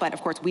hypothetical, but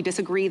of course we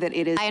disagree that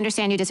it is. I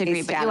understand you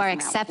disagree, but you are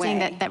accepting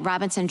that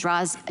Robinson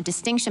draws a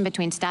distinction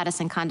between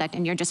status and conduct,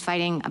 and you're just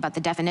fighting about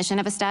the definition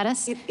of a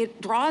status?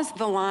 It draws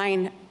the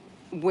line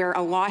where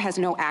a law has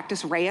no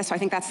actus reus, so I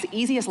think that's the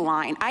easiest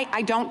line.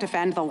 I don't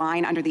defend the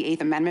line under the Eighth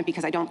Amendment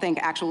because I don't think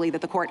actually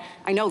that the court,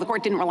 I know the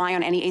court didn't rely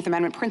on any Eighth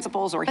Amendment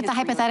principles or But the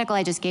hypothetical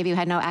I just gave you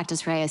had no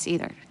actus reus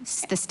either.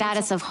 The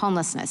status of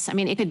homelessness. I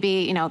mean, it could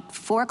be,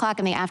 4 o'clock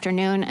in the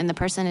afternoon and the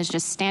person is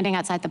just standing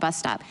outside the bus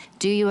stop.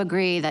 Do you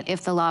agree that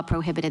if the law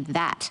prohibited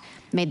that,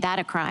 made that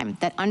a crime,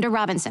 that under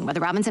Robinson, whether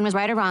Robinson was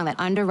right or wrong, that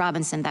under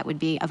Robinson that would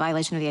be a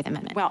violation of the Eighth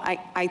Amendment? Well,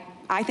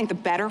 I think the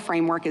better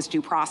framework is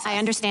due process. I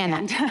understand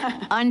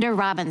that. Under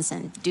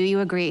Robinson, do you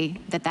agree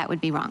that that would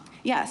be wrong?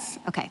 Yes.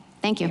 Okay,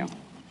 thank you.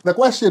 The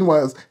question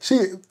was,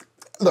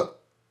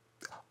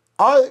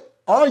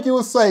 are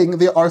you saying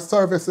there are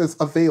services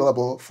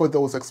available for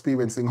those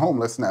experiencing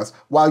homelessness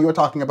while you're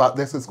talking about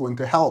this is going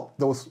to help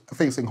those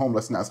facing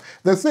homelessness?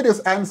 The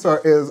city's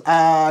answer is,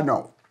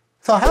 no.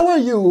 So how are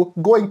you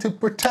going to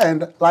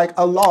pretend like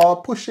a law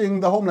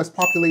pushing the homeless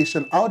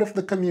population out of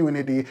the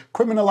community,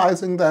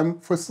 criminalizing them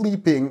for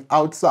sleeping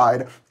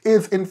outside,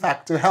 is in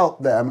fact to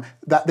help them,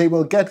 that they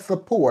will get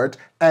support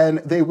and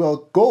they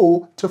will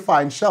go to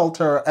find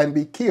shelter and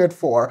be cared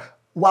for,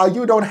 while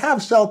you don't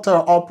have shelter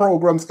or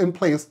programs in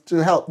place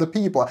to help the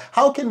people?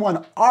 How can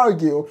one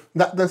argue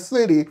that the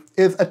city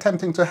is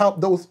attempting to help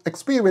those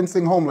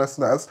experiencing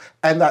homelessness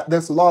and that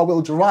this law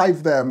will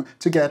drive them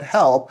to get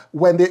help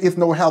when there is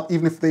no help,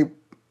 even if they...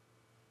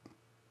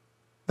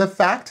 The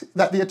fact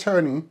that the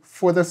attorney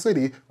for the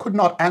city could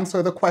not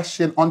answer the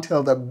question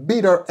until the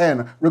bitter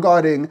end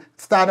regarding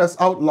status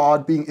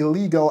outlawed being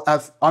illegal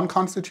as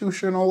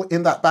unconstitutional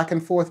in that back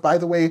and forth, by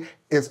the way,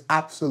 is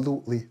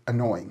absolutely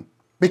annoying.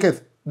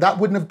 Because that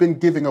wouldn't have been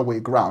giving away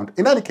ground.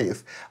 In any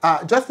case,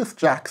 Justice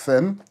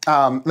Jackson,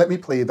 let me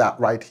play that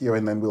right here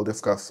and then we'll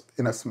discuss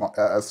in a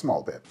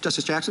small bit.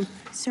 Justice Jackson?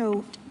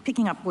 So,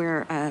 picking up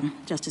where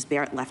Justice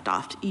Barrett left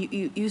off,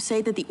 you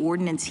say that the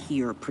ordinance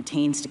here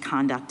pertains to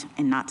conduct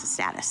and not to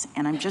status,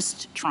 and I'm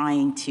just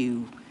trying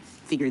to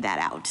figure that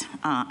out.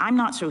 I'm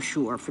not so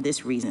sure for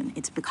this reason.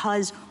 It's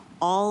because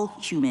all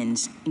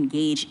humans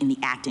engage in the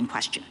act in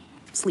question,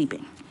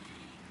 sleeping.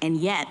 And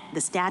yet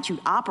the statute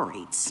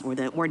operates, or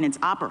the ordinance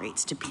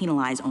operates, to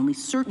penalize only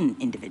certain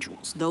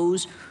individuals,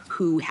 those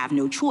who have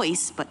no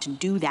choice but to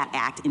do that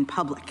act in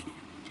public.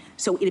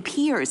 So it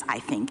appears, I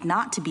think,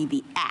 not to be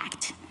the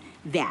act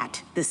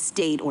that the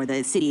state, or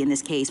the city in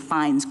this case,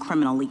 finds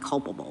criminally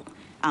culpable.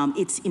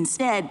 It's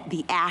instead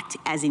the act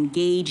as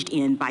engaged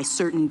in by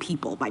certain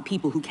people, by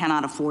people who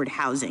cannot afford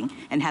housing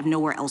and have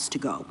nowhere else to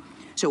go.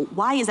 So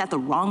why is that the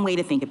wrong way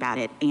to think about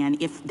it?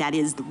 And if that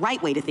is the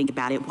right way to think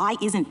about it, why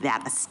isn't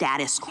that a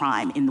status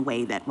crime in the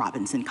way that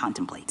Robinson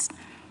contemplates?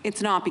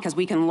 It's not, because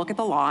we can look at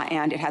the law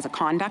and it has a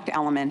conduct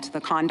element. The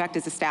conduct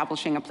is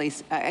establishing a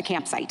place, a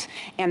campsite.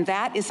 And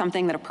that is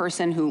something that a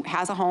person who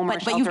has a home or a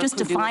shelter But you've just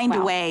could do as defined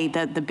well. away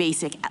the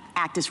basic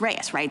actus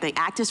reus, right? The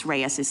actus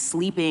reus is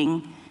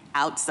sleeping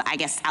outside, I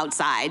guess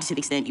outside, to the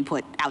extent you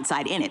put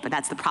outside in it, but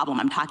that's the problem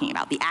I'm talking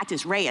about. The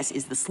actus reus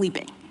is the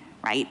sleeping,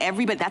 right?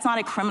 That's not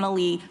a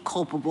criminally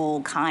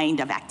culpable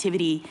kind of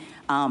activity.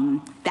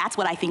 That's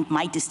what I think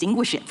might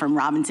distinguish it from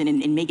Robinson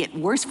and make it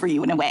worse for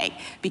you in a way.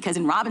 Because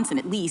in Robinson,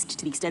 at least,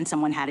 to the extent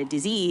someone had a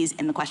disease,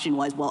 and the question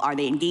was, well, are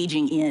they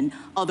engaging in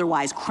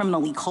otherwise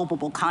criminally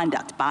culpable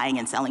conduct, buying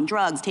and selling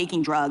drugs,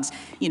 taking drugs?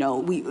 You know,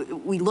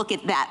 we look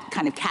at that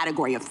kind of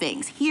category of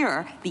things.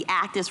 Here, the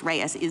actus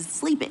reus is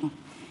sleeping.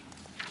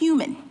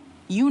 Human,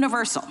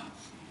 universal.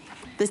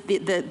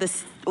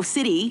 The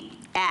city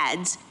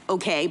adds,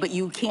 okay, but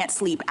you can't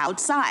sleep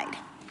outside.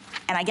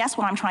 And I guess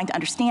what I'm trying to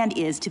understand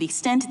is, to the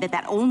extent that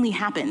that only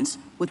happens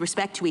with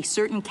respect to a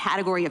certain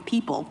category of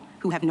people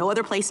who have no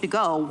other place to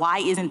go, why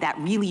isn't that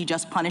really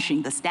just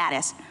punishing the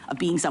status of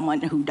being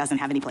someone who doesn't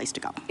have any place to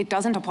go? It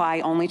doesn't apply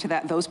only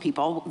to those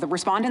people. The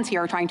respondents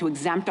here are trying to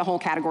exempt a whole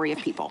category of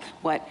people.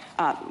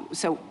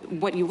 So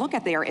what you look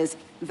at there is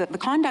the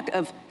conduct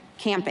of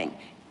camping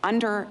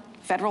under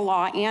federal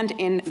law, and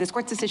in this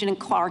court's decision in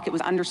Clark, it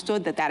was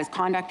understood that that is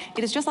conduct.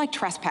 It is just like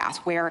trespass,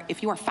 where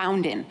if you are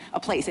found in a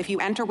place, if you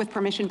enter with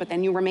permission, but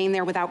then you remain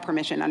there without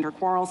permission under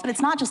quarrels. But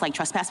it's not just like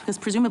trespass, because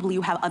presumably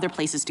you have other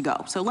places to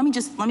go. So let me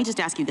just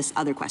ask you this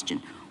other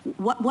question.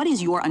 What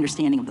is your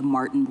understanding of the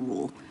Martin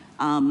rule?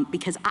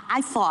 Because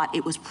I thought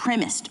it was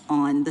premised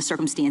on the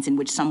circumstance in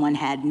which someone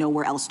had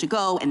nowhere else to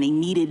go and they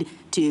needed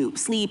to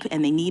sleep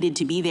and they needed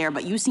to be there,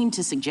 but you seem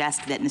to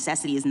suggest that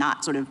necessity is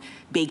not sort of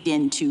baked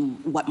into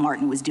what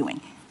Martin was doing.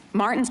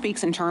 Martin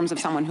speaks in terms of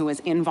someone who is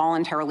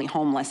involuntarily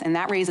homeless, and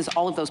that raises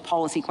all of those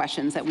policy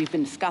questions that we've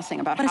been discussing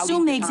about how But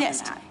assume they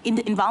exist.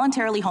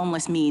 Involuntarily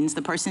homeless means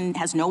the person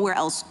has nowhere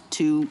else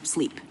to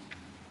sleep.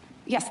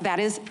 Yes, that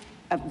is.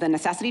 The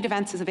necessity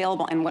defense is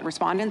available, and what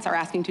respondents are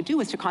asking to do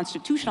is to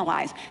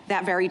constitutionalize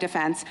that very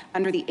defense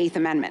under the 8th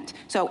Amendment.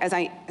 So as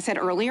I said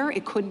earlier,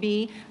 it could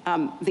be,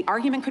 the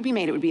argument could be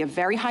made, it would be a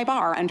very high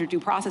bar under due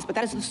process, but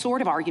that is the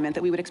sort of argument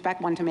that we would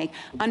expect one to make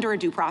under a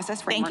due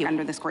process framework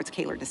under this court's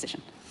Kaler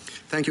decision.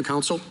 Thank you,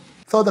 counsel.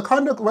 So the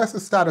conduct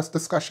versus status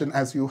discussion,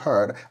 as you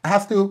heard,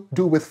 has to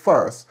do with,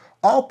 first,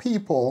 all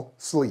people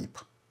sleep.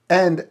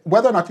 And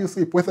whether or not you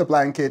sleep with a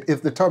blanket is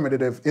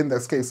determinative in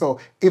this case. So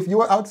if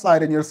you're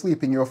outside and you're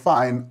sleeping, you're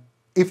fine.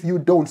 If you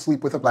don't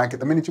sleep with a blanket,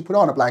 the minute you put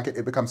on a blanket,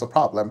 it becomes a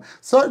problem.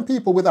 Certain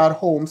people without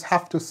homes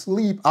have to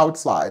sleep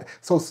outside.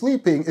 So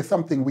sleeping is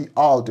something we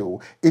all do.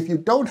 If you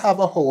don't have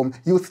a home,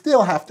 you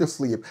still have to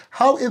sleep.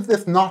 How is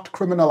this not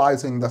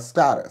criminalizing the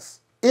status?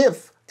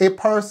 If a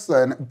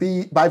person,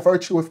 by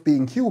virtue of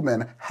being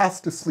human, has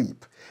to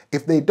sleep,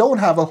 if they don't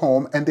have a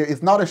home and there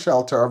is not a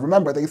shelter,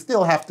 remember, they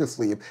still have to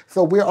sleep.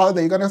 So where are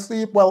they going to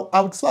sleep? Well,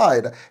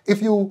 outside.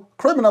 If you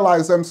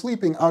criminalize them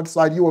sleeping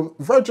outside, you are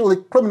virtually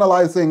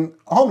criminalizing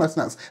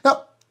homelessness.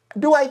 Now,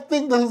 do I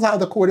think this is how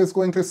the court is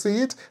going to see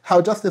it? How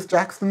Justice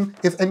Jackson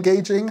is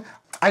engaging?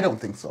 I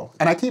don't think so.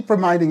 And I keep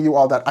reminding you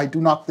all that I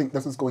do not think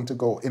this is going to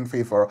go in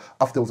favor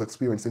of those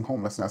experiencing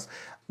homelessness.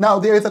 Now,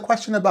 there is a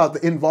question about the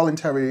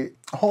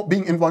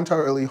being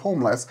involuntarily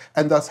homeless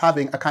and thus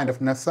having a kind of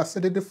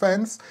necessity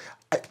defense.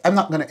 I'm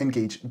not going to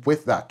engage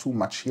with that too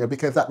much here,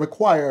 because that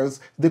requires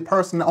the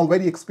person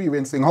already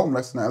experiencing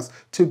homelessness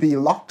to be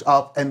locked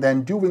up, and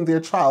then during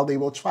their trial they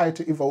will try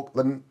to evoke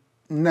the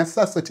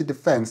necessity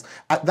defense.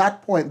 At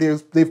that point,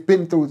 they've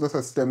been through the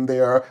system.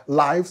 Their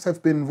lives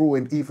have been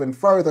ruined even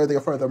further. They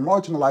are further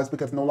marginalized,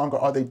 because no longer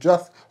are they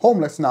just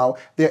homeless now.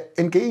 They're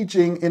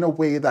engaging in a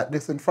way that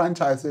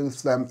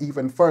disenfranchises them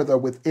even further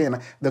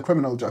within the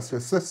criminal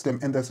justice system,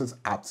 and this is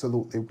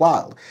absolutely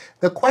wild.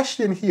 The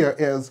question here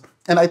is,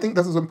 and I think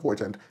this is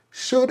important,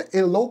 should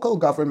a local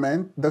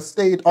government, the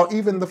state, or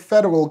even the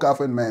federal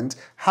government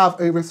have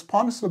a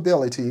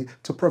responsibility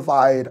to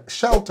provide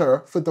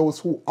shelter for those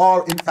who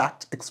are in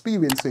fact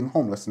experiencing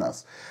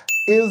homelessness?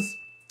 Is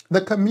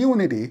the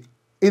community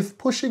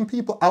pushing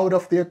people out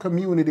of their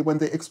community when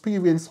they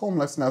experience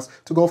homelessness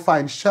to go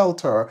find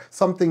shelter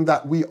something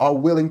that we are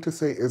willing to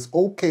say is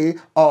okay?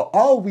 Or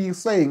are we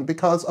saying,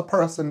 because a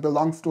person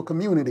belongs to a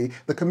community,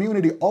 the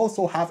community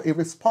also have a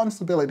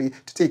responsibility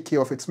to take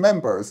care of its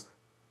members?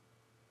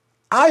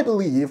 I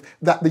believe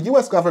that the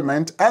US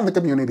government and the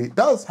community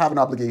does have an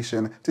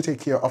obligation to take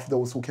care of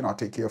those who cannot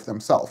take care of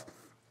themselves.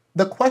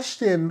 The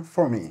question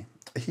for me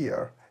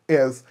here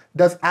is,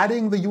 does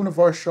adding the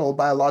universal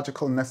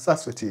biological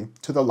necessity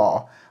to the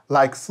law,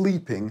 like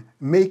sleeping,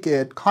 make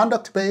it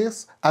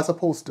conduct-based as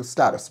opposed to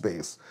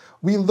status-based?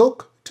 We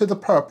look to the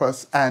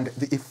purpose and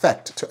the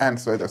effect to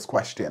answer this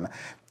question.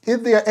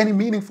 Is there any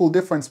meaningful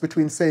difference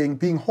between saying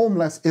being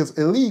homeless is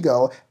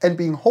illegal and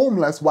being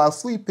homeless while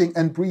sleeping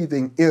and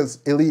breathing is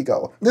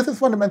illegal? This is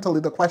fundamentally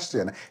the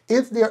question.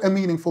 Is there a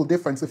meaningful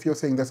difference if you're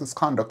saying this is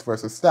conduct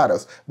versus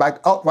status, by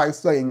outright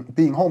saying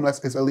being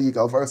homeless is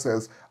illegal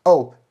versus,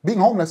 oh, being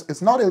homeless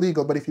is not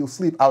illegal, but if you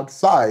sleep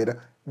outside,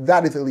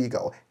 that is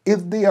illegal?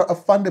 Is there a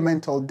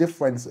fundamental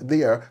difference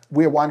there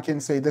where one can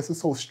say this is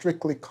so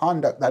strictly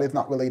conduct that is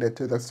not related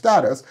to the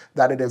status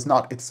that it is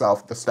not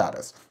itself the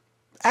status?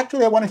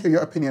 Actually, I want to hear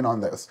your opinion on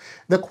this.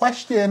 The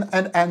question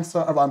and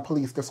answer around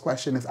police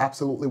discretion is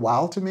absolutely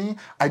wild to me.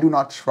 I do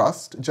not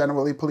trust,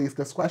 generally, police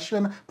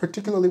discretion,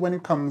 particularly when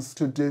it comes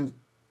to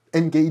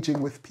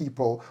engaging with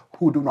people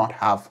who do not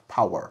have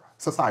power.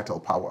 societal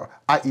power,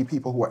 i.e.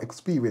 people who are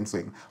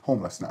experiencing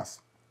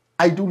homelessness.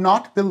 I do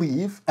not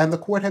believe, and the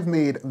court have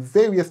made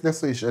various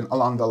decisions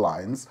along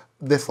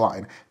this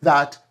line,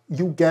 that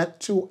you get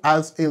to,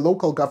 as a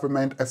local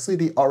government, a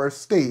city or a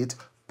state,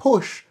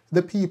 push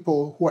the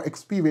people who are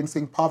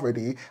experiencing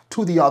poverty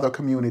to the other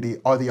community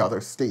or the other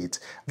state.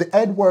 The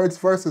Edwards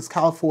versus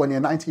California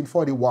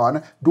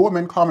 1941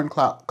 Dormant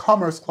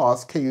Commerce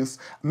Clause case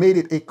made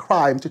it a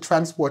crime to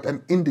transport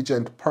an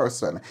indigent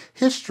person.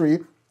 History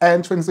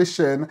and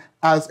transition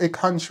as a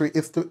country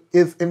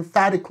is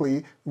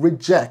emphatically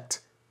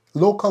reject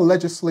local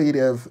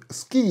legislative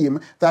scheme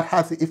that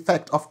has the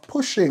effect of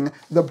pushing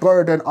the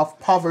burden of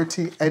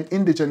poverty and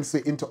indigency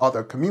into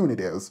other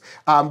communities.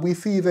 We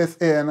see this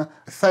in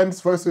Sense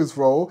versus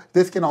Roe.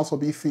 This can also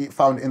be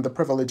found in the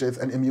Privileges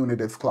and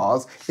Immunities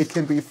Clause. It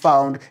can be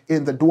found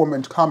in the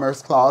Dormant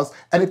Commerce Clause,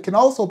 and it can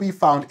also be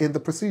found in the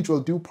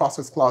Procedural Due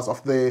Process Clause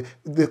of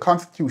the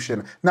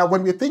Constitution. Now,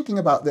 when we're thinking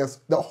about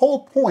this, the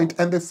whole point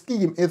and the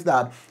scheme is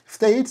that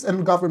states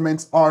and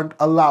governments aren't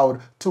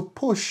allowed to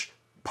push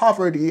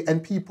poverty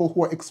and people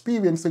who are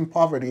experiencing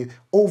poverty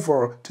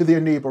over to their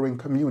neighboring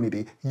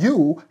community.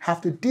 You have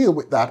to deal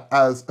with that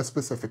as a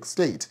specific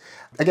state.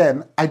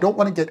 Again, I don't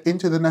want to get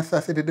into the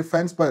necessity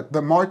defense, but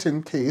the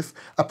Martin case,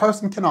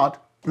 the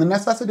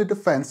necessity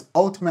defense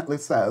ultimately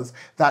says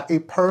that a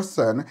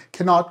person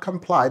cannot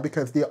comply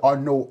because there are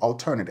no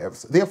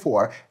alternatives.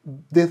 Therefore,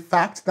 the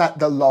fact that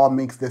the law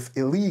makes this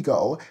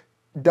illegal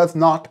does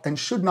not and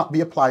should not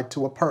be applied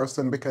to a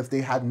person because they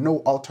had no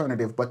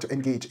alternative but to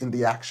engage in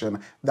the action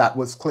that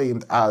was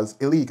claimed as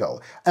illegal.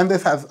 And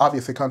this has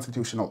obviously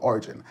constitutional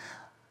origin.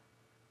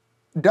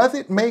 Does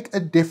it make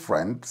a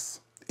difference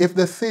if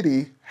the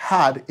city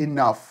had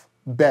enough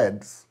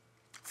beds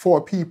for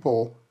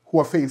people who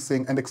are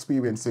facing and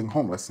experiencing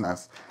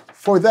homelessness,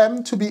 for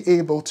them to be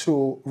able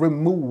to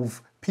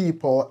remove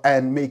people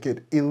and make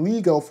it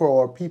illegal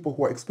for people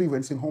who are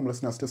experiencing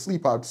homelessness to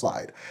sleep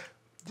outside?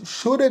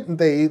 Shouldn't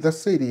they, the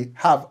city,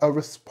 have a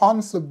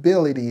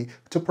responsibility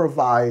to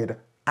provide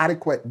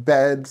adequate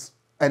beds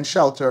and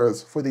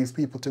shelters for these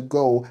people to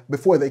go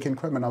before they can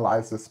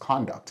criminalize this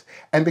conduct?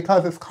 And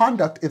because this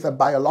conduct is a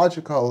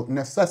biological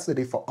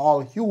necessity for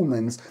all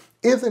humans,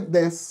 isn't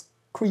this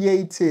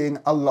creating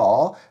a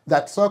law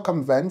that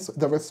circumvents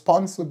the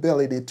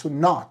responsibility to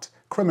not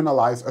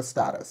criminalize a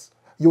status?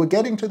 You are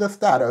getting to the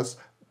status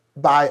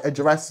by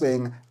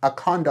addressing a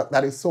conduct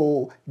that is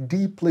so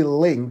deeply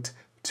linked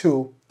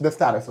to the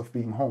status of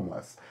being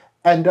homeless.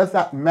 And does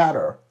that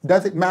matter?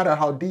 Does it matter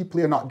how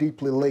deeply or not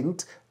deeply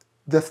linked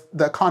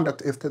the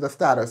conduct is to the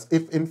status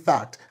if, in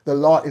fact, the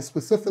law is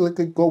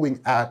specifically going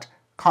at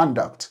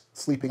conduct,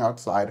 sleeping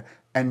outside,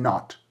 and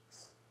not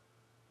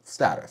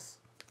status?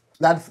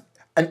 That's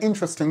an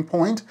interesting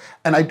point,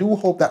 and I do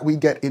hope that we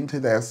get into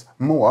this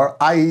more.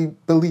 I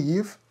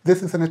believe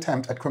this is an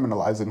attempt at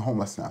criminalizing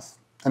homelessness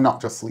and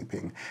not just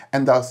sleeping.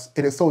 And thus,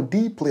 it is so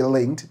deeply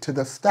linked to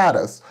the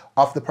status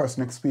of the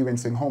person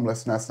experiencing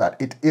homelessness that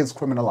it is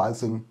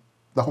criminalizing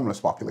the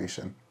homeless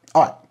population.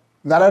 All right,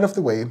 that out of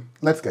the way,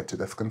 let's get to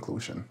this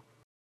conclusion.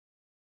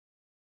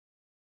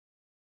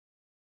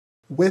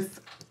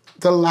 With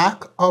the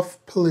lack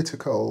of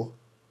political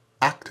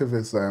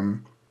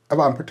activism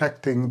around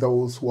protecting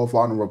those who are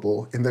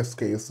vulnerable, in this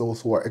case,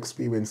 those who are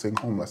experiencing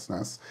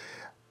homelessness,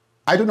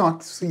 I do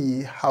not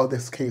see how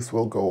this case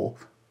will go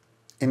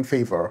in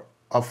favor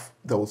of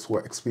those who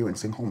are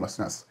experiencing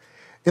homelessness.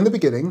 In the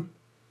beginning,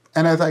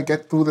 and as I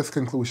get through this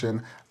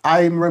conclusion,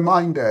 I'm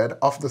reminded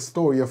of the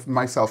story of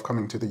myself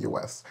coming to the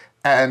US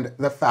and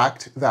the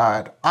fact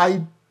that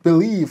I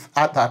believe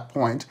at that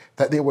point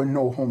that there were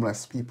no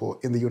homeless people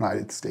in the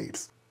United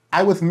States.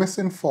 I was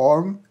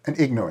misinformed and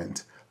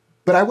ignorant,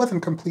 but I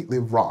wasn't completely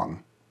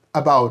wrong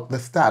about the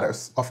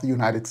status of the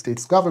United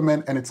States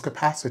government and its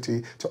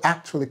capacity to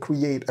actually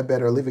create a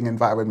better living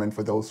environment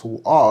for those who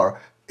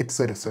are its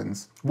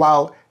citizens.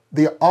 While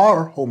there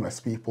are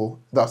homeless people,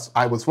 thus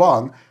I was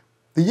wrong,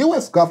 the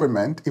US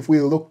government, if we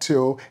look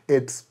to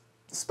its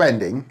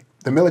spending,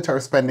 the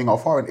military spending or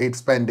foreign aid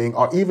spending,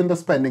 or even the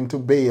spending to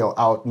bail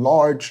out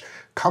large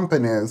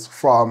companies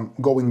from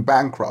going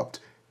bankrupt,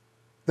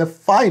 the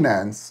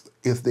finance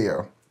is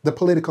there. The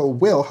political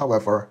will,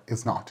 however,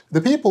 is not.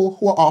 The people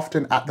who are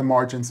often at the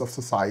margins of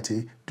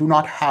society do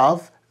not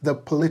have the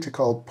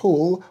political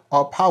pull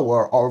or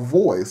power or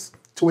voice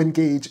to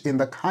engage in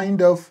the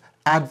kind of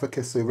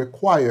advocacy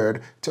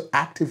required to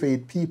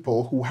activate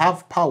people who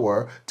have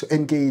power to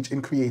engage in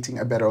creating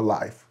a better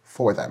life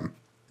for them.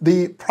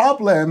 The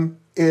problem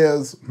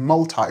is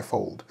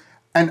multifold,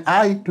 and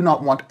I do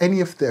not want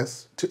any of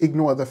this to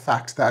ignore the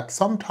fact that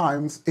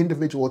sometimes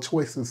individual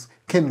choices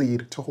can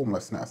lead to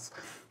homelessness.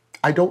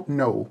 I don't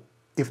know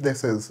if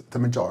this is the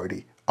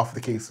majority of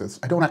the cases.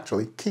 I don't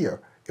actually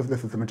care if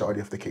this is the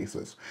majority of the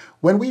cases.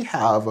 When we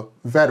have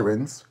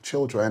veterans,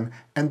 children,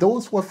 and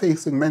those who are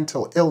facing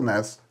mental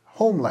illness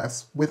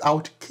homeless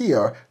without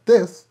care,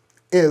 this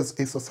is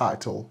a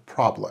societal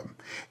problem.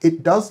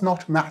 It does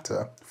not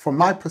matter, from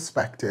my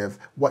perspective,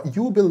 what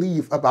you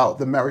believe about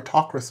the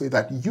meritocracy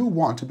that you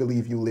want to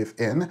believe you live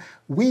in.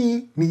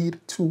 We need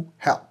to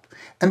help.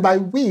 And by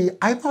we,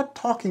 I'm not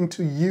talking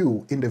to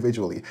you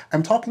individually.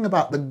 I'm talking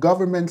about the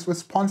government's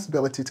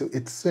responsibility to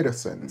its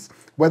citizens,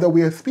 whether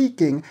we are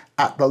speaking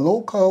at the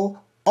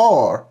local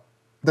or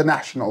the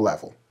national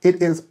level.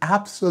 It is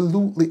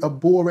absolutely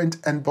abhorrent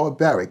and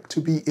barbaric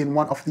to be in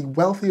one of the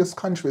wealthiest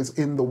countries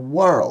in the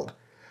world,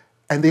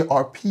 and there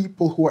are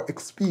people who are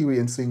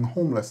experiencing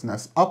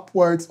homelessness,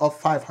 upwards of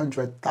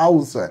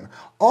 500,000,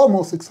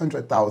 almost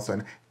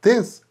 600,000.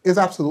 This is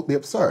absolutely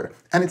absurd.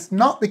 And it's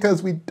not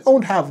because we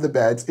don't have the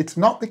beds, it's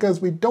not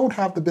because we don't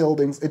have the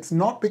buildings, it's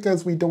not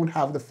because we don't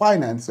have the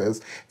finances,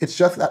 it's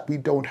just that we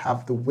don't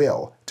have the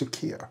will to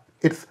care.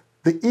 It's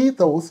the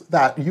ethos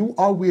that you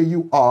are where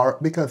you are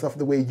because of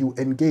the way you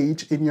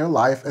engage in your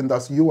life, and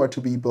thus you are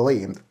to be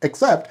blamed.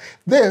 Except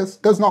this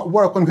does not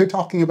work when we're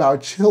talking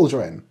about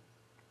children.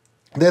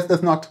 This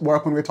does not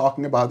work when we're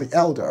talking about the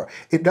elder.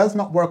 It does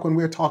not work when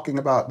we're talking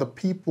about the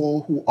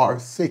people who are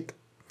sick.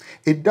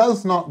 It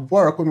does not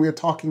work when we're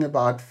talking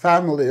about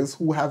families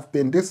who have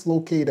been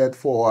dislocated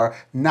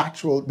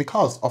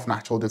because of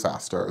natural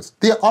disasters.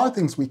 There are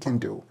things we can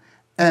do.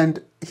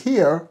 And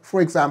here, for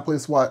example,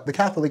 is what the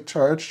Catholic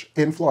Church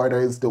in Florida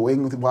is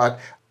doing, what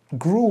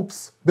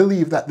groups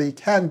believe that they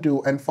can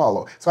do and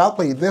follow. So I'll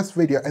play this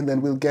video and then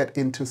we'll get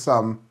into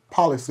some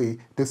policy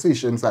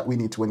decisions that we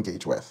need to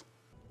engage with.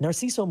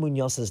 Narciso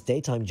Munoz's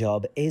daytime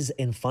job is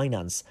in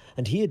finance,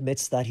 and he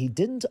admits that he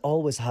didn't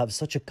always have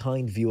such a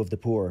kind view of the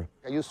poor.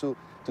 I used to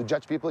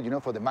judge people,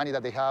 for the money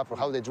that they have, for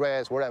how they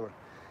dress, whatever.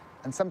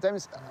 And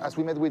sometimes, as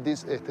we met with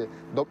this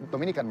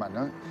Dominican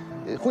man,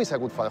 who is a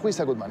good father, who is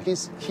a good man,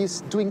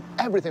 he's doing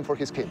everything for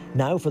his kid.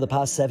 Now, for the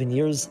past 7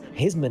 years,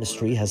 his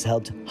ministry has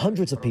helped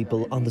hundreds of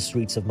people on the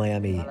streets of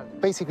Miami.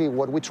 Basically,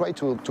 what we try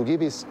to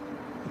give is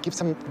give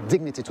some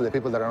dignity to the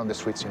people that are on the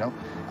streets,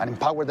 and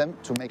empower them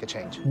to make a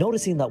change.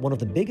 Noticing that one of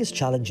the biggest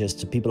challenges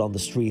to people on the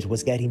street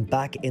was getting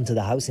back into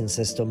the housing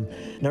system,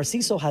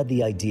 Narciso had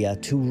the idea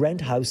to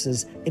rent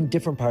houses in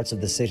different parts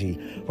of the city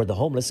where the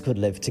homeless could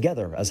live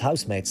together as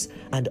housemates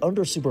and,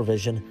 under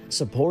supervision,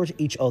 support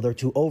each other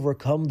to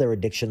overcome their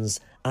addictions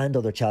and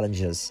other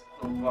challenges.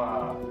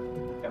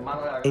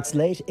 It's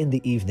late in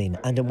the evening,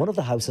 and in one of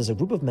the houses, a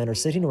group of men are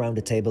sitting around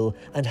a table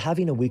and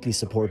having a weekly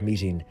support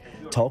meeting,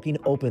 talking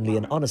openly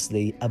and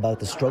honestly about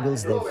the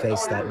struggles they've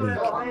faced that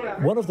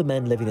week. One of the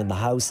men living in the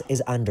house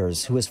is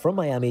Anders, who is from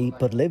Miami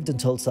but lived in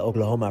Tulsa,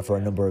 Oklahoma for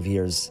a number of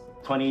years.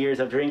 20 years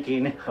of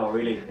drinking. Oh,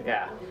 really?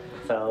 Yeah.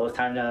 So it was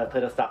time to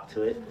put a stop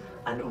to it.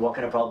 And what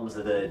kind of problems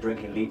did the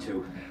drinking lead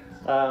to?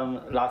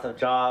 Lots of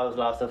jobs,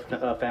 lots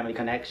of family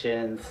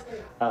connections,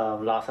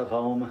 loss of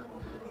home.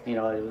 It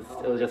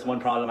was just one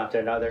problem after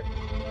another.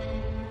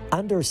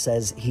 Anders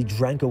says he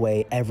drank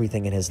away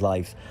everything in his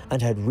life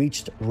and had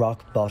reached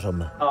rock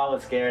bottom. Oh, I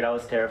was scared, I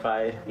was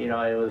terrified. It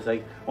was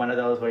like one of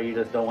those where you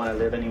just don't want to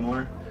live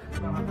anymore.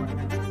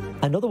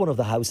 Another one of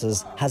the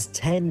houses has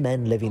 10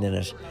 men living in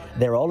it.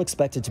 They're all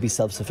expected to be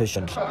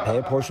self-sufficient, pay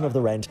a portion of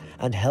the rent,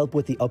 and help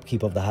with the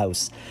upkeep of the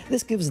house.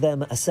 This gives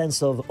them a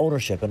sense of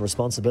ownership and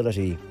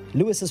responsibility.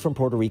 Luis is from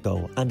Puerto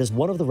Rico and is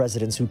one of the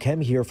residents who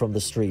came here from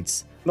the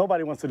streets.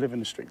 Nobody wants to live in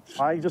the streets.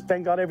 I just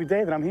thank God every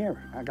day that I'm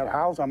here. I got a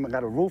house, I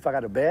got a roof, I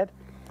got a bed,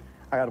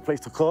 I got a place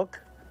to cook,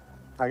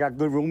 I got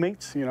good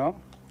roommates,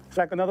 It's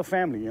like another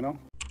family,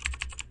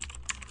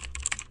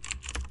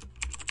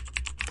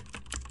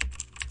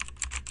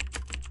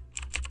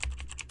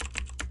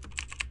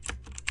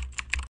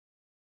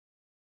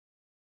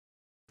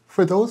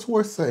 For those who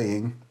are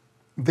saying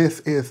this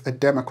is a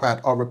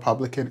Democrat or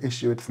Republican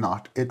issue, it's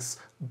not. It's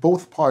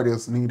both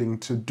parties needing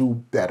to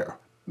do better,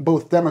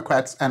 both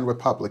Democrats and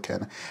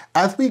Republican.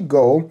 As we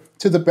go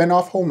to the Ben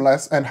Off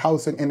Homeless and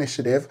Housing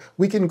Initiative,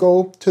 we can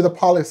go to the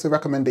policy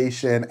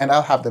recommendation, and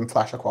I'll have them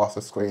flash across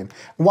the screen.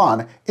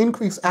 1,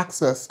 increase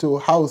access to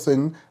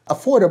housing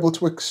affordable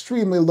to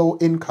extremely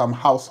low-income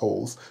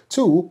households.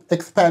 2,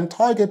 expand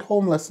target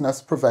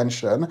homelessness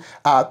prevention.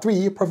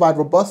 3, provide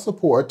robust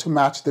support to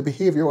match the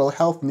behavioral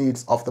health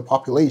needs of the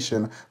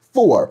population.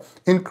 4,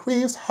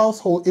 increase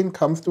household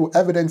incomes through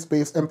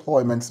evidence-based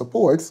employment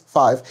supports.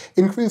 5,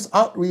 increase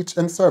outreach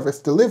and service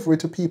delivery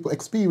to people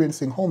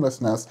experiencing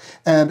homelessness.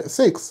 And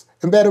 6,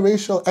 embed a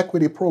racial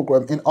equity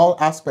program in all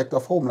aspects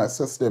of homeless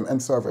system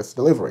and service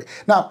delivery.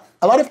 Now,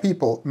 a lot of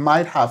people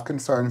might have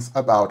concerns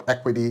about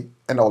equity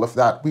and all of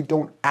that. We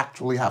don't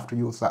actually have to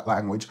use that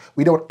language.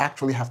 We don't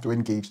actually have to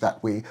engage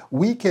that way.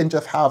 We can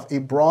just have a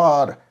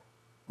broad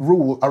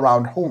rule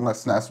around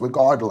homelessness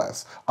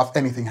regardless of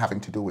anything having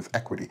to do with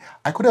equity.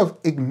 I could have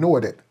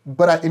ignored it,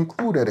 but I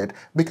included it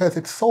because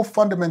it's so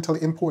fundamentally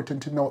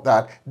important to note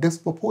that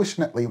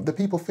disproportionately the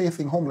people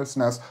facing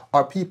homelessness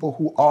are people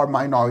who are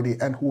minority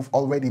and who've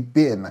already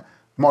been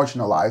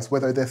marginalized,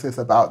 whether this is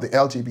about the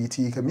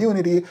LGBT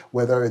community,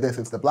 whether this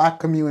is the Black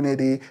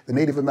community, the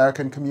Native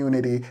American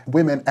community,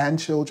 women and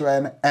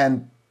children,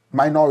 and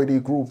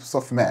minority groups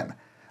of men.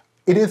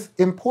 It is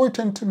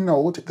important to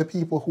note the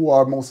people who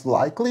are most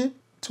likely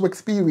to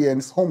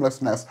experience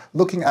homelessness,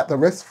 looking at the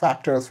risk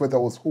factors for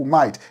those who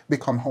might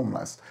become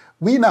homeless.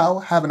 We now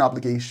have an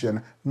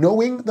obligation,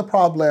 knowing the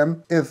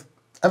problem is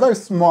a very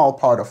small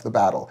part of the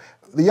battle.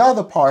 The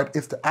other part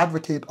is to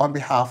advocate on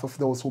behalf of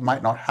those who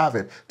might not have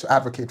it, to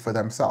advocate for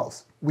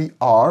themselves. We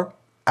are,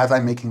 as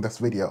I'm making this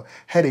video,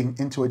 heading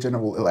into a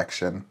general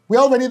election. We're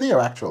already there,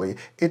 actually.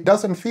 It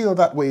doesn't feel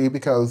that way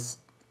because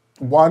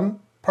one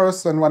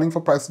person running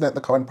for president,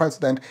 the current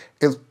president,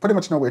 is pretty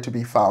much nowhere to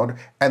be found,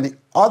 and the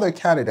other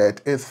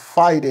candidate is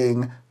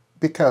fighting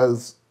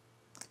because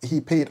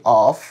he paid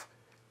off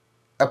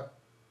a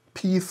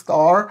Peace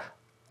Star,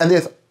 and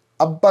there's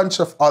a bunch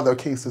of other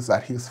cases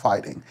that he's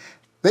fighting.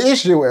 The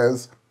issue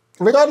is,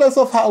 regardless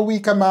of how we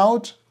come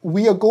out,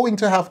 we are going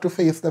to have to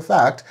face the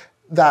fact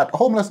that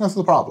homelessness is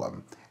a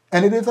problem.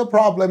 And it is a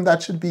problem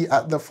that should be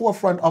at the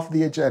forefront of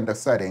the agenda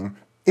setting.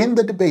 In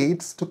the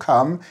debates to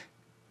come,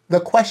 the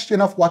question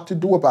of what to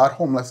do about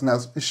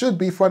homelessness should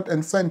be front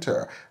and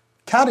center.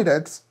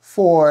 Candidates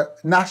for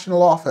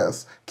national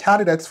office,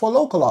 candidates for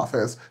local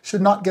office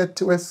should not get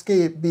to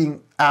escape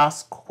being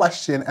asked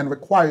questions and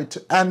required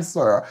to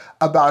answer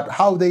about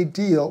how they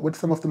deal with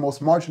some of the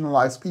most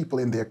marginalized people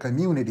in their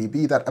community,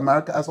 be that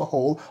America as a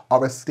whole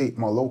or a state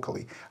more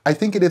locally. I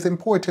think it is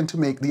important to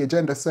make the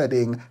agenda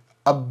setting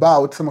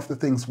about some of the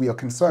things we are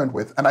concerned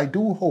with, and I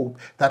do hope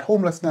that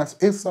homelessness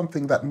is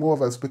something that more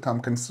of us become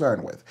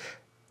concerned with.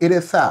 It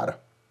is sad,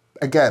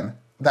 again,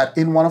 that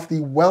in one of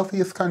the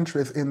wealthiest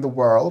countries in the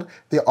world,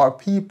 there are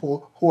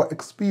people who are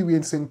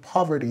experiencing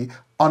poverty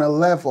on a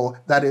level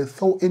that is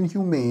so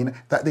inhumane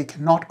that they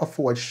cannot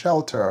afford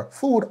shelter,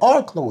 food,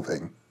 or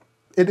clothing.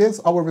 It is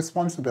our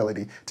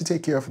responsibility to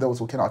take care of those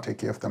who cannot take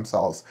care of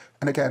themselves.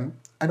 And again,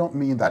 I don't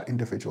mean that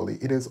individually.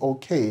 It is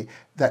okay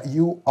that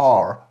you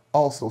are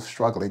also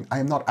struggling. I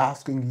am not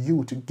asking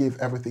you to give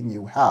everything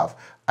you have.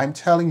 I'm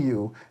telling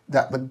you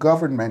that the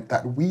government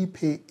that we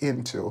pay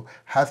into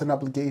has an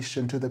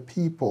obligation to the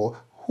people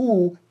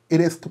who it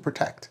is to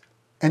protect.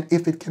 And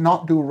if it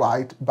cannot do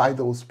right by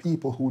those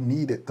people who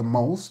need it the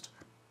most,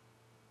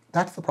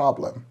 that's the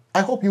problem.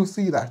 I hope you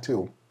see that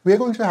too. We're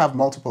going to have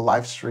multiple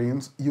live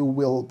streams. You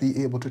will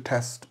be able to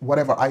test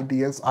whatever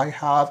ideas I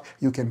have.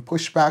 You can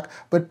push back.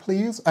 But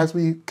please, as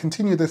we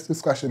continue this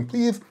discussion,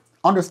 please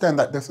understand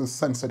that this is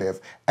sensitive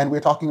and we're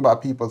talking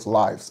about people's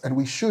lives and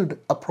we should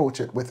approach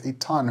it with a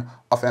ton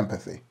of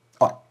empathy.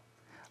 All right,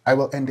 I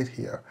will end it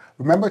here.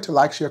 Remember to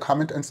like, share,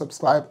 comment, and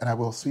subscribe, and I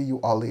will see you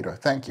all later.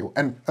 Thank you.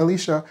 And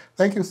Alicia,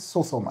 thank you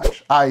so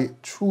much. I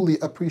truly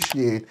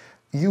appreciate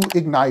you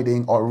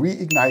igniting or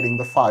reigniting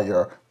the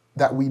fire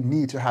that we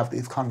need to have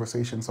these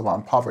conversations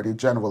around poverty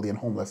generally and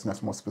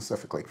homelessness more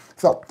specifically.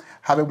 So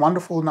have a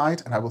wonderful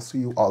night and I will see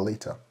you all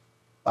later.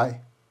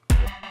 Bye.